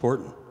 and that's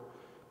important,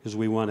 because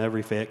we want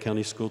every Fayette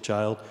County school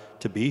child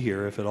to be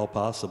here if at all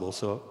possible.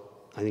 So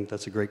I think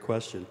that's a great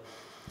question.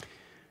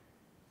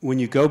 When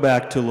you go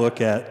back to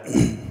look at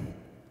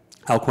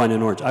Alquina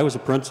and Orange. I was a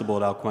principal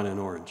at Alquina and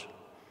Orange.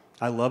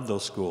 I love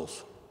those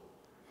schools.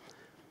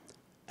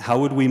 How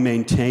would we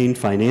maintain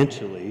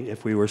financially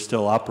if we were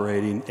still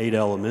operating 8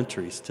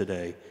 elementaries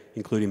today,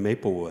 including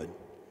Maplewood?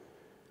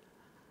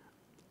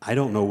 I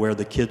don't know where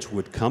the kids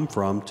would come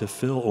from to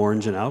fill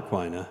Orange and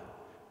Alquina.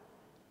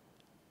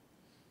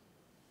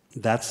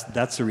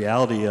 That's the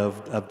reality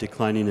of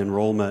declining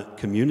enrollment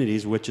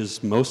communities, which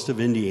is most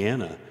of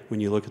Indiana, when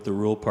you look at the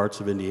rural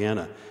parts of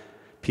Indiana.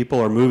 People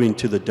are moving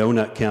to the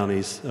donut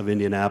counties of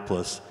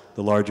Indianapolis,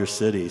 the larger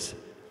cities.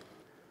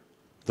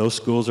 Those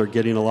schools are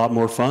getting a lot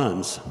more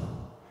funds.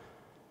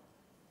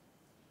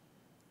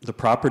 The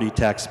property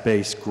tax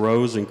base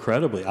grows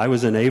incredibly. I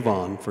was in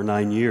Avon for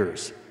 9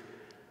 years.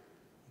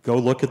 Go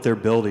look at their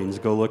buildings,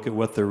 go look at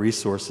what their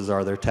resources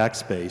are, their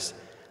tax base.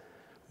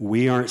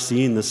 We aren't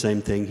seeing the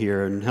same thing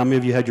here. And how many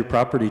of you had your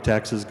property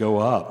taxes go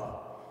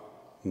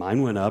up?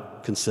 Mine went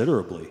up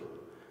considerably.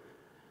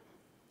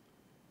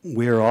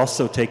 We are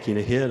also taking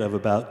a hit of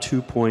about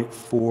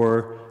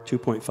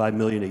 2.5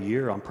 million a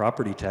year on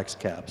property tax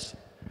caps,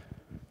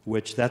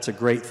 which that's a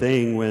great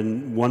thing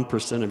when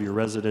 1% of your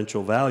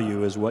residential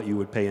value is what you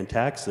would pay in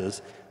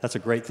taxes. That's a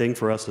great thing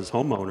for us as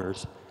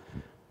homeowners,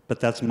 but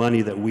that's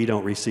money that we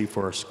don't receive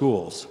for our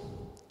schools.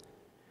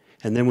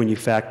 And then when you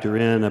factor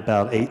in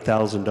about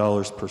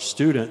 $8,000 per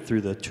student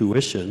through the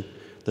tuition,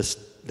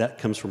 that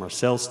comes from our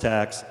sales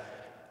tax,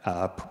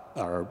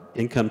 our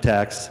income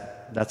tax,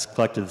 that's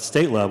collected at the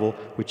state level,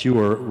 which you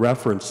were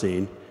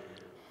referencing.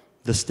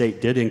 The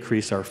state did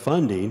increase our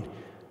funding,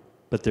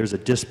 but there's a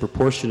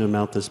disproportionate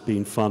amount that's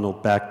being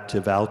funneled back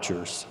to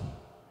vouchers.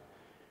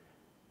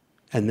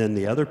 And then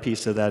the other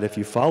piece of that, if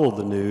you follow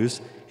the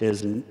news,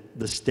 is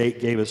the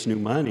state gave us new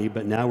money,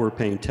 but now we're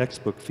paying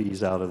textbook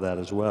fees out of that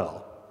as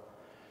well.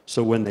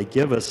 So when they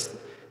give us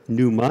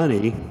new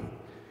money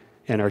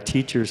and our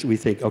teachers, we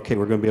think, okay,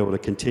 we're going to be able to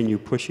continue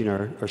pushing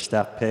our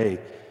staff pay.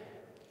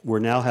 We're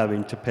now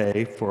having to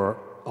pay for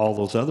all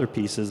those other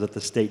pieces that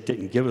the state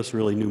didn't give us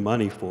really new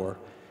money for.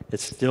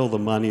 It's still the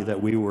money that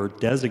we were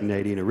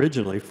designating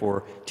originally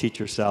for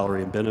teacher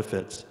salary and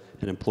benefits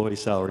and employee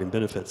salary and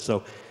benefits.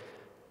 So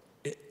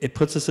it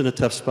puts us in a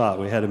tough spot.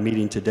 We had a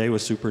meeting today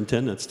with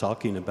superintendents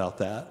talking about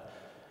that.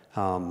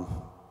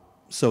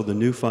 So the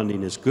new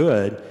funding is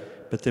good,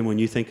 but then when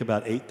you think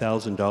about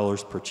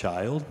 $8,000 per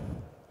child,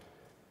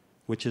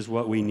 which is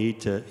what we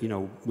need to,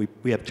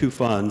 we have 2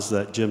 funds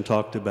that Jim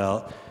talked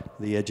about.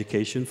 The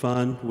education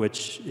fund,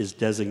 which is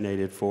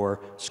designated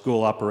for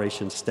school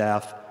operations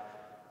staff.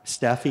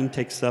 Staffing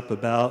takes up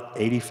about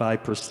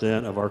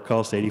 85% of our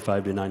costs,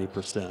 85 to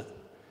 90%.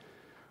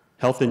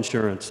 Health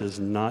insurance is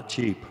not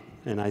cheap,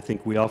 and I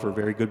think we offer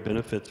very good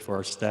benefits for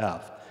our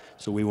staff.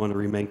 So we want to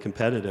remain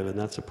competitive, and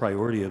that's a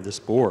priority of this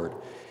board.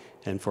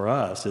 And for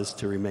us is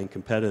to remain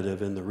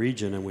competitive in the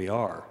region, and we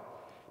are,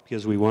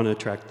 because we want to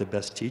attract the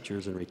best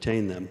teachers and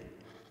retain them.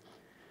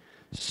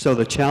 So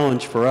the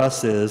challenge for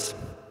us is,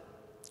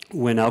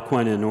 when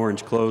Alquina and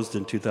Orange closed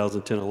in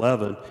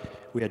 2010-11,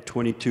 we had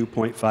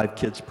 22.5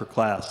 kids per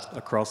class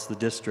across the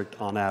district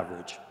on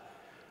average.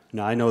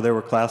 Now, I know there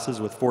were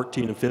classes with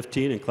 14 and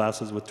 15 and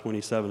classes with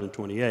 27 and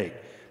 28,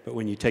 but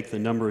when you take the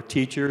number of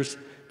teachers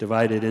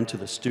divided into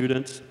the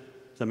students,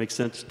 does that make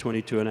sense?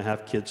 22 and a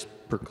half kids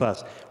per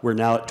class. We're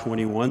now at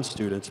 21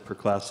 students per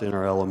class in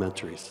our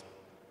elementaries.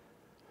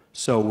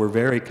 So we're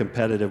very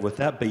competitive with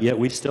that, but yet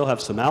we still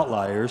have some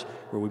outliers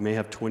where we may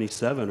have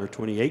 27 or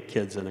 28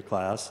 kids in a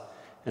class,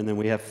 and then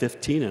we have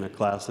 15 in a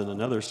class in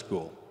another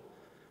school.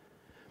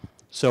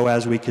 So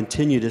as we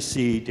continue to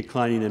see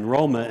declining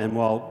enrollment, and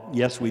while,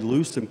 yes, we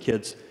lose some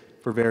kids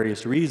for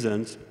various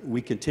reasons,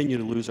 we continue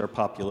to lose our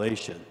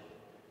population.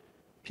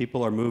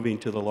 People are moving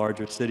to the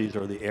larger cities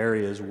or the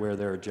areas where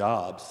there are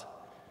jobs.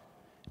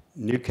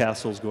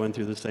 Newcastle's going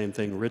through the same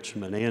thing,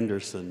 Richmond,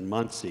 Anderson,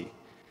 Muncie,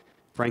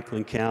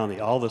 Franklin County,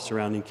 all the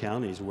surrounding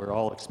counties, we're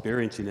all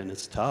experiencing, and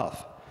it's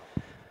tough.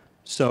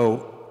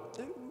 So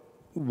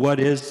what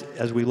is,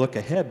 as we look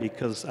ahead,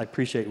 because I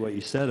appreciate what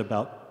you said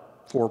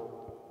about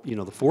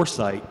the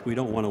foresight, we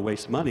don't want to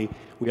waste money.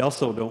 We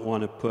also don't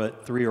want to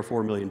put $3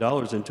 or $4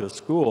 million into a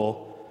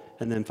school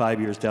and then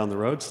 5 years down the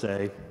road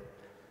say,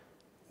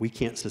 we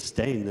can't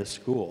sustain this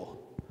school.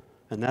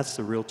 And that's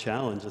the real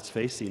challenge that's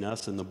facing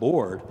us and the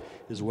board,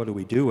 is what do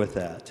we do with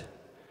that?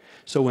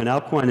 So when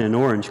Alquina and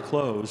Orange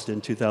closed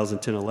in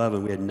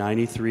 2010-11, we had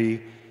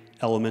 93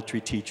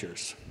 elementary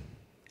teachers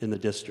in the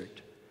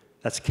district.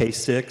 That's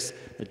K-6.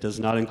 It does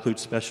not include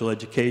special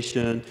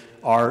education,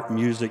 art,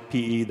 music,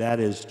 PE. That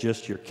is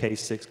just your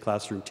K-6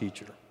 classroom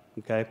teacher,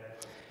 okay?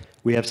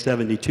 We have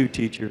 72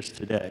 teachers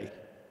today.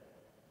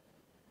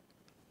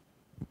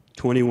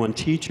 21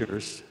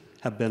 teachers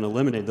have been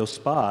eliminated, those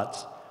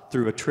spots,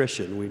 through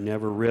attrition. We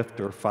never ripped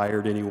or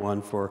fired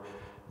anyone for,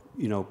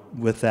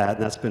 with that,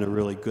 and that's been a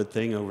really good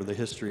thing over the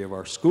history of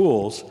our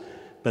schools.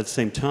 But at the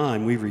same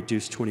time, we've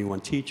reduced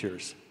 21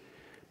 teachers.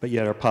 But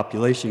yet our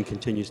population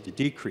continues to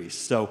decrease.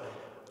 So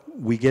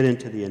we get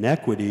into the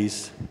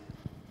inequities.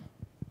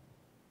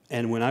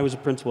 And when I was a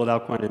principal at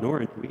Alquina and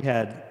Orange, we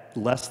had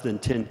less than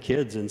 10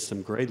 kids in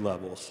some grade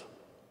levels.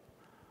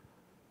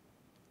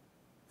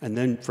 And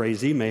then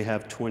Frazee may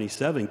have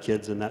 27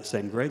 kids in that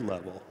same grade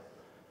level.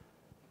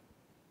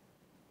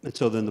 And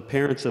so then the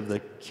parents of the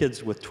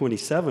kids with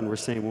 27 were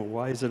saying, well,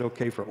 why is it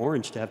okay for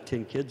Orange to have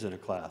 10 kids in a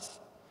class?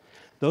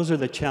 Those are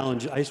the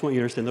challenges. I just want you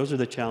to understand, those are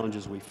the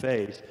challenges we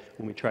face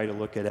when we try to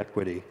look at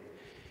equity,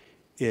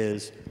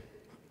 is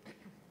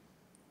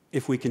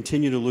if we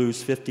continue to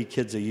lose 50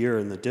 kids a year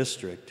in the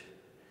district,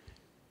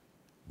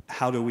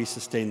 how do we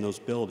sustain those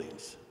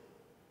buildings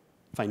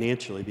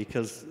financially?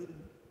 Because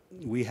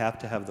we have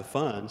to have the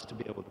funds to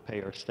be able to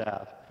pay our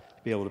staff,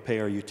 to be able to pay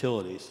our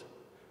utilities.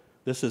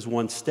 This is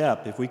one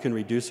step. If we can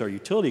reduce our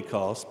utility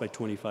costs by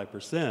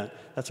 25%,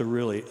 that's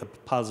a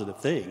positive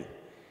thing.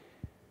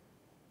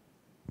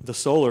 The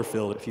solar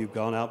field, if you've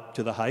gone out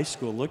to the high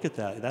school, look at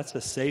that. That's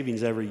a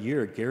savings every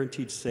year, a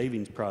guaranteed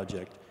savings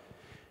project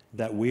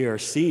that we are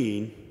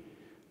seeing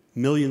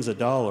millions of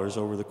dollars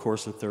over the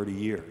course of 30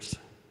 years.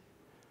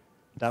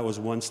 That was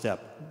one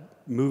step.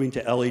 Moving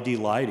to LED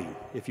lighting,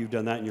 if you've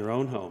done that in your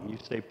own home, you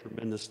save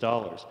tremendous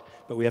dollars.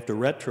 But we have to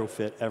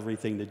retrofit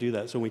everything to do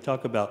that. So when we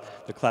talk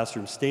about the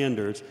classroom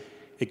standards,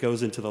 it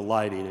goes into the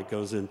lighting, it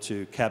goes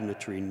into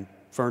cabinetry and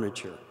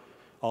furniture,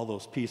 all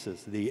those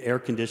pieces. The air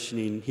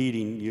conditioning,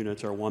 heating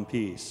units are one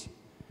piece.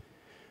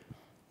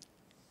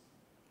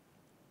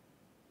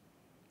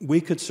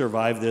 We could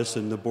survive this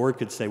and the board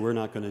could say we're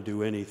not going to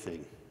do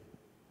anything,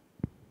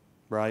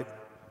 right?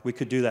 We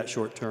could do that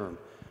short term.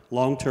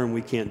 Long term,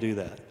 we can't do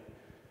that.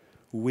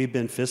 We've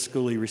been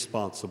fiscally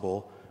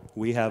responsible.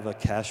 We have a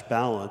cash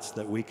balance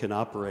that we can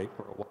operate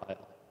for a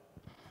while.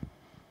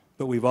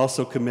 But we've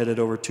also committed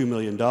over $2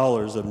 million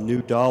of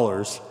new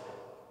dollars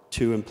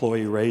to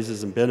employee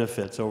raises and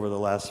benefits over the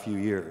last 2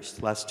 years.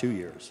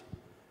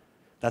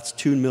 That's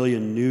 $2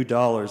 million new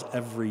dollars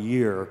every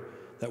year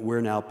that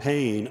we're now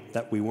paying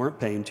that we weren't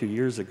paying 2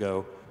 years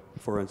ago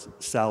for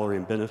salary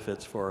and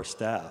benefits for our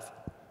staff.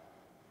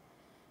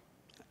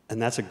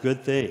 And that's a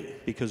good thing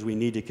because we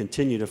need to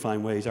continue to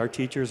find ways. Our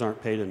teachers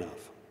aren't paid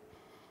enough.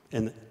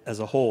 And as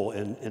a whole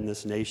in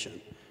this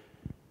nation,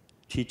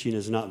 teaching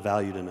is not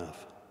valued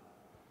enough.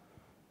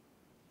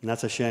 And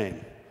that's a shame.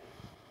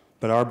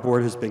 But our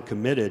board has been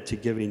committed to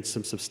giving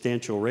some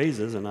substantial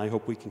raises, and I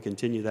hope we can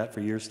continue that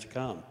for years to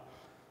come.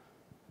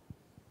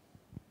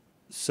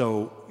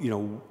 So,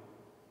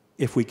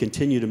 if we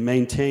continue to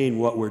maintain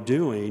what we're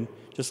doing,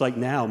 just like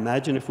now,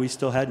 imagine if we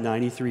still had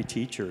 93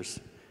 teachers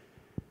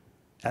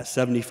at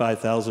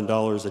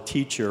 $75,000 a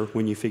teacher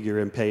when you figure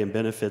in pay and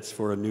benefits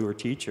for a newer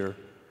teacher.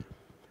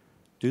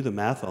 Do the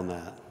math on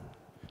that.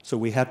 So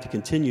we have to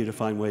continue to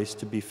find ways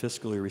to be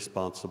fiscally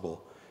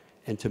responsible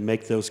and to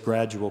make those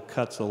gradual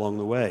cuts along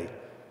the way.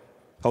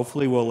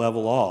 Hopefully we'll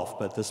level off,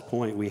 but at this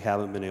point we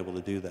haven't been able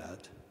to do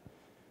that.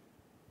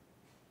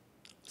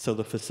 So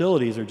the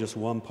facilities are just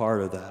one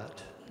part of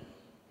that.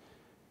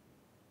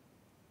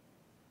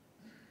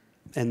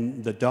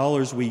 And the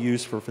dollars we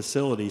use for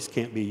facilities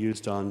can't be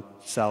used on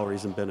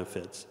salaries and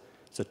benefits.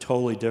 It's a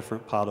totally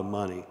different pot of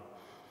money.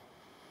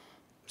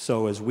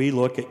 So as we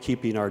look at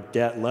keeping our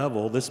debt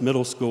level, this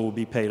middle school will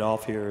be paid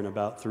off here in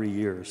about 3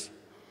 years.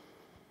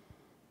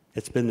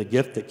 It's been the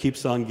gift that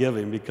keeps on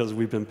giving because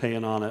we've been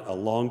paying on it a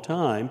long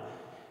time,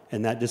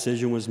 and that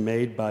decision was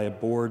made by a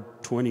board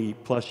 20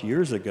 plus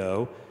years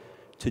ago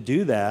to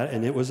do that,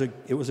 and it was a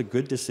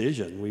good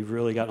decision. We've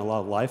really gotten a lot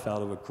of life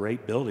out of a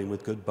great building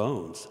with good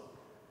bones.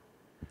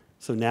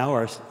 So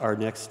now our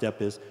next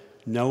step is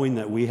knowing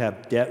that we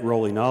have debt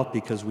rolling off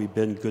because we've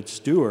been good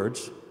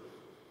stewards,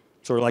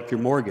 sort of like your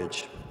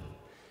mortgage.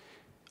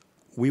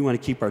 We want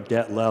to keep our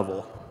debt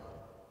level.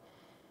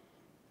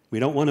 We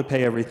don't want to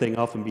pay everything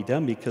off and be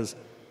done because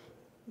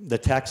the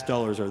tax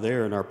dollars are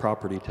there in our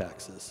property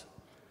taxes.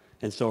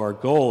 And so our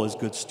goal as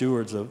good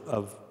stewards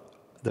of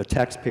the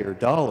taxpayer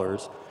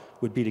dollars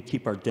would be to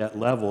keep our debt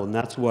level, and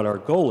that's what our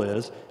goal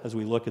is as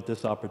we look at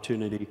this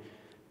opportunity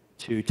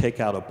to take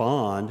out a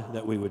bond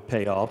that we would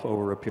pay off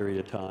over a period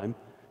of time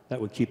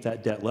that would keep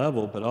that debt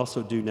level, but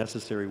also do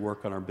necessary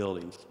work on our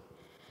buildings.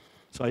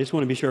 So I just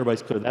want to be sure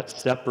everybody's clear.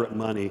 That's separate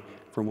money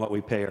from what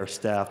we pay our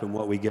staff and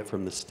what we get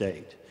from the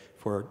state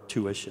for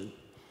tuition.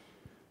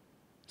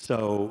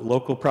 So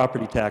local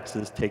property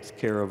taxes takes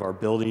care of our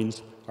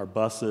buildings, our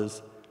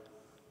buses,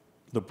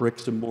 the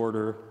bricks and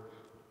mortar,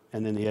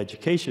 and then the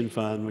education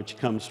fund, which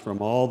comes from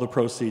all the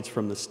proceeds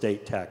from the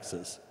state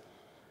taxes.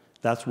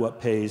 That's what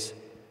pays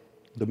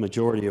the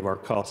majority of our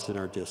costs in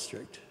our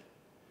district.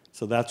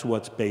 So that's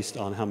what's based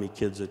on how many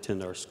kids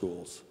attend our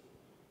schools.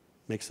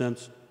 Make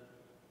sense?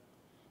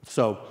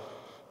 So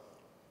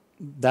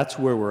that's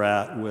where we're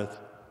at with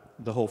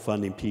the whole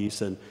funding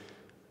piece. And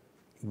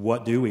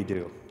what do we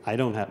do? I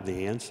don't have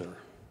the answer.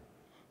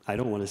 I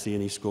don't want to see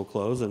any school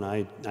close, and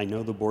I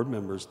know the board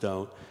members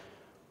don't.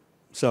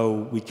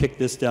 So we kick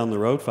this down the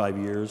road 5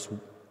 years.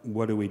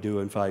 What do we do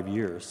in 5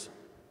 years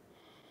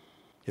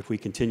if we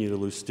continue to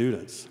lose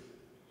students?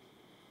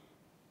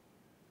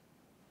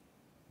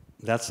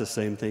 That's the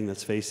same thing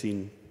that's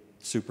facing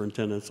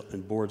superintendents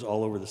and boards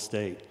all over the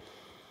state.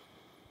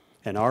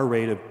 And our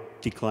rate of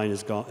decline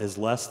is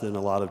less than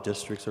a lot of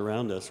districts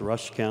around us.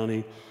 Rush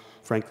County,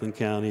 Franklin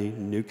County,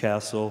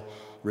 Newcastle,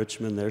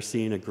 Richmond, they're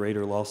seeing a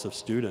greater loss of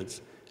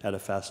students at a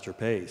faster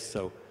pace.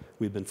 So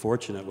we've been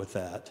fortunate with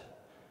that.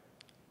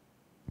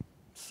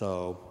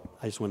 So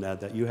I just wanted to add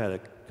that. You had a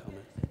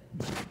comment.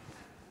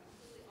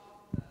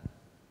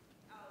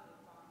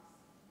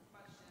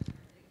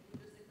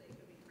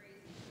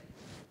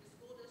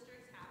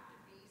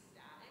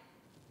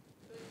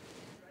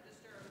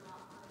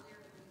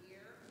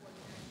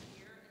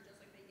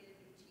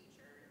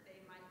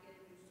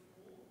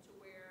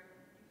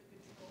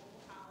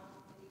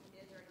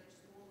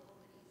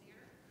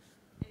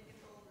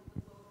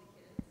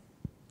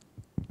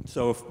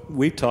 So if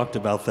we've talked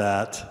about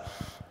that,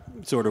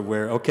 sort of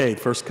where, okay,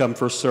 first come,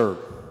 first serve.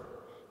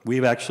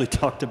 We've actually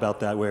talked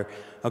about that where,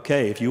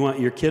 okay, if you want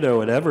your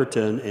kiddo at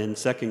Everton in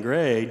second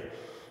grade,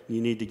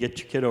 you need to get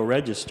your kiddo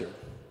registered.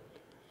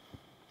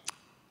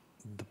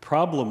 The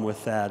problem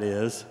with that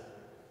is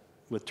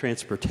with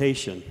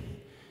transportation,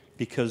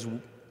 because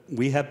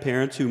we have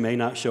parents who may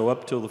not show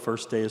up till the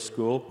first day of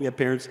school. We have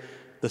parents,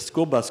 the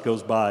school bus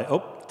goes by,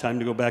 oh, time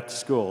to go back to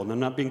school. And I'm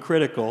not being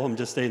critical, I'm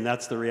just saying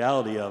that's the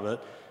reality of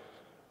it.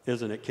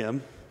 Isn't it,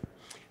 Kim?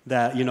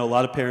 That, you know, a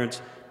lot of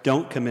parents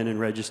don't come in and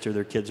register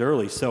their kids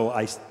early. So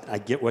I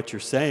get what you're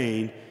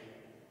saying.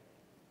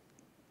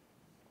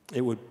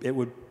 It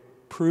would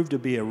prove to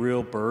be a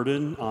real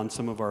burden on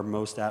some of our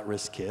most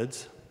at-risk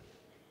kids.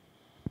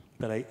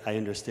 But I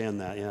understand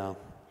that, yeah.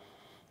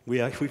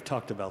 We've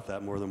talked about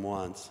that more than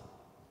once.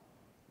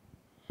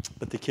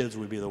 But the kids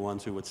would be the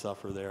ones who would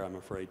suffer there, I'm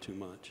afraid, too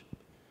much.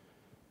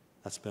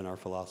 That's been our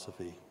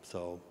philosophy.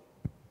 So,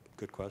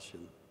 good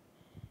question.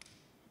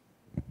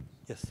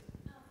 Yes?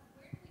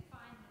 Where do we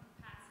find the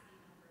capacity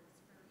numbers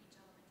for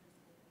each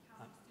elementary school?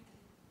 How many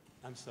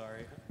students? I'm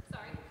sorry.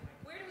 Sorry.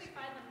 Where do we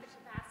find the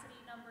capacity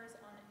numbers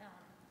on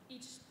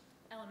each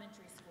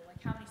elementary school?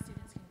 Like how many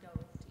students can go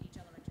to each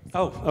elementary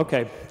school? Oh,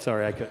 okay.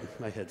 Sorry, I couldn't.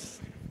 My head's.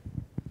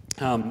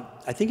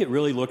 I think it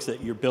really looks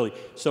at your building.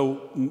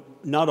 So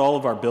not all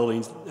of our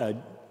buildings,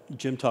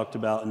 Jim talked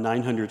about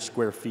 900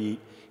 square feet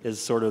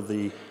is sort of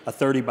a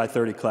 30 by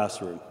 30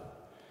 classroom.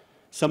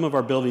 Some of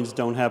our buildings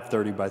don't have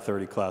 30 by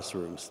 30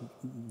 classrooms.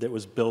 That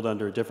was built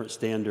under a different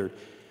standard.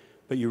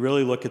 But you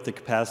really look at the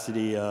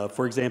capacity,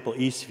 for example,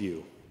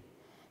 Eastview.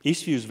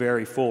 Eastview is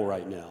very full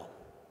right now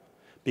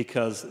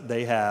because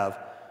they have,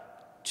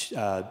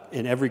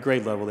 in every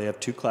grade level, they have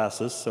 2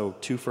 classes, so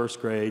 2 first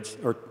grades,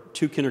 or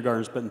 2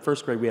 kindergartens, but in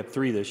first grade we have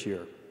 3 this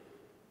year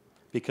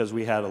because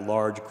we had a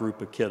large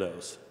group of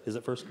kiddos. Is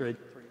it first grade?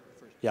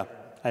 Yeah,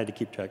 I had to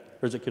keep track.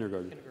 Or is it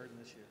kindergarten? Kindergarten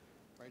this year.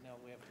 Right now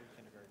we have 3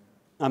 kindergarten.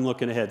 I'm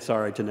looking ahead,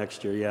 sorry, to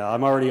next year. Yeah,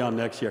 I'm already on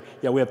next year.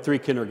 Yeah, we have 3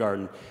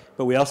 kindergarten.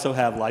 But we also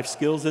have life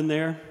skills in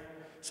there,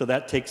 so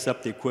that takes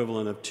up the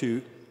equivalent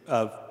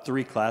of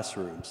 3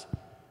 classrooms.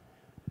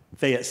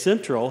 Fayette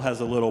Central has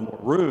a little more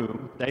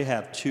room. They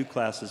have 2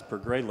 classes per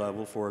grade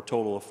level for a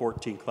total of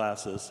 14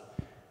 classes.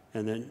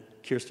 And then,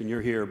 Kirsten,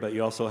 you're here, but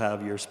you also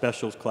have your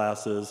specials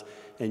classes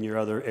and your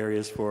other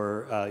areas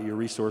for your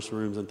resource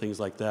rooms and things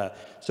like that.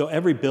 So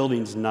every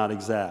building's not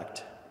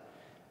exact.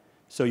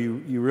 So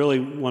you really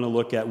want to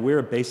look at,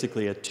 we're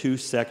basically a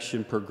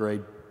 2-section per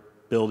grade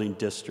building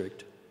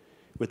district,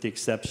 with the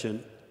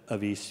exception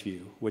of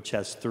Eastview, which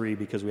has 3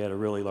 because we had a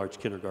really large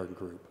kindergarten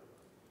group.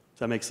 Does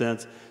that make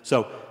sense?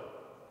 So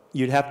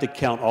you'd have to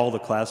count all the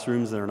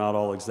classrooms. They're not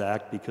all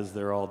exact because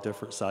they're all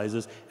different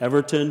sizes.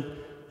 Everton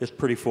is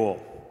pretty full.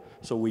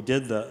 So we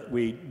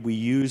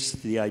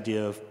used the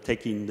idea of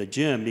taking the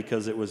gym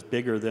because it was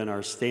bigger than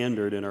our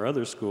standard in our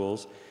other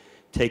schools,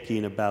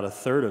 taking about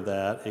 1/3 of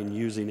that and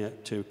using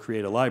it to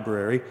create a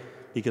library,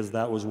 because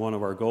that was one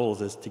of our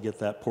goals, is to get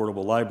that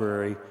portable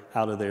library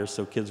out of there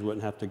so kids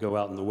wouldn't have to go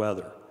out in the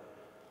weather.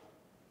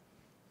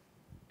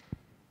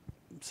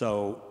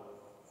 So,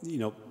 you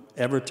know,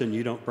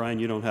 Everton, Brian,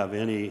 you don't have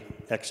any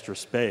extra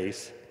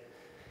space.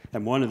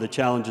 And one of the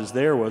challenges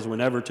there was when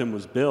Everton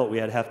was built, we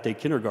had half-day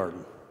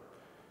kindergarten.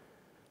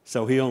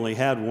 So he only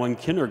had 1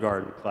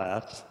 kindergarten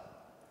class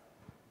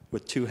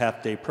with 2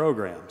 half-day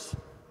programs.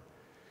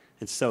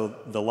 And so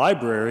the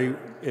library,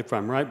 if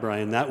I'm right,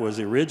 Brian, that was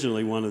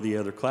originally one of the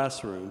other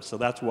classrooms. So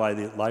that's why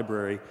the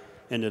library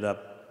ended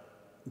up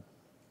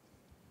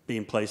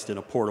being placed in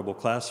a portable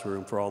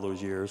classroom for all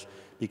those years,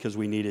 because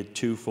we needed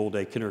 2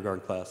 full-day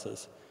kindergarten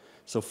classes.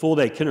 So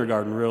full-day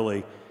kindergarten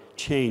really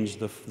changed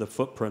the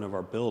footprint of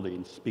our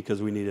buildings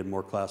because we needed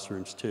more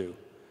classrooms too.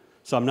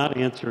 So I'm not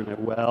answering it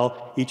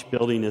well. Each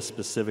building is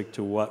specific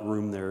to what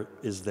room there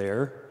is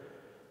there,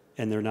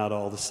 and they're not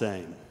all the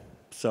same.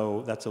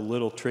 So that's a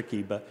little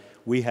tricky, but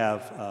we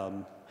have,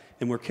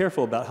 and we're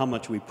careful about how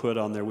much we put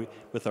on there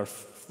with our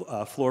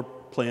floor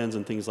plans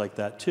and things like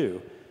that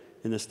too.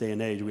 In this day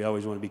and age, we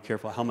always want to be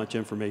careful how much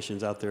information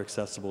is out there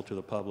accessible to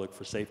the public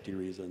for safety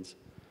reasons.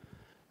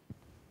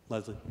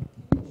 Leslie?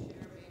 Can you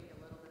share maybe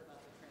a little bit about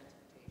the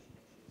transportation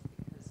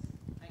issues?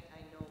 Because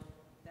I know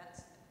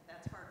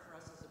that's hard for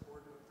us as a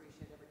board to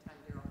appreciate every time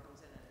Darryl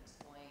comes in and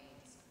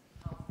explains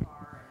how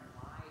far and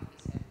wide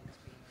he's had to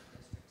expand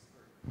the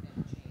districts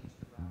and change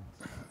the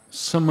routes.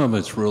 Some of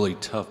it's really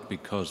tough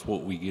because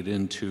what we get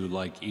into,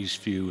 like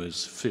Eastview,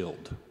 is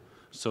filled.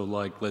 So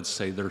like, let's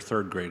say their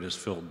third grade is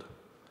filled.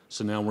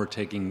 So now we're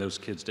taking those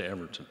kids to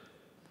Everton.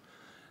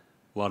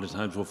 A lot of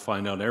times we'll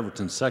find out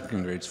Everton's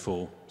second grade's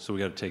full, so we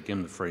got to take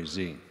him to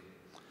Frazee.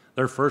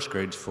 Their first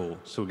grade's full,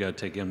 so we got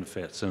to take him to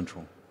Fayette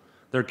Central.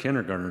 Their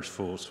kindergartner's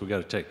full, so we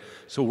got to take.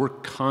 So we're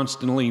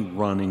constantly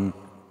running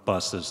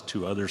buses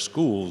to other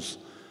schools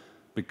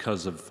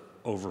because of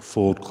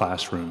overfull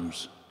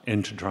classrooms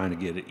and to trying to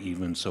get it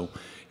even. So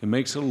it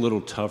makes it a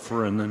little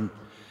tougher. And then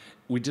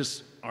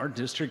our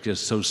district is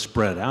so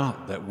spread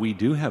out that we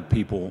do have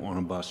people on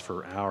a bus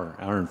for an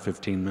hour and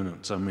 15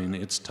 minutes. I mean,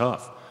 it's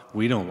tough.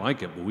 We don't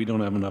like it, but we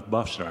don't have enough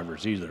bus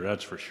drivers either,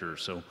 that's for sure.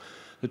 So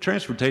the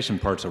transportation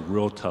part's a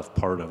real tough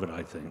part of it,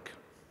 I think.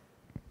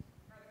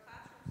 Are the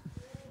classrooms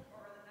full or are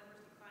the numbers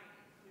declining?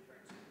 We've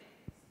heard two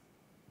things.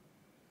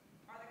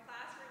 Are the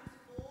classrooms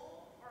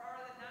full or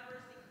are the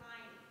numbers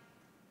declining?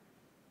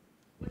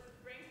 Which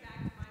brings back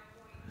to my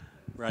point.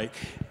 Right.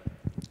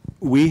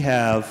 We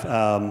have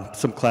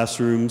some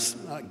classrooms.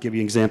 I'll give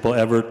you an example.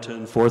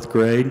 Everton, fourth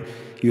grade.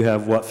 You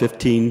have, what,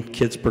 15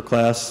 kids per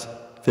class?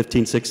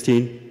 15,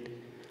 16?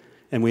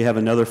 And we have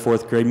another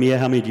fourth grade. Mia,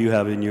 how many do you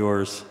have in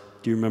yours?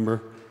 Do you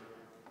remember?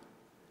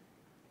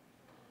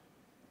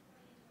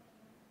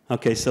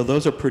 Okay, so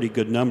those are pretty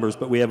good numbers,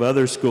 but we have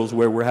other schools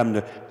where we're having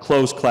to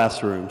close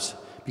classrooms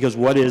because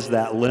what is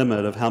that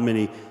limit of how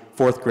many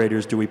fourth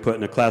graders do we put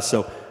in a class?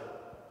 So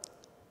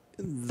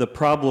the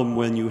problem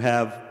when you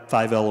have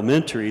 5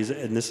 elementaries,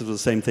 and this is the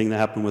same thing that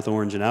happened with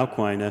Orange and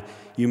Alquina,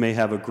 you may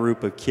have a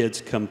group of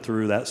kids come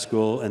through that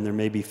school and there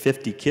may be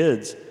 50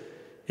 kids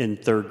in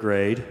third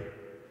grade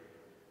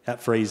at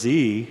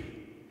Frazee,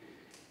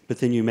 but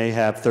then you may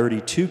have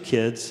 32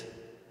 kids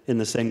in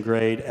the same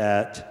grade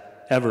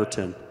at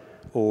Everton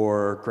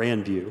or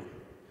Grandview.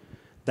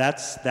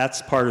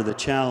 That's part of the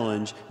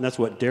challenge, and that's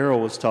what Daryl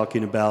was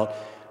talking about.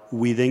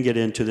 We then get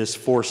into this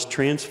forced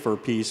transfer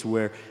piece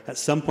where at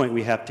some point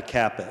we have to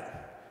cap it.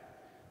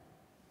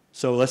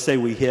 So let's say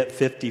we hit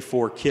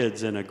 54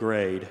 kids in a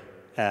grade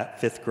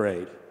at 5th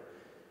grade.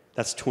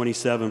 That's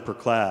 27 per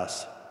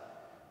class.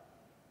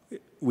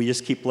 We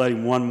just keep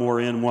letting one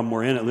more in.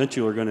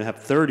 Eventually we're going to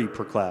have 30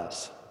 per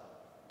class.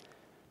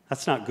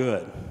 That's not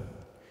good.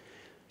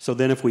 So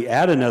then if we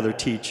add another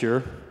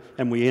teacher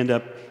and we end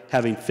up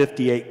having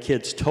 58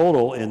 kids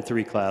total in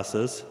 3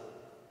 classes,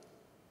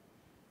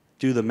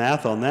 do the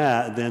math on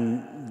that,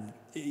 then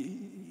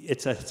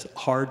it's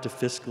hard to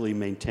fiscally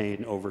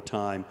maintain over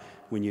time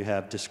when you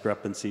have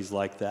discrepancies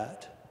like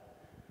that.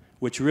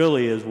 Which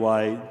really is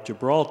why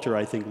Gibraltar,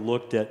 I think,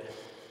 looked at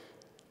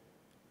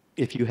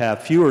if you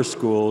have fewer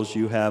schools,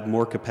 you have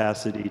more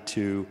capacity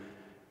to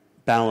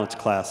balance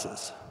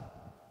classes.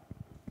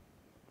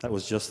 That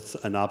was just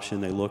an option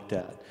they looked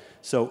at.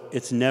 So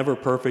it's never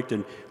perfect,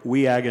 and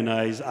we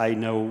agonize, I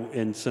know,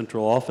 in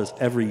central office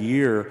every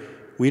year.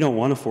 We don't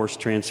want to force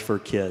transfer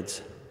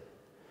kids.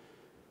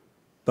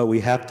 But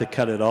we have to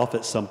cut it off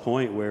at some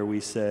point where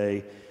we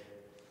say,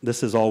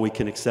 this is all we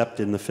can accept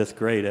in the 5th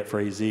grade at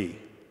Frazee.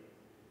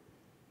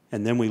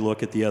 And then we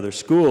look at the other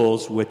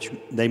schools, which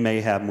they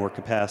may have more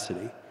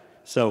capacity.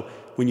 So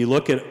when you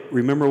look at,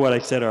 remember what I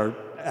said our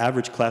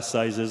average class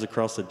size is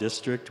across the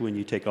district when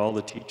you take all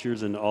the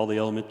teachers and all the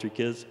elementary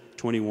kids,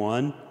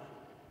 21?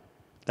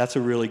 That's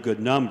a really good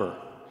number.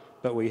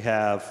 But we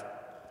have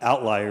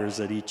outliers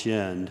at each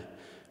end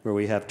where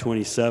we have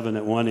 27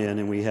 at one end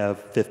and we have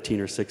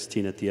 15 or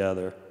 16 at the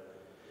other.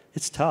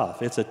 It's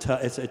tough.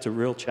 It's a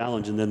real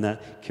challenge, and then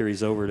that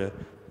carries over to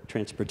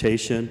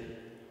transportation.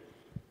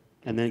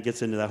 And then it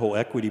gets into that whole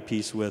equity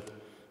piece with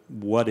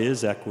what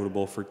is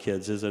equitable for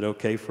kids. Is it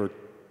okay for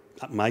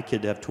my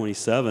kid to have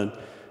 27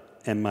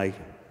 and my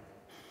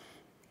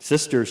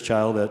sister's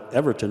child at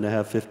Everton to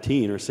have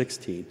 15 or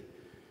 16?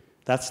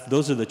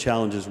 Those are the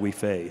challenges we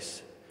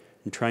face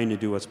in trying to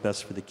do what's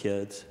best for the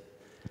kids.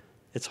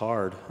 It's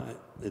hard.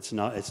 It's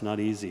not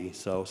easy.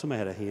 So somebody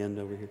had a hand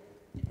over here.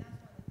 And that's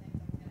one of the things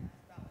I was going to ask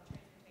about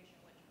with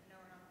transportation, which I know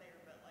we're not there,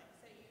 but like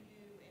say you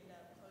do end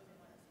up closing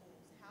one of the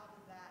schools, how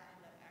does that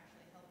end up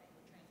actually helping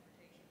with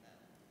transportation though?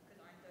 Because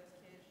aren't those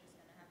kids just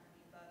going to have to be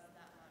bused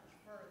that much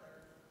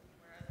further?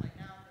 Whereas like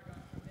now they're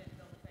going from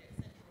Bentonville to Fayette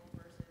Central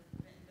versus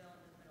Bentonville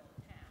in the middle of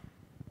town.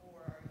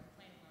 Or are you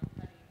planning on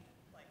cutting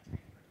like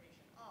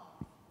transportation off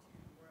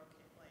to rural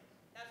kids? Like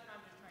that's what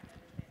I'm just trying to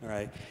understand. All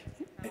right.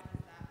 How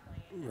does that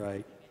play in?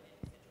 Right.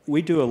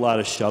 We do a lot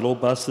of shuttle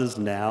buses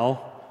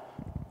now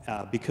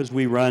because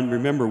we run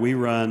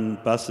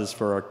buses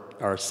for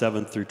our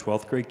 7th through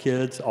 12th grade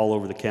kids all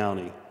over the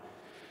county.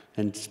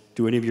 And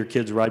do any of your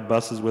kids ride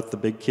buses with the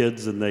big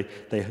kids and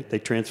they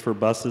transfer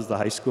buses, the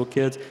high school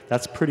kids?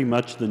 That's pretty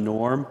much the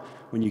norm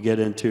when you get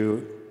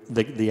into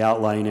the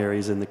outlying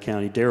areas in the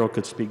county. Daryl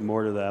could speak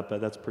more to that,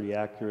 but that's pretty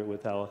accurate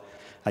with how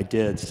I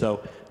did.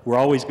 So we're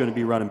always going to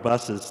be running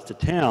buses to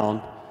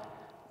town.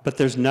 But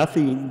there's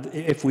nothing,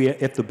 if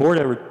the board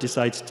ever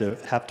decides to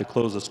have to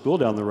close a school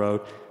down the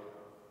road,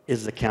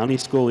 is the county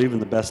school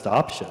even the best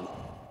option?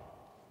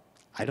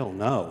 I don't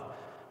know.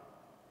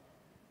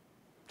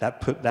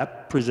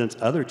 That presents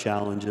other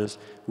challenges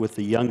with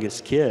the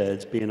youngest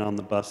kids being on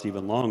the bus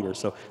even longer.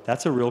 So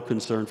that's a real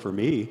concern for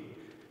me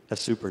as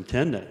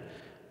superintendent.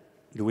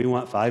 Do we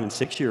want 5- and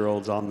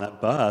 6-year-olds on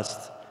that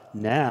bus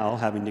now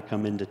having to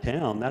come into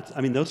town?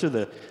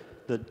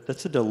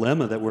 That's a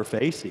dilemma that we're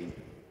facing.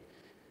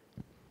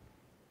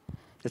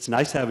 It's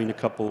nice having a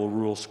couple of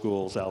rural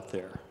schools out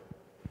there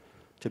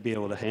to be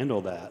able to handle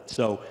that.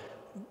 So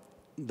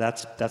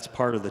that's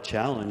part of the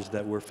challenge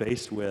that we're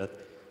faced with.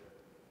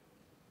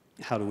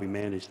 How do we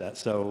manage that?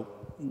 So,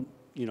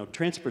 you know,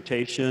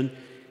 transportation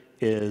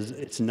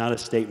it's not a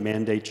state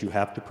mandate you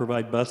have to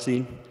provide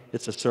busing.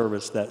 It's a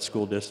service that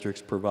school districts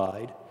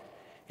provide.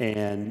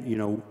 And, you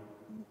know,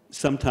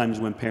 sometimes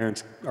when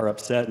parents are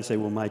upset and say,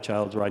 well, my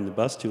child's riding the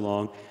bus too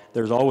long,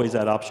 there's always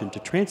that option to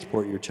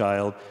transport your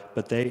child,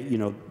 but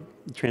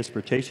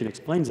transportation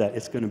explains that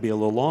it's going to be a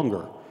little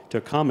longer to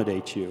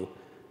accommodate you.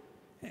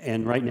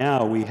 And right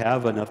now, we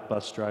have enough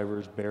bus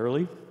drivers,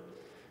 barely,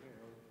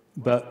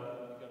 but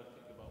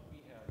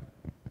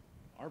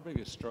our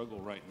biggest struggle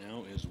right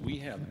now is we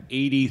have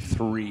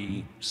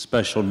 83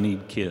 special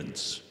need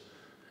kids,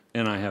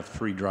 and I have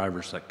 3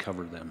 drivers that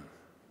cover them.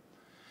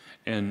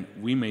 And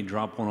we may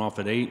drop one off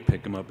at 8,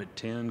 pick them up at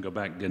 10, go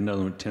back, get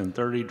another one at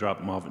 10:30, drop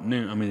them off at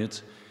noon. I mean,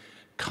 it's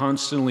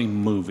constantly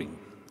moving.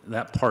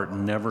 That part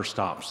never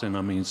stops. And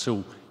I mean,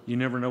 so you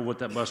never know what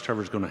that bus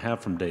driver is going to have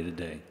from day to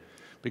day,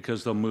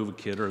 because they'll move a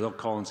kid, or they'll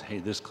call and say, hey,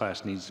 this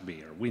class needs to be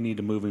here. We need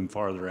to move him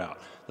farther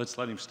out. Let's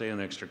let him stay in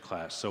extra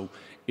class. So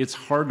it's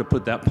hard to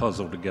put that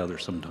puzzle together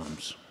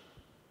sometimes.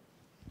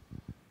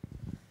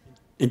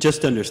 And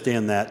just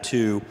understand that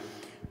too,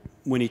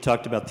 when he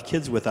talked about the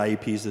kids with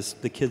IEPs, is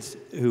the kids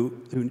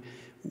who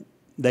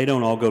they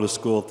don't all go to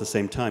school at the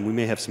same time. We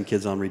may have some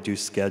kids on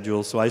reduced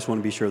schedules, so I just want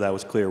to be sure that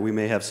was clear. We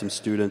may have some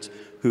students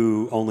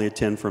who only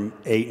attend from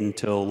 8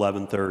 until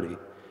 11:30.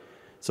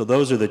 So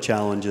those are the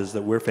challenges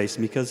that we're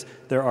facing, because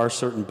there are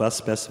certain bus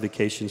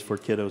specifications for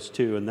kiddos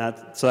too, and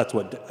that's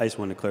what I just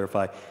want to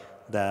clarify,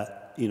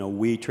 that, you know,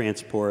 we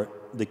transport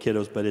the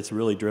kiddos, but it's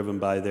really driven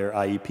by their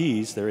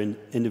IEPs, their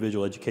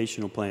individual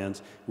educational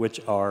plans,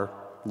 which are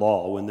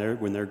law. When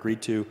they're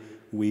agreed to,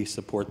 we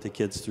support the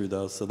kids through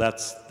those. So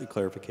that's the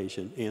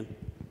clarification. Ann?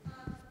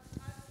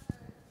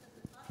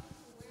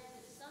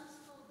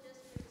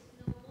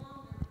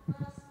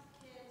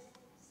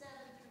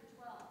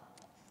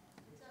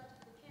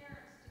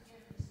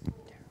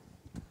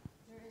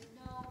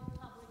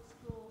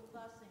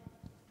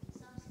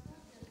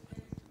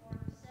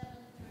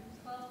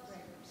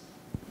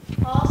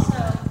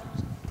 Also,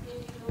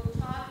 if you'll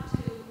talk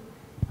to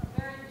a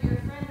very dear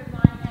friend of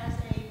mine, has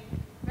a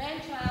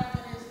grandchild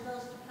that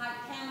goes to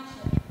Pike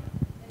Township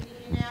in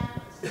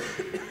Indianapolis.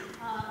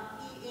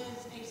 He is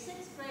a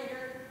 6th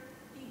grader.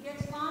 He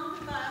gets on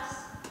the bus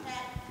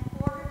at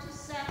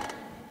 6:45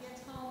 and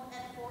gets home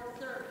at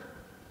 4:30.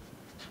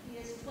 He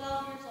is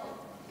 12 years old.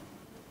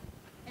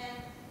 And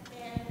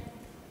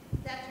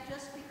that's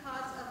just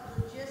because of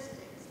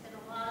logistics and a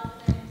lot of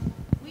things.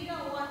 We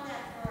don't want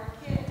that for our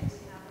kids.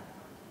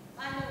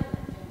 I know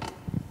that, Jim,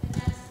 and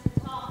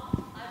it's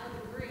awful. I would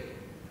agree.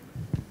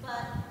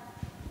 But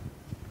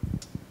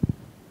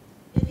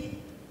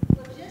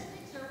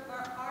logistics are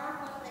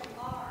what they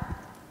are,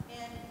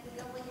 and we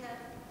only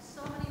have so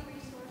many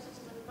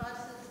resources with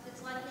buses. It's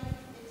like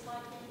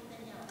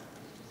anything else.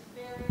 It's just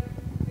very,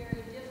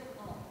 very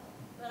difficult.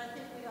 But I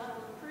think we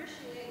ought to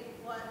appreciate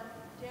what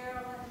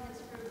Daryl and his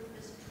group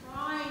is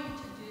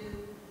trying to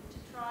do to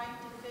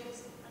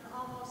fix an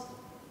almost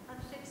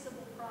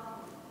unfixable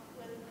problem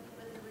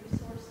with the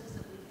resources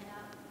that we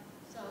have.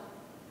 So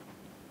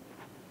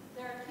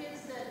there are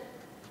kids that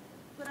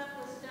put up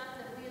with stuff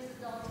that we as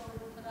adults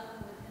wouldn't put up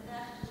with, and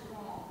that's just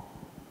wrong.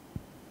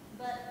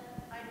 But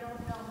I don't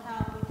know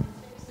how we can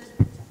fix it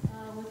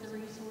with the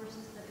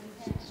resources that we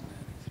have. I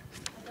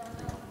don't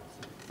know.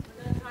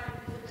 We're going to try to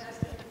do the best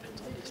that we can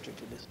do. District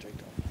to district.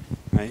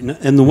 Right,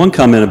 and the one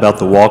comment about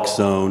the walk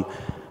zone,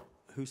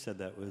 who said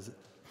that? Was it?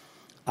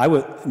 I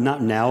would,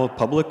 not now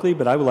publicly,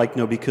 but I would like to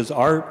know, because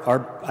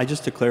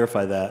just to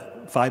clarify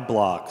that, 5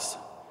 blocks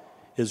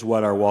is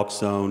what our walk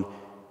zone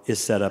is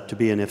set up to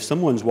be. And if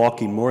someone's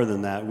walking more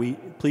than that,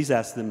 please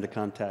ask them to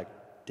contact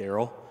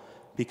Daryl,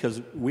 because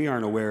we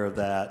aren't aware of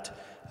that.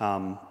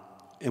 And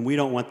we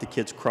don't want the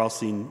kids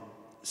crossing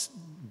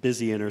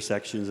busy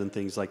intersections and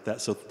things like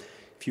that. So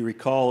if you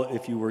recall,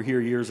 if you were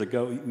here years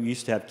ago, we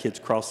used to have kids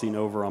crossing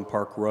over on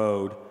Park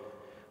Road.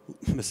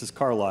 Mrs.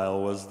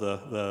 Carlisle was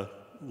the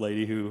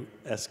lady who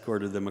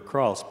escorted them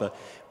across, but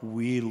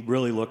we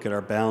really look at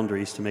our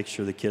boundaries to make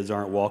sure the kids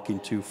aren't walking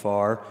too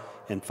far,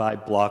 and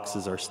 5 blocks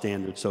is our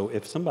standard. So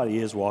if somebody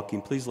is walking,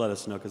 please let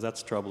us know, because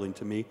that's troubling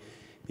to me,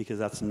 because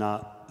that's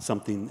not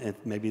something,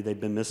 maybe they've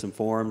been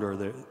misinformed,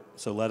 if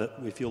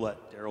you'll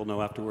let Daryl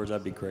know afterwards,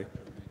 that'd be great. I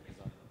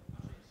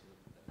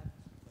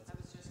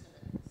was just going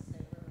to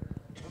say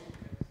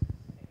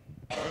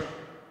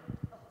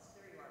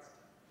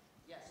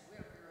yes,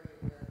 we're very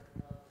aware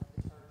of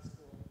the charter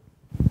school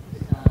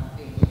not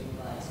being able to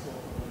provide school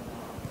for one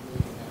hour.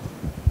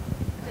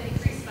 The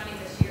increased funding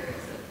this year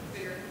is a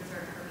bigger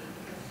concern for me,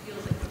 because it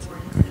feels like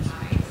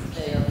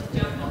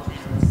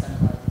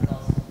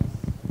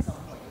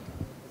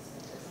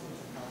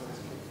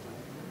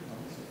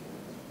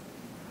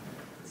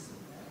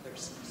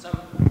some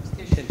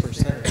issues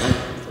there. 10%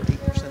 for 8% of the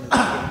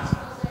kids.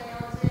 Jose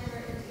Alexander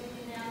in the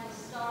Indianapolis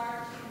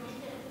Star 2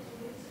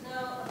 weeks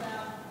ago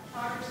about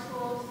charter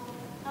schools,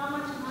 how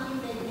much money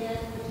they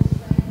get, which is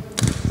frankly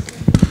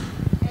obscene,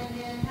 and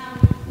then how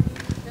many,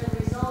 the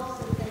results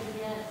that they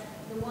get,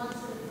 the ones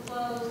that have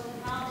closed,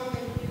 how they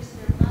have used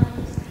their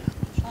monies.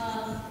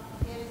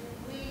 If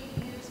we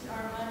used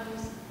our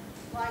monies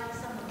like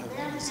some of I them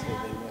want to say they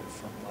have, went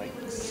from we like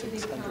would be in 600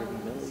 big trouble.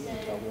 million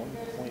Say, to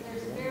 1.1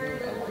 there's very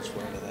million. I little won't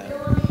swear to that.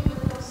 accountability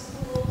with those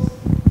schools,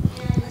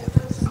 and it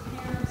puts some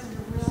parents in a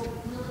really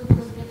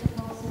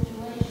difficult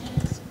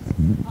situations.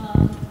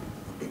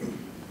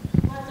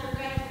 What their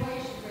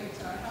graduation rates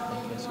are, how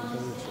they do on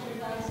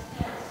standardized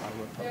tests.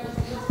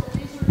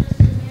 These were just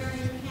in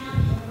Marion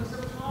County, and it was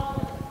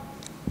appalling.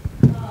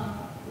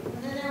 And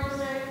then there was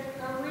a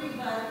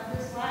rebut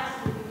this last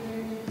week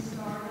in the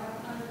Star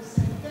under the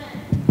same thing.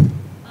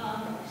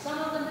 Some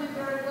of them do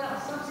very well.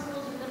 Some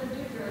schools are going to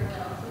do very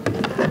well. But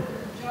if you look at the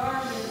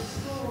majority of the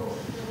schools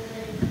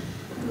that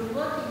you're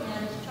looking at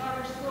as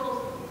charter schools,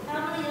 how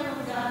many of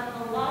them got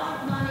a lot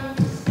of money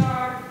to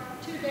start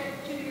 2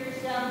 years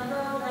down the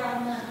road around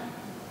money?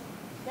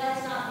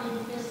 That's not being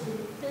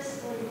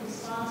fiscally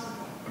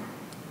responsible.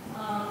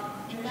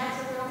 And that's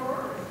a real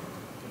worry.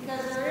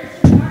 Because there is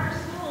a charter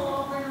school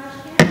over in Rush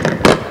County.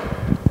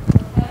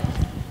 Okay?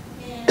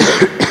 And I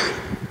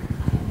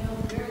know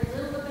very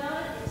little about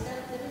it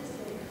except that it's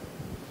there.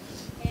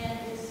 And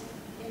it's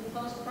in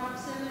close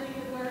proximity to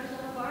where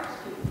some of our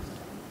students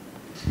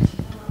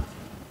are.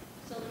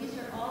 So these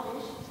are all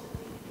issues that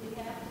we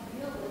have to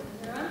deal with.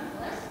 And they're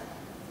unpleasant.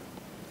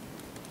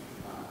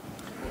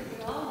 I think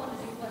we all want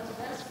to do what's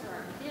best for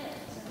our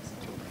kids.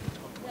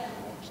 Yeah,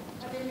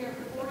 I've been here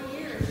for 40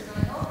 years, and I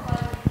hope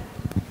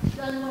I've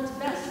done what's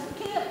best for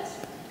kids.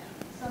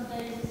 Some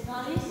days it's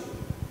not easy,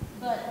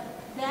 but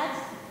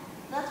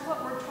that's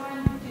what we're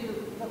trying to do.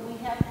 But we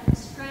have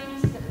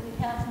constraints that we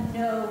have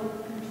no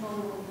control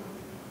over.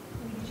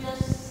 We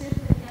just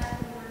simply have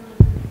to learn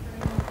the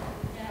constraints that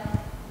we have,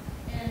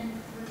 and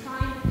we're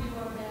trying to do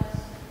our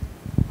best.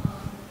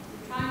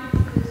 We're trying to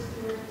do this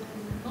good,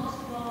 and most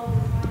of all,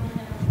 we're trying to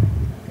have a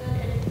good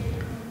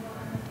educational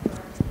environment for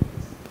our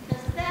kids,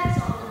 because that's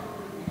all that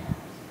really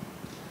matters,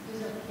 is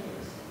our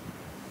kids.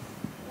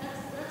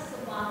 That's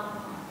the bottom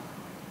line.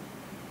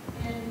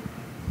 And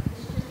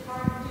it's just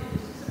hard to do.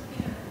 This is a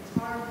parent. It's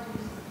hard to do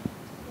something.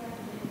 You have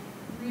to make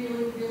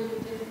really, really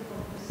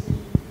difficult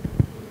decisions.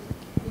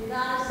 You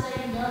gotta say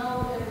no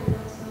every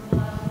once in a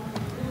while.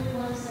 You really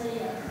want to say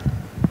yes,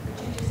 but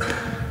you just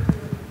can't do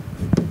it.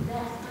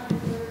 That's kind of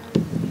where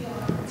we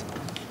are.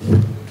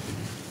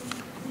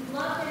 We'd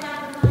love to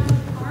have the money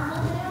that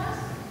Carmel has.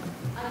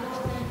 I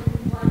don't think that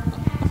we'd like the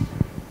tax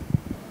rate.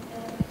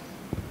 Okay?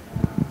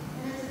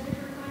 And it's a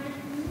different kind of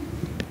community.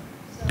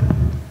 So,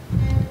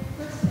 and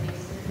let's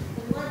face it,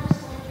 the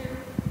legislature,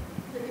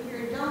 if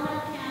you're in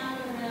Donut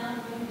County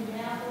around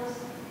Indianapolis,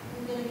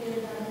 you're going to get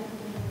it done.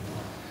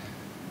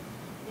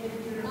 If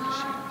you're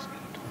not,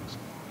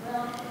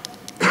 well,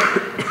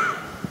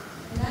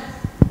 and that's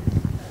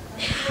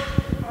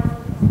unfortunately part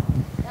of the problem.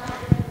 That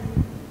would have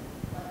been,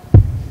 but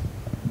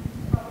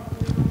probably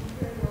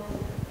very well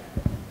with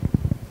that.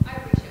 I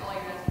appreciate all you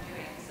guys are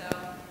doing, so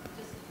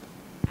just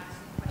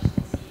asking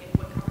questions, see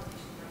what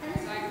conversations we're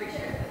having, so I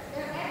appreciate it.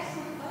 They're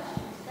excellent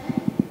questions, thank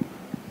you.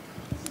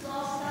 This is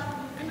all stuff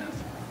we think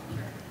about.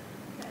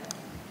 Okay.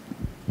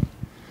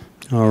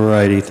 All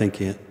righty, thank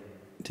you.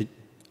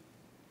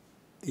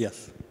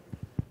 Yes.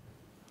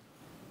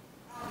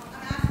 I'm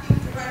asking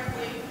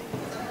directly,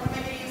 because I don't want to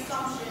make any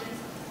assumptions.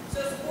 So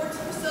sports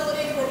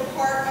facilities were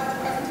part of the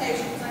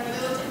presentation, because I know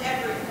they looked at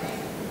everything.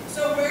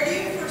 So where do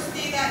you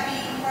foresee that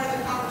being part of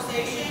the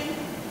conversation?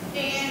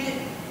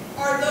 And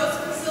are those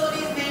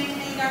facilities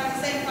maintained out of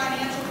the same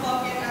financial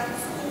bucket as the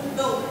school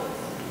buildings?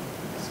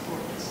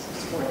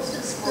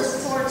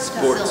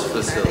 Sports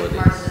facilities.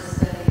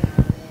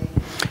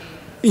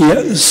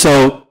 Yeah,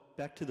 so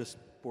back to the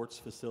sports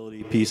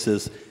facility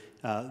pieces,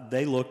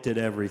 they looked at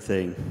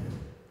everything.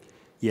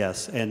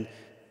 Yes, and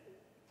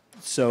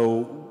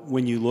so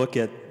when you look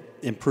at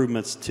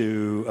improvements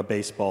to a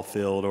baseball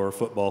field or a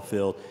football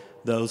field,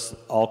 those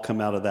all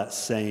come out of that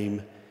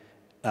same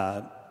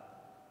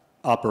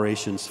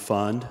operations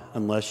fund,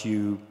 unless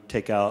you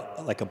take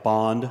out like a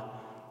bond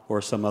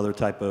or some other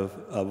type of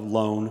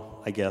loan,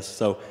 I guess.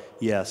 So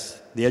yes,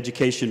 the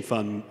education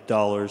fund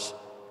dollars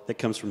that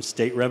comes from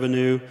state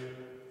revenue,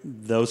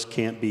 those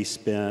can't be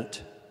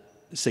spent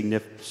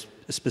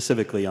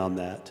specifically on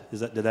that.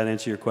 Did that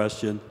answer your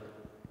question?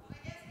 I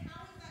guess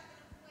how is that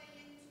going to play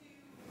into,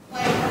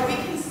 like, are we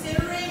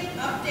considering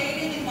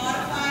updating and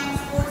modifying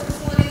sports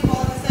facilities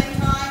while at the same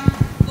time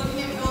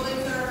looking at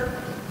buildings that are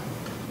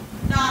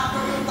not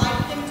where we'd like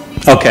them to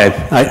be? Okay,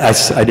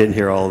 I didn't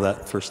hear all of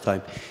that first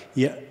time.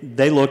 Yeah,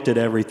 they looked at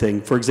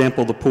everything. For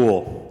example, the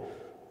pool.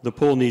 The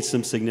pool needs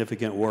some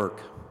significant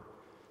work.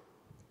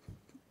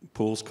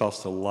 Pools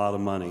cost a lot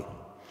of money.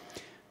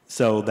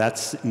 So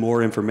that's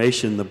more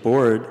information the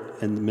board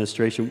and the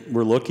administration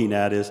we're looking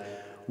at is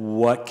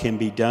what can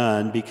be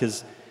done,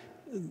 because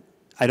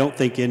I don't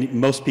think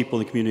most people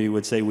in the community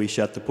would say we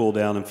shut the pool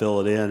down and fill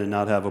it in and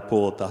not have a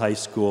pool at the high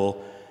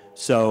school.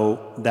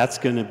 So that's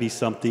going to be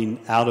something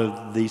out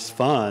of these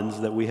funds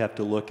that we have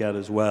to look at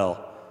as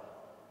well.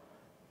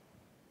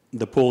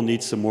 The pool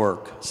needs some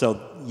work.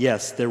 So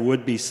yes, there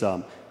would be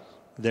some.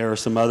 There are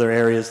some other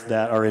areas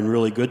that are in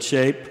really good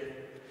shape.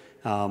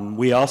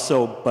 We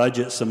also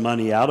budget some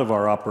money out of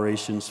our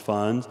operations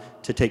fund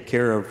to take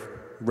care of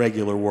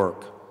regular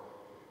work.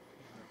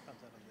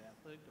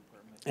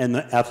 And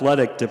the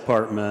athletic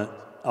department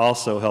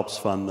also helps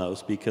fund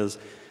those because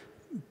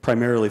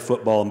primarily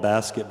football and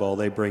basketball,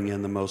 they bring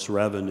in the most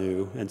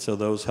revenue. And so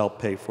those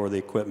help pay for the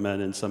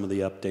equipment and some of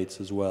the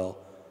updates as well.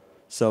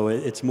 So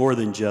it's more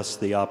than just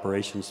the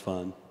operations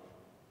fund.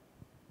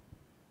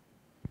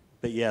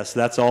 But yes,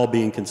 that's all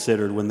being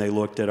considered when they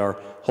looked at our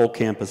whole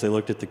campus. They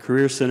looked at the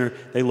Career Center.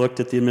 They looked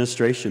at the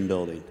administration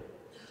building.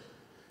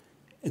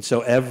 And so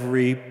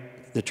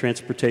the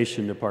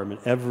transportation department,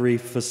 every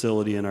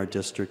facility in our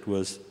district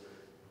was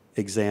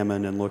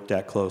examined and looked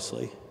at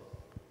closely.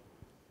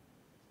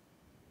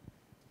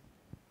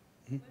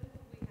 When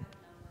would we have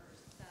numbers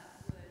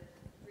that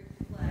would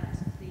reflect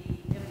the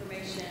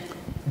information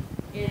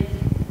in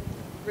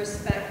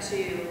respect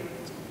to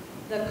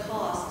the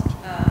cost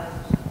of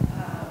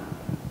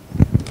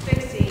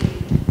fixing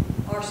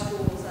our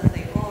schools as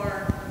they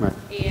are, Right.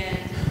 and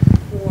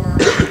for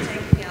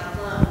taking out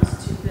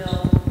loans to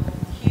build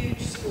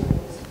huge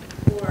schools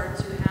or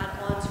to add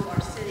on to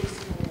our city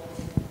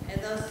schools and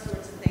those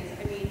sorts of things?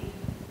 I mean,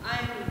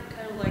 I'm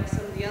kind of like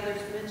some of the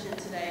others mentioned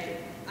today.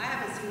 I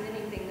haven't seen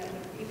anything that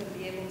would even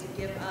be able to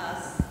give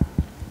us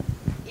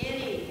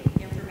any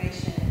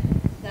information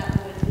that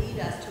would lead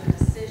us to a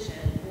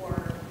decision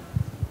or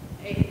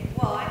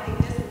well, I think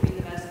this would be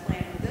the best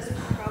plan, or this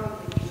would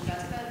probably be the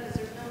best plan because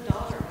there's no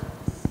dollar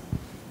amounts.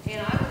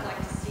 And I would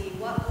like to see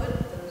what would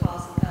the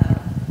cost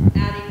of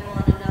adding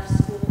on enough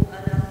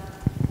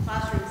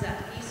classrooms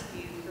at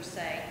Eastview per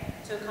se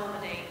to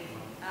accommodate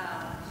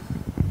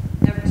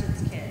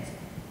Everton's kids,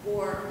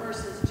 or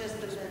versus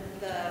just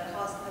the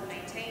cost of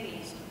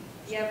maintaining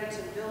the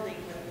Everton building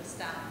with the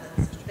staff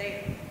that's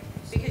there.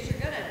 Because you're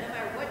gonna, no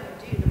matter what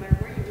you do, no matter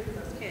where you move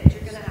those kids,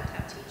 you're gonna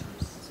have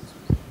teachers.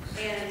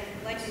 And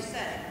like you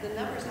said, the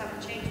numbers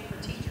haven't changed per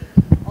teacher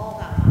all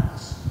that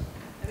much.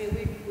 I mean,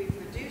 we've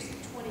reduced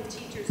 20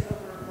 teachers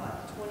over,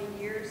 what,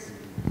 20 years?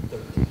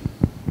 13.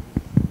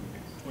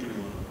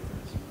 21.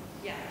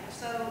 Yeah,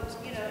 so,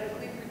 you know, if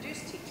we've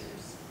reduced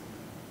teachers,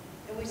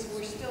 and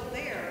we're still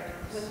there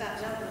with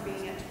that number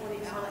being at 20,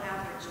 on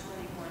average,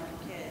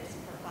 21 kids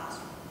per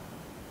classroom.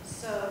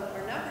 So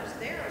our numbers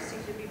there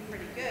seem to be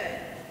pretty good,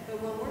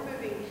 but when we're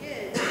moving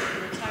kids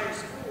in entire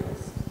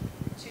schools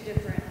to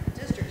different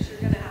districts, you're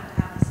going to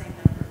have the same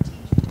number of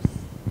teachers,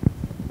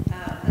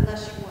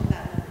 unless you want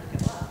that number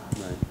to go up.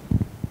 Right.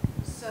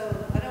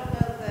 So I don't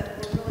know that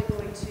we're really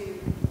going to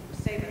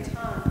save a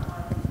ton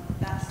on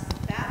that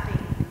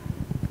staffing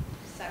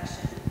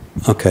section.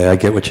 Okay, I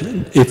get what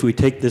you, if we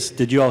take this,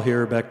 did you all hear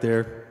her back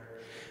there?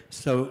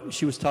 So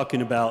she was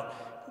talking about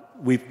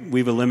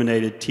we've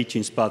eliminated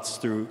teaching spots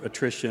through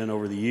attrition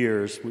over the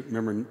years.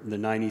 Remember the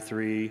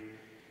 93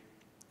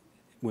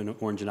 when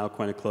Orange and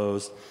Alquina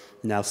closed,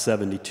 now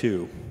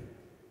 72.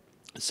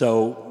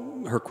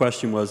 So her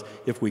question was,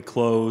 if we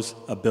close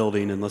a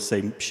building and let's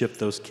say shift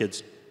those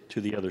kids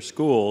to the other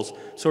schools,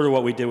 sort of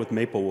what we did with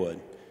Maplewood.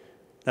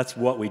 That's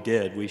what we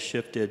did. We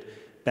shifted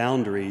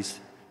boundaries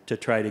to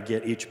try to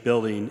get each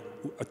building,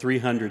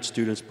 300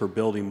 students per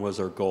building was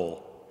our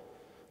goal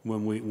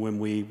when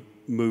we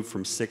moved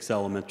from 6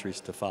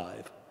 elementaries to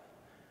 5.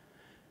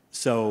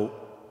 So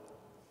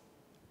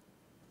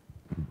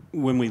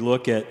when we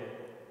look at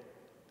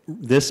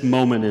this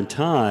moment in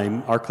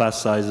time, our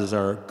class sizes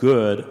are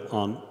good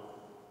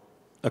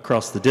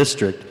across the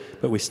district,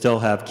 but we still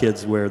have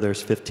kids where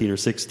there's 15 or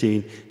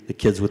 16, the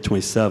kids with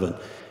 27.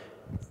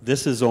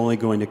 This is only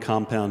going to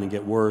compound and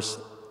get worse.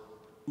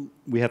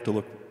 We have to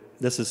look,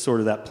 this is sort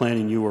of that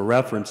planning you were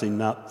referencing,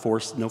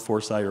 no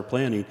foresight or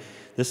planning.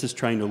 This is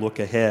trying to look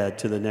ahead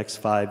to the next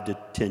 5 to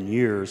 10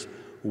 years,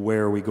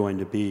 where are we going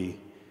to be?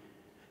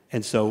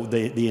 And so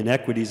the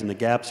inequities and the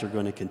gaps are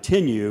going to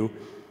continue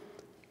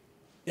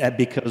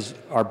because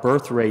our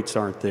birth rates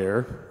aren't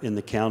there in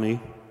the county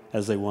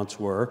as they once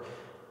were.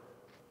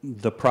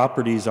 The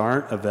properties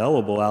aren't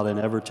available out in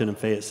Everton and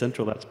Fayette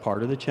Central. That's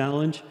part of the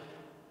challenge.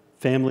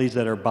 Families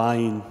that are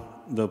buying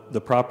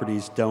the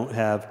properties don't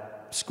have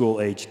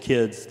school-age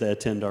kids that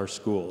attend our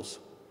schools.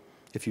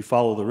 If you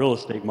follow the real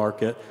estate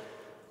market,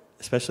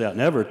 especially out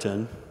in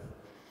Everton,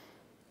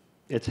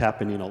 it's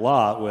happening a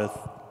lot with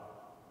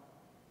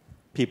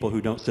people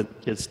who don't send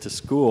kids to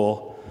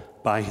school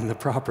buying the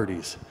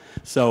properties.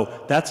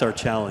 So that's our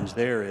challenge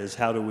there, is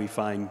how do we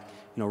find,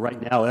 right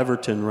now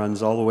Everton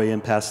runs all the way in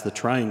past the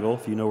Triangle,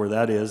 if you know where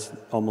that is,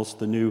 almost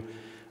the new,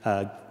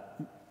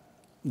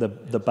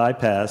 the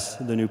bypass,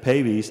 the new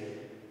pavies.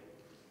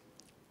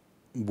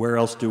 Where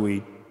else do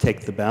we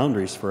take the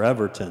boundaries for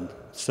Everton?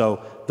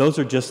 So those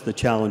are just the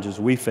challenges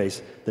we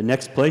face. The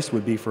next place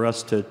would be for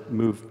us to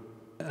move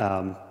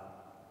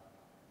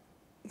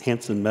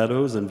Hanson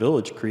Meadows and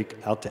Village Creek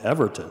out to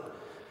Everton.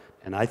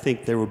 And I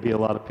think there would be a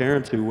lot of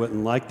parents who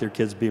wouldn't like their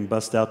kids being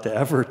bused out to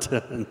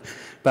Everton.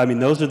 But I mean,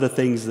 those are the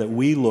things that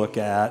we look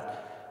at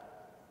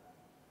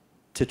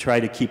to try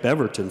to keep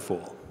Everton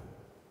full.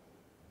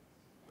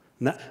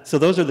 So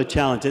those are the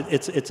challenges.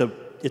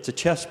 It's a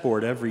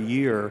chessboard every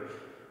year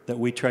that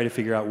we try to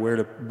figure out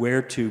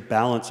where to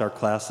balance our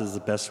classes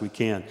the best we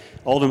can.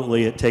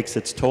 Ultimately, it takes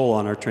its toll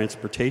on our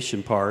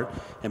transportation part,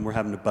 and we're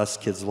having to bus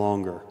kids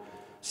longer.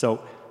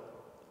 So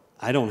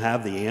I don't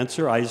have the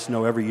answer. I just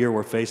know every year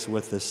we're faced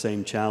with the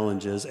same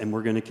challenges, and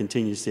we're going to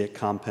continue to see it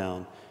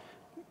compound.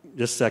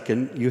 Just a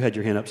second. You had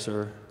your hand up,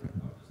 sir.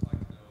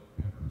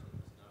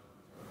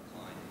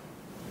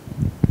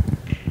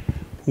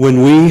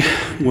 When we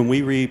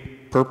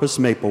repurposed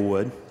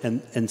Maplewood,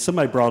 and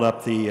somebody brought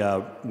up the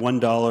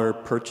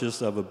 $1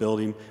 purchase of a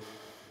building,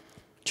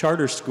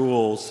 charter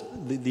schools,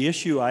 the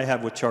issue I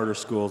have with charter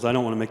schools, I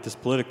don't want to make this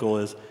political,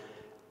 is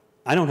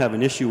I don't have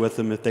an issue with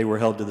them if they were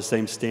held to the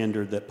same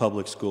standard that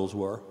public schools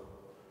were.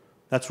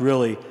 That's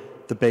really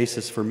the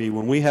basis for me.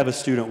 When we have a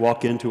student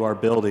walk into our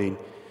building,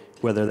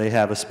 whether they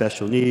have a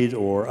special need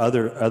or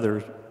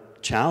other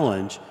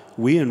challenge,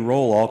 we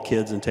enroll all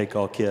kids and take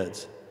all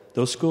kids.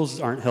 Those schools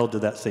aren't held to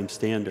that same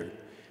standard.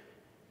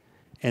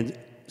 And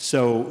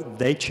so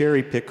they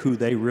cherry pick who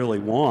they really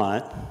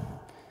want,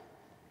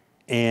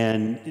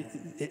 and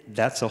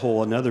that's a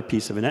whole another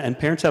piece of it. And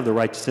parents have the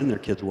right to send their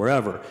kids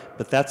wherever,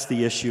 but that's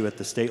the issue at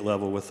the state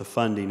level with the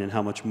funding and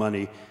how much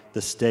money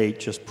the state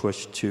just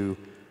pushed to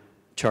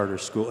charter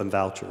school and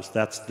vouchers.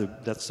 That's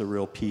the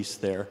real piece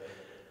there.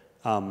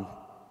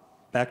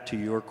 Back to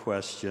your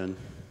question.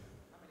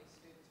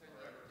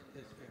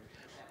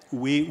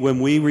 When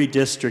we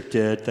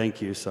redistricted,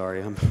 thank you,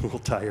 sorry, I'm a little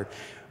tired.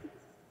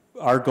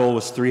 Our goal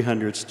was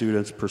 300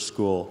 students per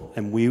school.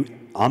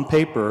 And on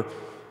paper,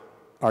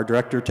 our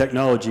director of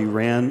technology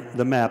ran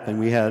the map, and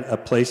we had a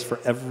place for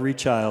every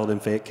child in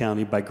Fayette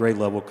County by grade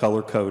level,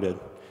 color-coded.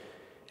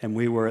 And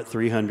we were at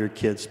 300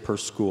 kids per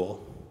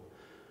school.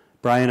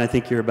 Brian, I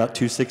think you're about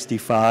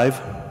 265.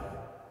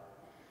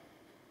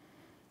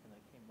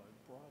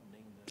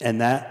 And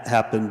that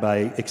happened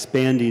by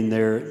expanding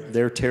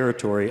their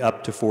territory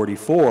up to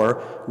 44,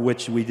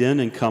 which we then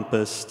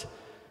encompassed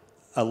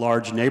a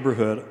large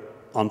neighborhood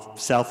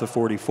south of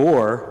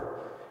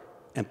 44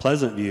 and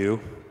Pleasant View,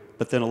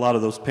 but then a lot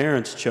of those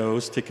parents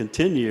chose to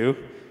continue.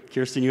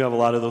 Kirsten, you have a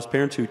lot of those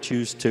parents who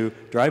choose to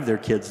drive their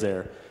kids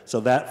there. So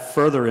that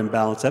further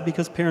imbalanced that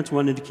because parents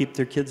wanted to keep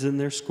their kids in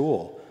their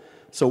school.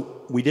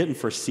 So we didn't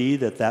foresee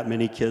that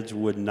many kids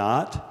would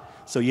not.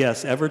 So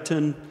yes,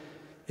 Everton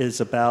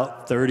is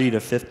about 30 to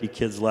 50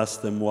 kids less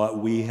than what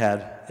we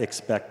had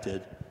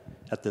expected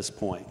at this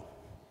point.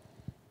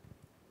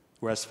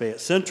 Whereas Fayette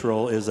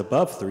Central is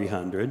above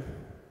 300.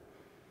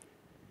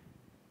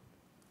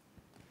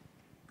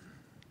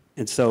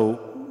 And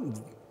so,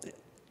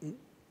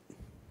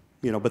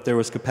 but there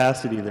was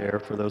capacity there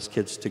for those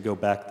kids to go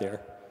back there.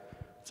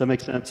 Does that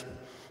make sense?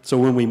 So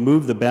when we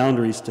moved the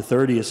boundaries to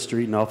 30th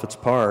Street and Offutt's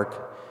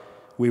Park,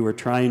 we were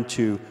trying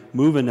to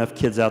move enough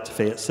kids out to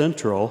Fayette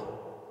Central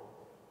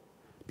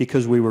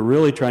because we were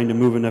really trying to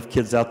move enough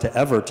kids out to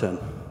Everton.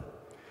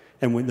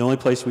 And the only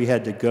place we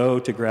had to go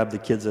to grab the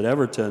kids at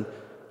Everton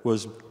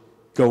was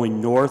going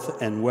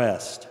north and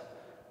west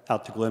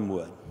out to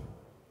Glenwood.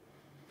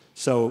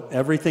 So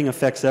everything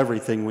affects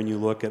everything when you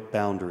look at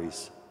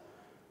boundaries.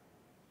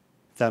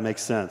 If that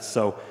makes sense.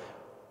 So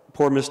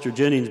poor Mr.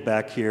 Jennings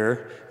back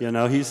here,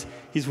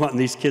 he's wanting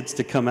these kids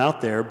to come out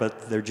there,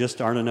 but there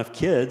just aren't enough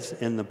kids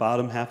in the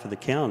bottom half of the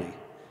county.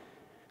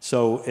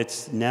 So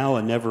it's now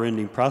a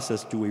never-ending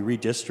process. Do we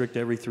redistrict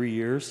every 3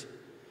 years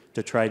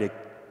to try to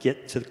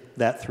get to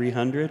that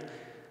 300?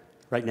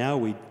 Right now,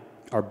 we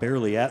are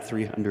barely at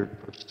 300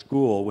 per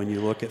school when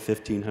you look at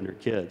 1,500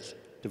 kids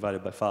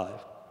divided by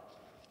 5.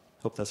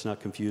 Hope that's not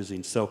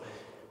confusing. So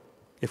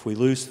if we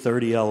lose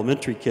 30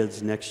 elementary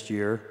kids next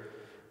year,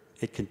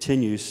 it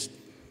continues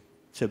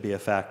to be a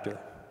factor.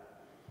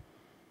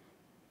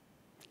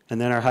 And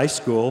then our high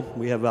school,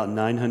 we have about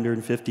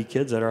 950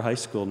 kids at our high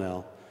school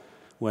now.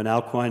 When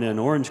Alquina and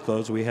Orange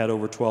closed, we had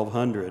over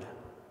 1,200.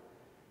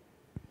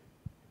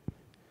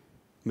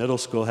 Middle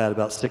school had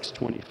about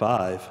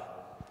 625.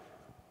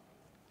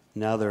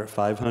 Now they're at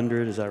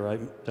 500. Is that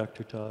right,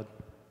 Dr. Todd?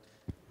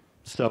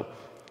 So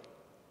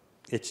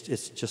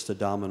it's just a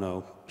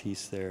domino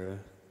piece there.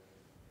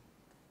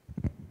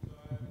 So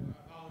I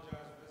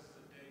apologize if this is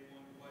a day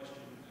one question.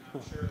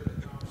 I'm sure that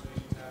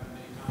conversations happen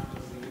many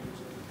times over the years.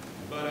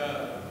 But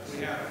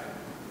we have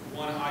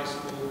one high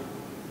school,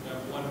 we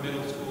have one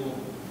middle school,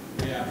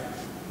 we have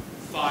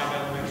 5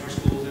 elementary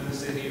schools in the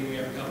city, and we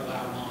have a couple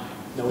outlying.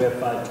 No, we have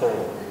 5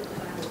 total.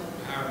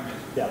 However many.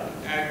 Yeah.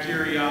 Out of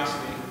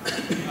curiosity,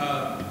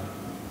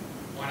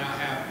 why not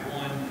have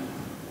one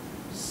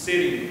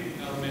city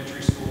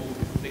elementary school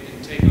that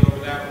can take over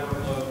that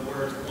workload,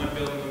 where it's one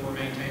building that we're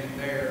maintaining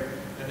there,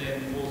 and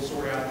then we'll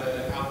sort out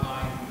the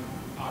outlying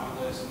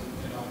populace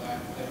and all that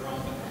later on.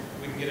 But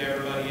we can get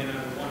everybody in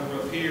under one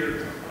roof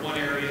here, one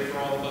area for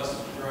all the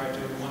buses to drive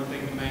to, one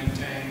thing to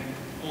maintain,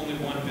 only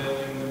one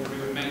building.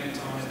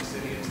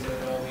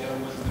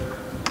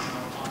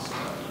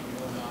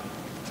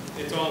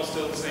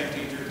 still the same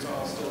teacher, it's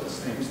all still the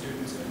same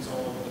students, and it's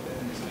all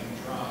within the same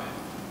drive.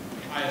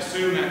 I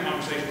assume that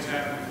conversation's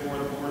happened before,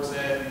 the board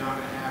said not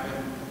gonna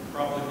happen,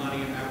 probably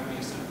money, and that would be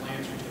a simple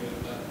answer to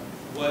it, but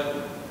what,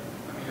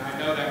 I mean, I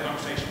know that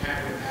conversation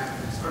happened,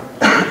 so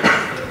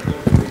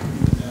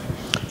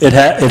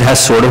It has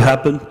sort of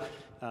happened.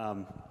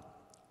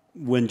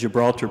 When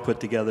Gibraltar put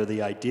together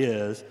the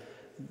ideas,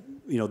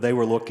 you know, they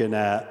were looking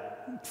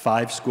at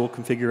 5 school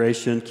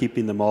configuration,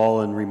 keeping them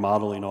all and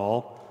remodeling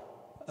all.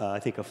 I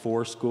think a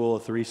 4 school, a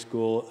 3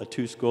 school, a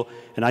 2 school.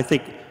 And I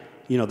think,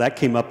 you know, that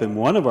came up in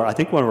one of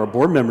our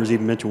board members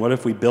even mentioned, what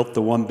if we built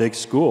the one big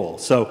school?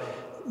 So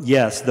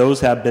yes, those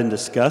have been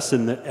discussed,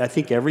 and I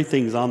think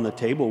everything's on the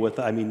table with,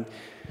 I mean,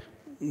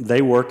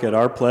 they work at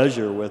our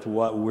pleasure with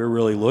what we're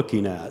really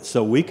looking at.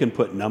 So we can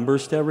put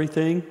numbers to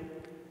everything.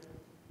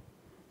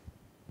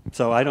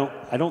 So I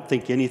don't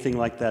think anything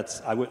like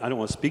that's, I don't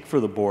want to speak for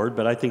the board,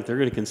 but I think they're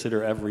going to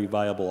consider every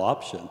viable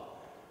option. When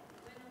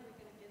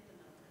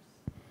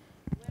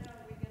are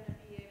we going to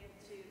be able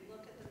to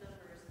look at the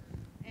numbers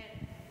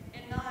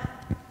and not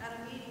at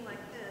a meeting like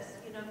this,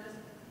 you know, because,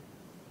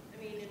 I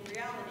mean, in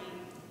reality,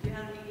 you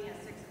had a meeting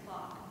at 6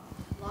 o'clock.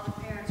 A lot of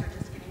parents are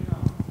just getting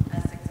home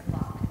at 6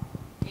 o'clock.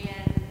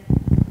 And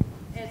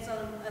it's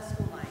a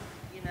school night,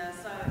 you know,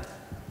 so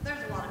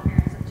there's a lot of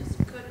parents that just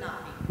could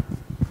not be.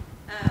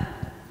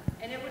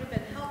 And it would have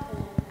been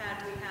helpful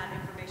had we had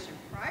information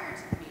prior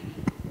to the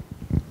meeting,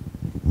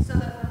 so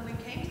that when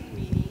we came to the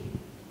meeting,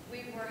 we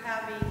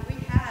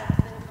had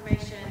the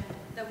information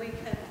that we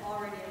could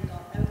already have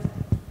gone over.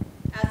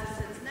 As it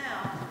sits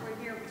now, we're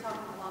here, we're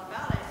talking a lot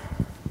about it,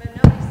 but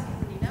nobody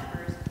sees any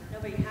numbers,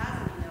 nobody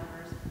has any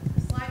numbers.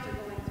 The slides are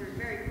going through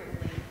very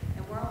quickly,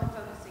 and we're only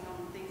focusing on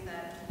the things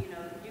that, you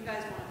know, you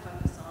guys want to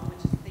focus on,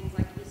 which is things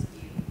like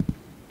Eastview,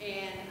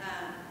 and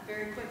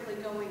very quickly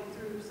going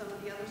through some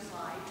of the other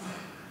slides.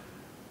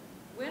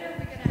 When are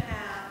we going to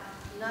have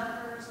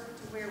numbers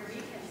to where we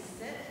can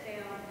sit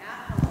down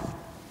at home,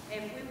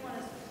 and if we want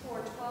to pour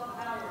 12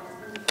 hours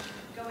in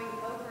going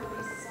over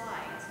these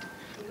slides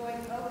and going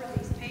over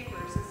these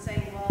papers and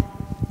saying, well,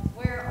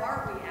 where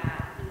are we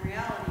at in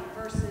reality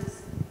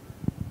versus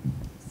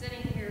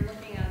sitting here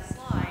looking at a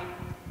slide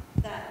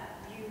that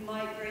you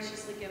might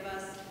graciously give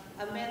us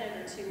a minute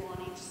or 2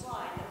 on each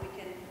slide that we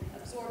can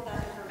absorb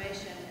that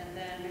information and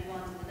then move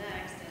on to the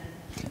next.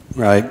 And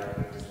Right.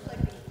 you're just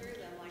clicking through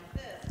them like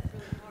this. It's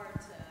really hard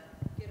to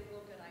get a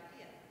real good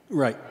idea.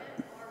 Right. When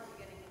are we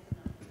getting at the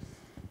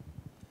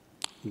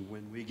numbers?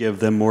 When we give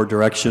them more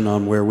direction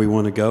on where we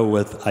want to go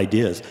with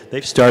ideas.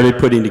 They've started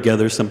putting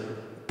together some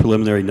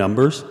preliminary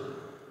numbers.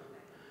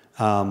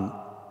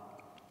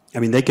 I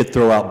mean, they could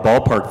throw out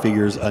ballpark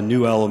figures, a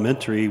new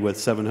elementary with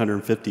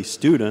 750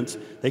 students.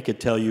 They could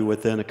tell you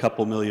within a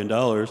couple $1 million,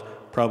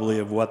 probably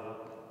of what,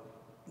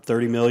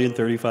 30 million,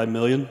 35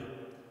 million?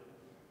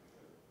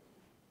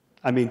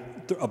 I mean,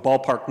 a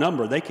ballpark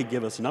number. They could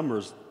give us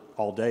numbers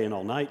all day and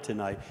all night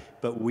tonight,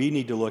 but we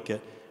need to look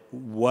at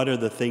what are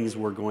the things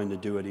we're going to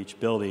do at each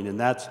building. And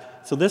that's,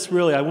 so this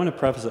really, I want to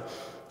preface it,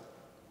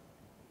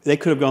 they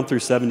could have gone through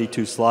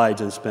 72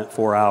 slides and spent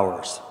 4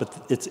 hours,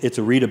 but it's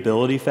a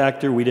readability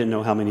factor. We didn't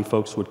know how many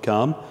folks would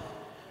come.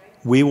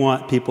 We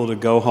want people to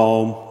go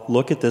home,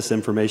 look at this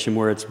information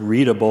where it's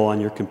readable on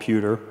your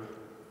computer,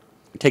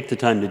 take the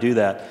time to do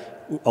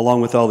that,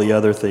 along with all the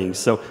other things.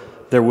 So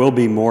there will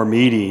be more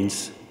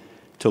meetings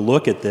to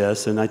look at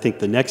this, and I think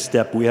the next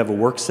step, we have a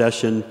work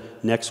session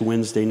next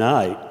Wednesday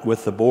night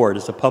with the board.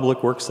 It's a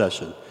public work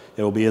session.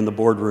 It will be in the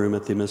boardroom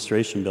at the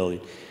administration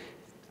building.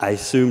 I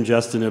assume,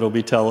 Justin, it'll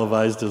be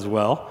televised as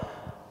well.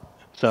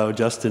 So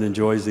Justin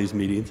enjoys these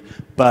meetings.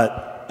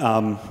 But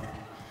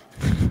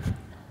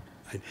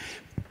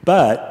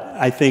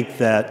I think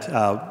that,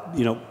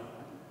 you know,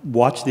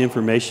 watch the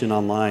information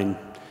online.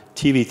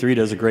 TV3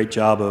 does a great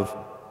job of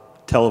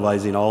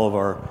televising all of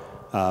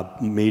our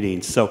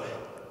meetings. So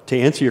to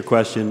answer your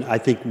question, I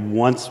think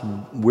once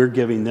we're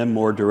giving them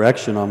more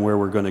direction on where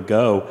we're going to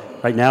go,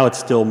 right now it's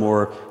still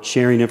more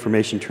sharing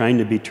information, trying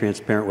to be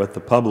transparent with the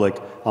public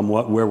on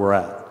where we're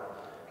at. I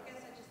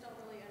guess I just don't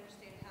really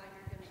understand how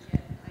you're going to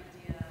get an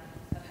idea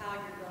of how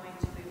you're going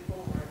to move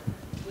forward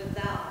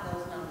without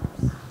those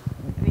numbers.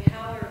 I mean,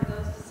 how are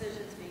those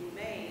decisions being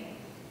made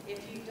if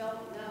you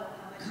don't know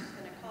how much it's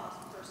going to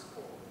cost per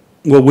school?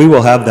 Well, we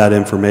will have that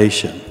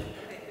information.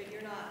 Okay, but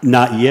you're not.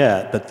 Not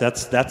yet, but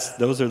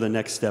those are the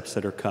next steps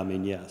that are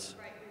coming, yes.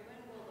 Right, but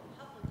when will the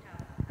public have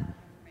that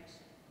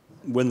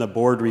information? When the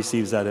board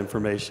receives that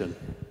information.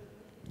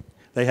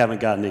 They haven't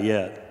gotten it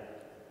yet.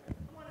 I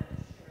wanted to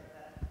share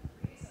that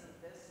the reason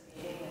this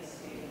meeting is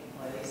taking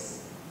place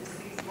is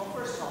because, well,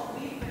 first of all,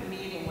 we've been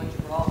meeting with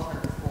Gibraltar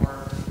for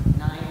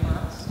 9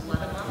 months,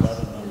 11 months?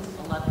 11 months.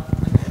 11,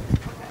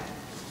 okay.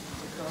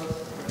 It goes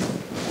through.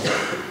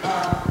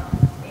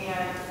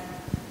 And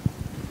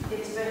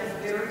it's been a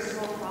very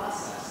slow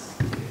process.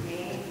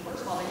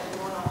 First of all, they had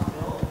torn off the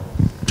building.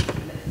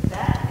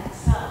 That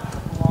itself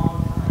took a long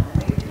time. And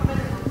they would come in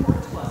and report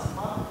to us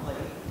monthly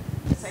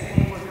and say,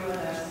 hey, we're doing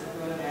this,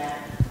 we're doing that,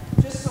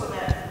 just so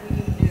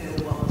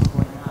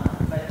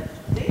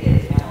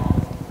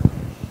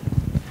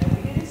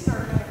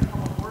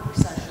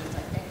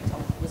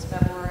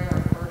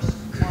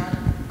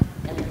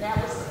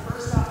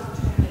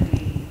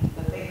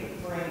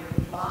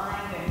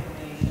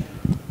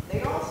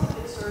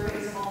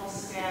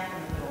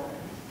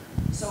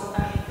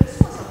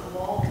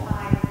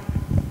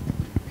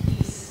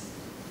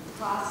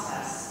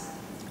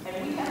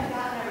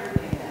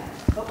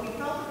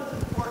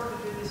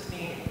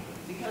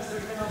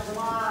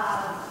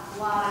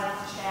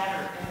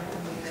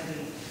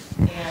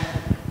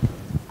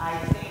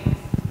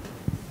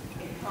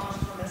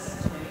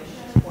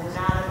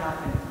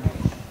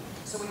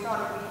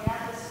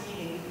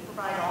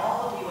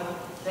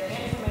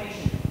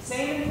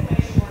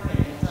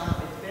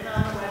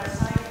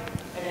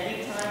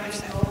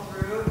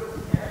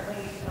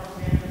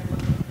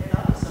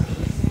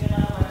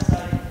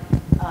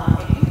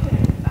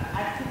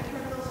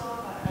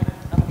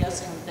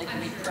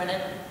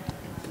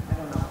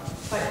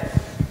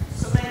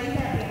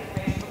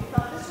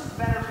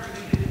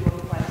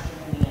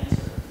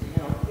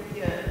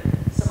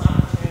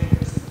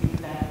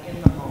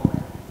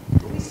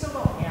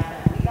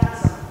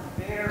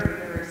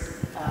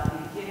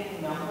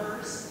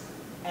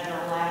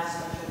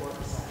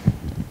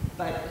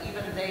but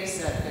even they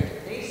said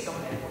they still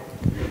had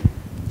work to do.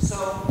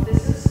 So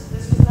this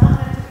was not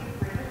meant to be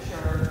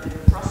premature and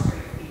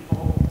frustrate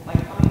people by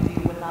coming to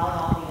you without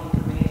all the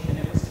information.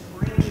 It was to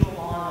bring you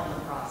along on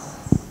the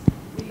process.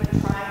 We've been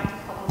trying to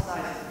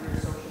publicize it through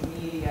social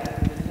media,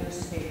 through the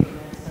newspaper, and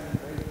it's done a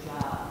great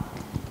job,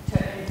 to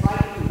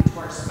invite you to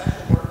our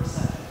special work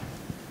session.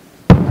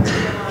 I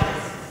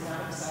realize it's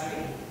not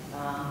exciting,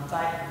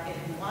 but if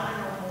you want to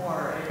know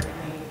more,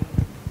 I mean,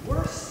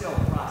 we're still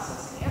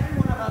processing. Every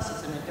one of us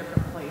is in a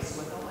different place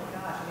with, oh my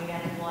gosh, I mean,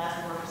 after the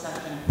last work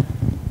session,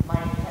 my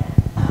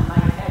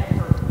head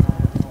hurt when I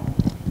went home.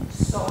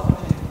 So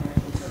much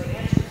information. So to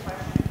answer your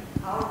question,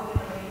 how are we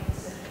going to make a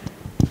decision?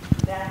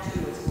 That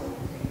too is going to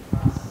take a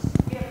process.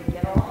 We have to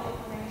get all the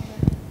information,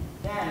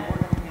 then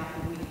we're going to have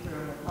to weed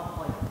through with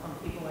help from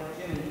people like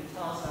Jimmy who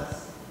tells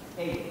us,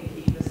 hey, we can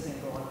keep this thing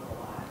going for a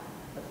while.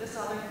 But this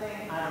other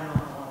thing, I don't know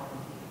how long we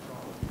can keep it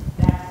going.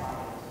 That's why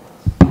it was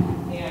worse.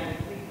 And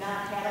we've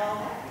not had all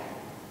that yet.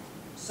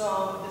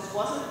 So this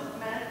wasn't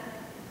meant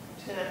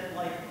to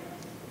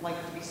like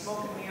to be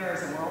smoke and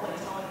mirrors and we're only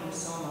telling you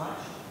so much.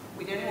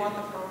 We didn't want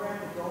the program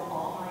to go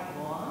all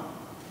night long.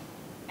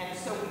 And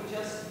so we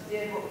just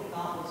did what we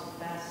thought was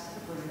best to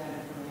bring that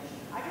information.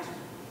 I just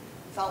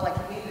felt like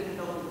we needed to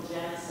know the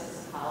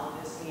genesis of how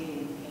this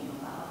meeting came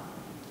about.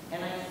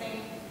 And I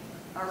think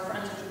our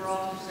friends at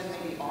Gibraltar said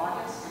maybe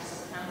August or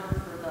September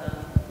for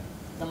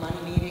the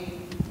money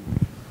meeting.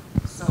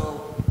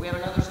 So we have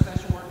another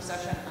special work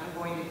session. I'm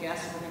going to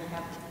guess we're going to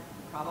have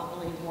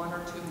probably one or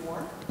two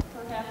more,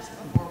 perhaps,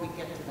 before we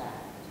get to that.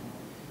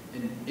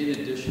 In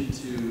addition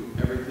to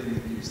everything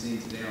that you've seen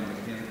today on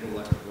mechanical,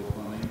 electrical,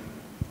 plumbing,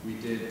 we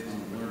did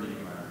on the learning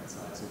environment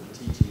side, so the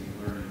teaching and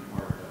learning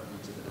part of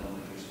each of the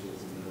elementary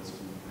schools and middle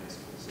school and high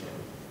school. So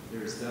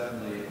there's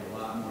definitely a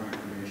lot more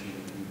information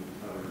that we would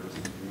cover just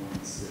in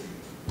one sitting.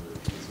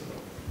 So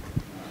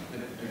I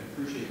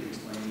appreciate you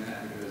explaining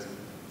that, because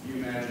if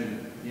you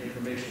imagine the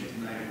information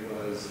tonight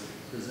was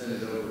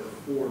presented over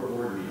 4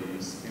 board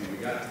meetings, and we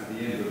got to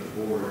the end of the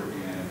board,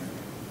 and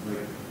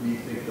like we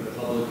think the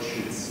public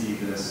should see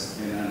this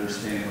and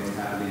understand what's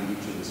happening in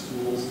each of the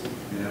schools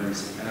and every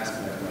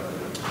aspect of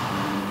it, and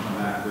then come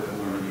back with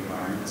learning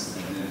environments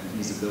and then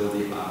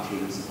feasibility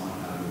options on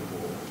how to move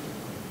forward.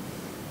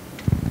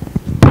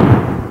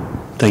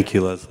 Thank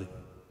you, Leslie.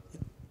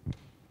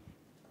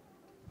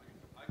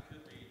 I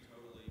could be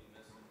totally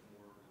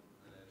misinformed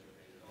and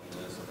educated on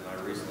this. I mean, I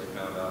recently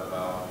found out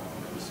about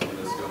some of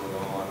this going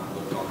on. I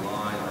looked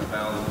online. I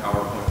found a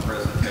PowerPoint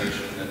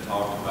presentation that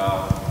talked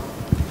about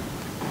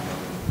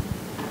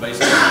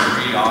basically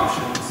 3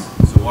 options.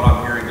 So what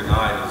I'm hearing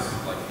tonight is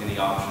like any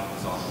option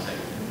is on the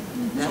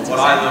table. So what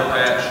I looked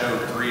at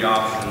showed 3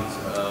 options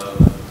of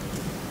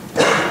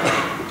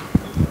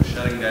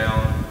shutting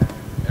down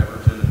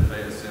Everton and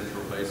Fayette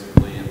Central,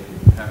 basically, and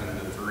having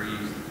the 3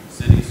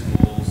 city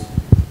schools,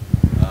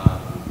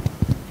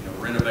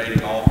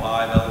 renovating all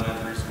 5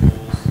 elementary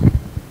schools,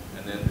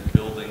 and then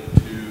building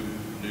 2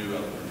 new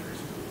elementary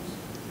schools.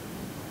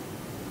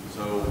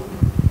 So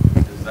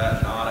is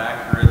that not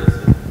accurate? Is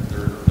it,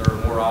 there are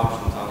more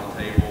options on the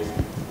table?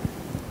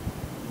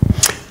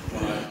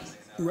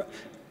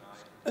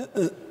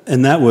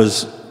 And that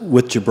was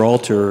with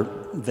Gibraltar.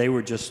 They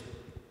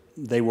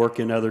work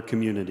in other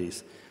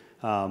communities.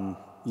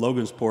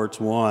 Logansport's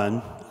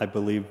one, I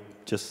believe.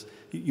 Just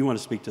you want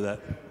to speak to that?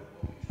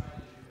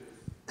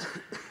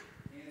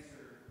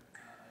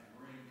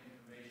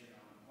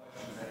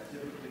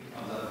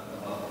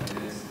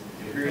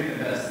 If you're going to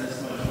invest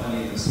this much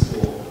money in the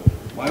school,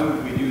 why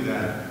would we do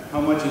that?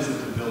 How much is it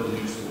to build a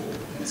new school?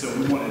 And so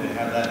we wanted to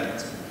have that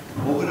answer.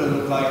 What would it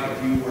look like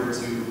if you were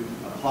to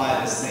apply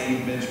the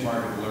same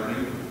benchmark of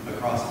learning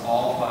across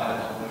all 5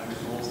 elementary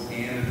schools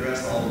and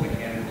address all the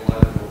mechanical,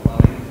 electrical,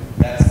 plumbing?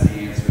 That's the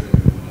answer that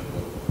we want to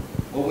look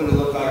for. What would it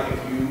look like if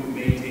you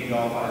maintained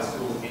all 5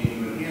 schools and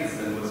you enhanced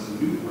them with some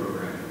new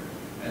programming?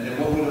 And then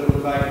what would it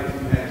look like if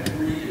you had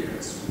 3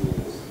 different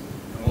schools?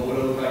 And what would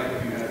it look like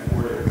if you had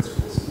 4 different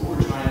schools? So what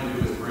we're trying to do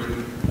is bring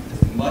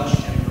as much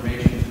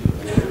information to the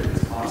board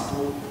as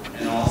possible,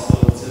 and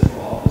also to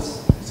central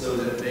office, so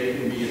that they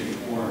can be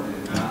informed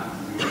and not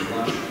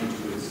rush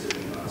into a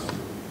decision about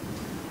school.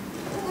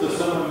 So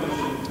someone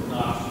mentioned an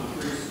option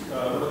 3,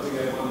 we're looking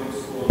at 1 new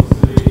school in the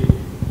city,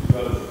 2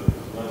 other schools.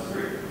 That's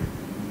 3.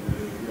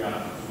 There's 3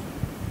 options,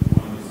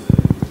 1 in the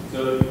city. So,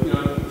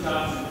 each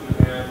option could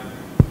have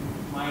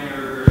minor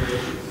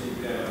variations. So you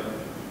could have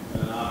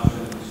an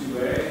option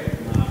 2A,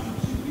 an option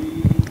 2B,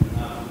 an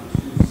option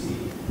 2C.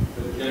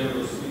 But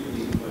generally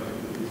speaking, like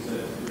we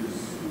said, 3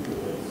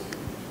 schools,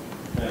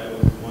 that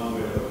was one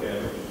way to look at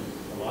it, which is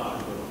a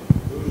logical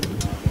conclusion.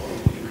 Well,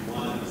 you choose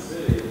 1 in the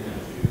city and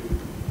have 2,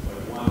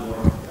 like 1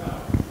 more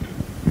out.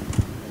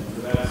 And so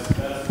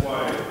that's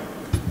why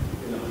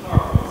in the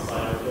PowerPoint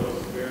slide it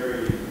looks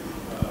very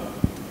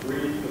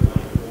brief and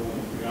like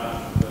only 3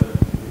 options. But if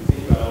you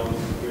think about all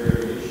these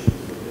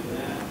variations within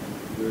that,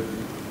 there's a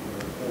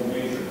whole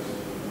matrix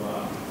of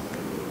options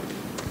that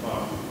we're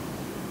talking.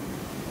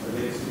 I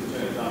think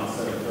Superintendent Thomas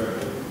said it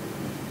correctly.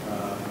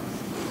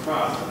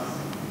 Process.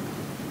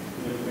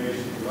 Information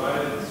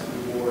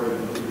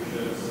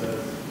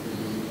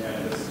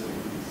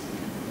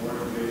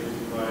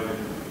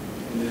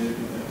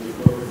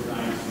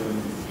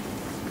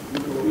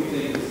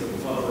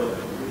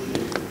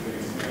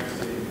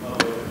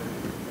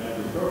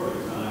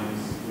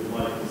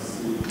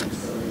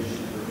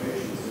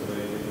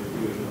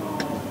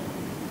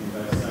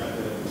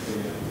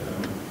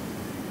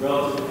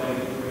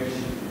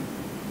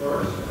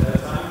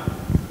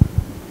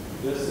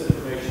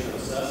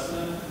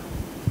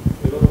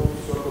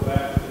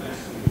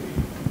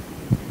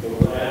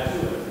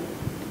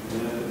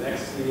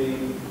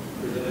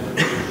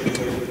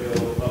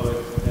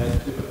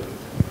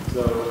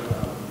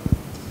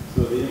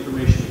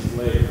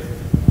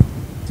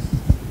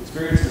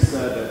just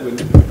said that when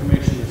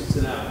information is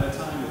sent out at that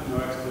time with no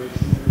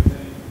explanation and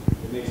everything,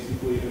 it makes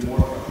people even more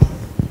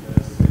frustrated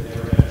because they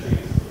never had a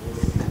chance to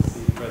listen and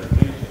see the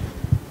presentation.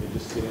 They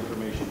just get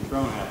information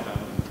thrown at them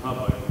in the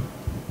public.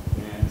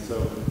 And so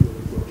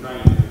what we're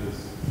trying to do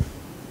is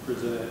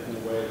present it in a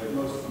way that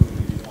most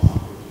communities want,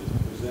 which is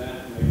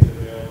present, make it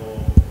available,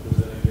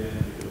 present again,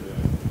 make it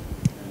available.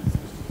 And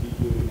just to keep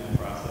doing that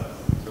process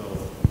until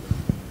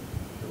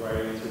the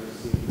right answer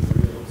seems to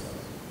reveal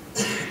itself.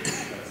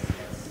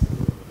 That's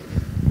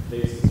the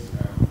basis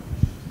of our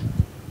mission.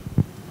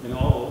 In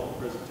all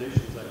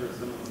presentations, I heard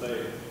someone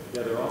say,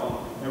 yeah, they're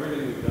all,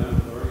 everything we've done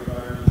with learning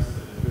environments,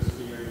 that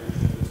Christine already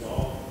mentioned, it's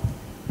all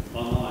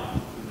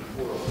online in the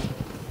portal.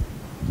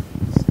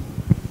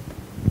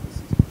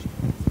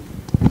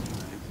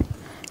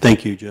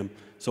 Thank you, Jim.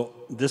 So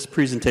this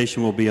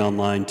presentation will be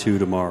online too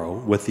tomorrow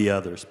with the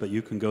others, but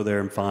you can go there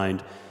and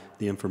find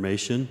the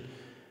information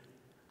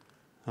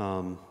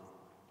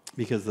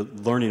because the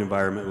learning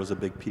environment was a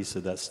big piece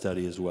of that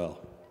study as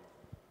well.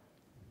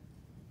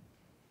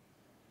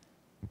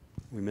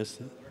 We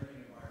missed it? The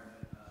learning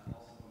environment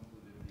also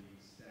included the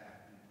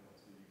staff input,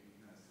 so you can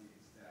kind of see the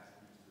staff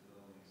in each of the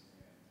buildings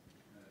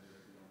and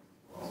there's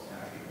well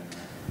captured in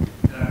there.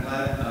 And I'm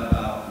glad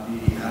about the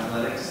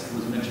athletics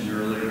was mentioned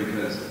earlier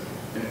because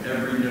in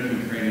every nook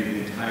and cranny,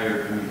 the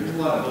entire, I mean, there's a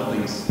lot of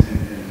buildings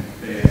in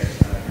Fayette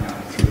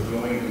County, so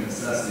going and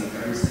assessing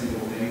every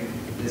single thing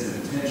is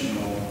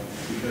intentional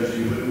because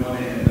you wouldn't want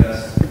to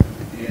invest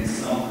in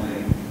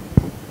something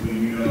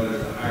when you know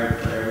there's a higher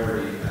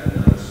priority at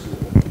another school.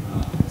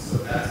 So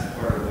that's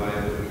part of why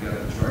we got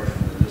the charge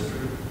from the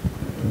district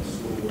and from the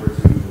school board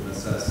to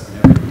assess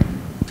everything.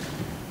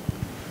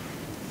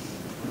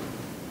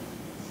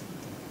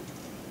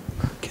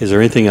 Okay, is there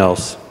anything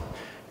else?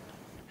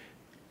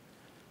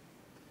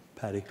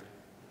 Patty?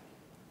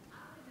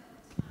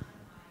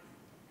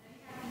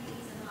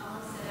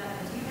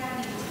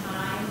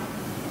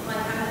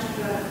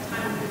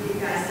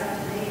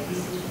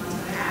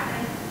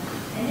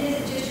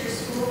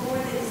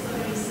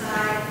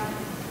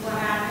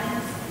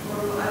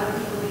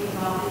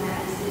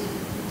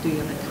 Do you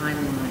have a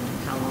timeline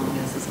of how long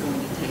this is going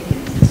to take?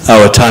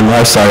 Oh, a timeline.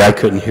 I'm sorry, I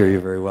couldn't hear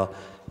you very well.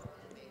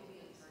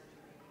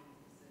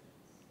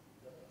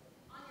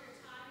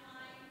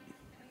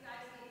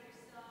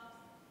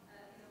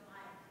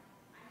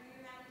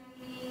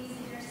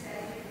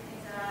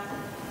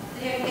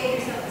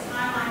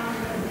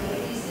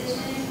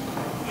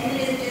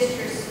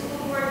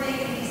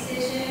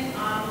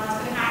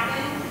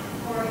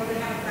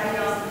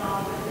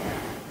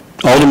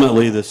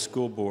 Ultimately, the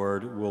school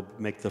board will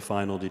make the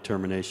final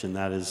determination.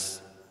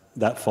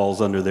 That falls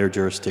under their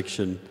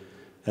jurisdiction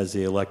as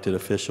the elected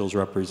officials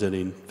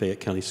representing Fayette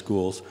County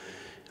Schools.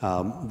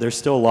 There's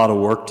still a lot of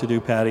work to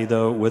do, Patty,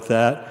 though, with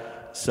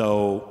that.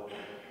 So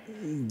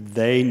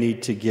they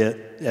need to get,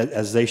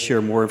 as they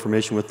share more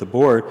information with the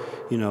board,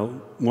 you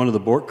know, one of the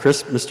board,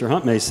 Mr.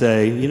 Hunt may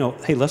say, you know,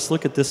 hey, let's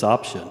look at this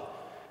option.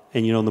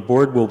 And, you know, the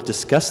board will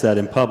discuss that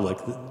in public.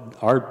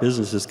 Our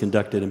business is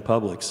conducted in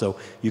public, so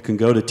you can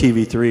go to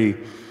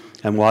TV3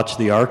 and watch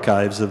the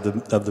archives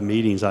of the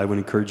meetings. I would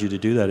encourage you to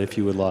do that if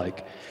you would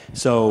like.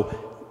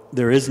 So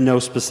there is no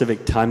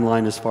specific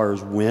timeline as far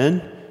as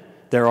when.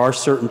 There are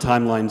certain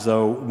timelines,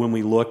 though, when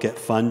we look at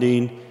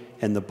funding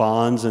and the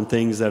bonds and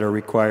things that are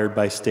required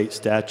by state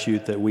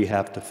statute that we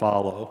have to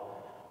follow.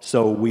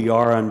 So we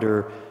are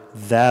under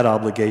that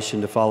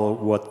obligation to follow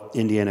what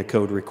Indiana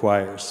code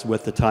requires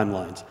with the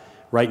timelines.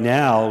 Right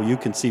now, you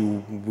can see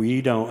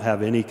we don't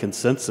have any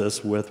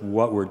consensus with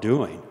what we're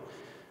doing.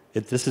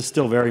 This is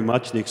still very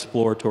much the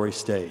exploratory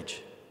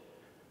stage.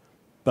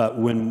 But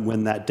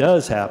when that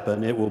does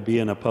happen, it will be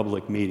in a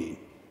public meeting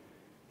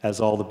as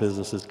all the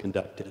business is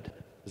conducted.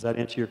 Does that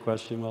answer your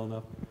question well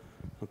enough?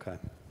 Okay.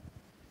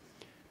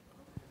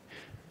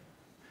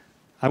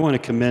 I want to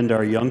commend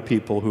our young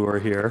people who are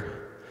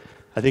here.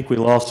 I think we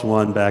lost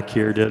one back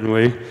here, didn't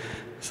we?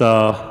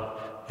 So,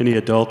 any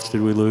adults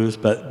did we lose?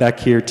 But back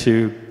here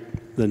too,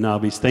 the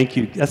Nobbies. Thank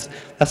you. That's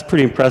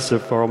pretty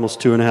impressive for almost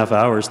 2.5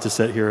 hours to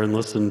sit here and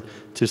listen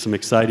to some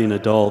exciting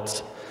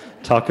adults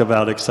talk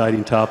about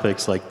exciting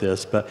topics like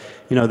this. But,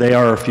 you know, they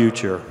are our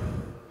future.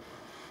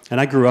 And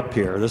I grew up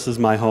here. This is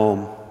my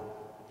home.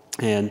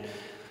 And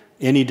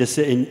any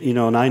decision, you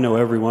know, and I know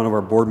every one of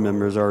our board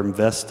members are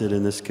invested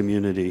in this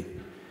community.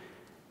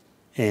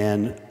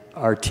 And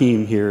our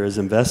team here is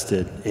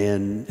invested,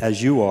 and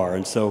as you are.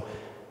 And so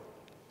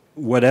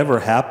whatever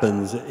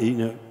happens, you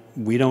know,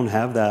 we don't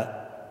have that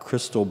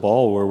crystal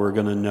ball where we're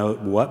going to know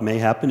what may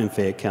happen in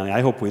Fayette County.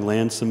 I hope we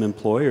land some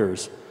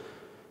employers.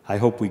 I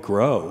hope we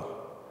grow.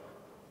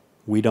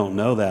 We don't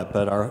know that,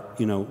 but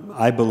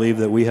I believe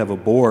that we have a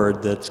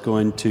board that's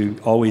going to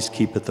always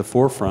keep at the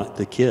forefront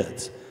the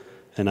kids.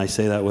 And I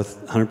say that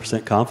with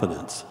 100%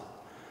 confidence.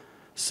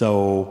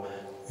 So,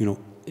 you know,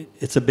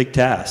 it's a big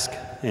task.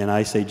 And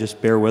I say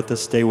just bear with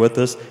us, stay with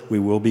us. We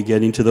will be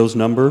getting to those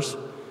numbers.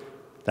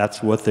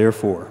 That's what they're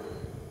for.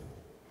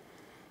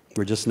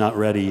 We're just not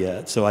ready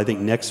yet. So I think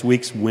next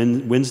week's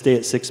Wednesday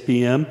at 6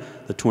 p.m.,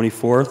 the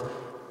 24th,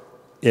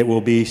 It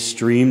will be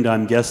streamed,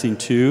 I'm guessing,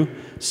 too,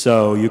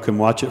 so you can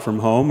watch it from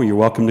home, or you're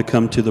welcome to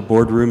come to the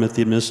boardroom at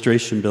the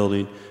administration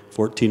building,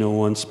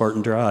 1401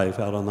 Spartan Drive,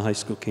 out on the high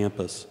school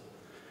campus.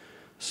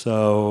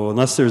 So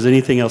unless there's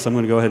anything else, I'm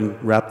going to go ahead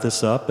and wrap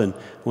this up, and I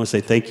want to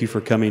say thank you for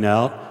coming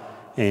out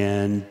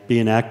and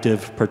being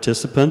active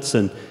participants,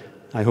 and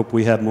I hope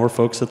we have more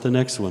folks at the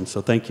next one.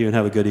 So thank you and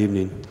have a good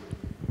evening.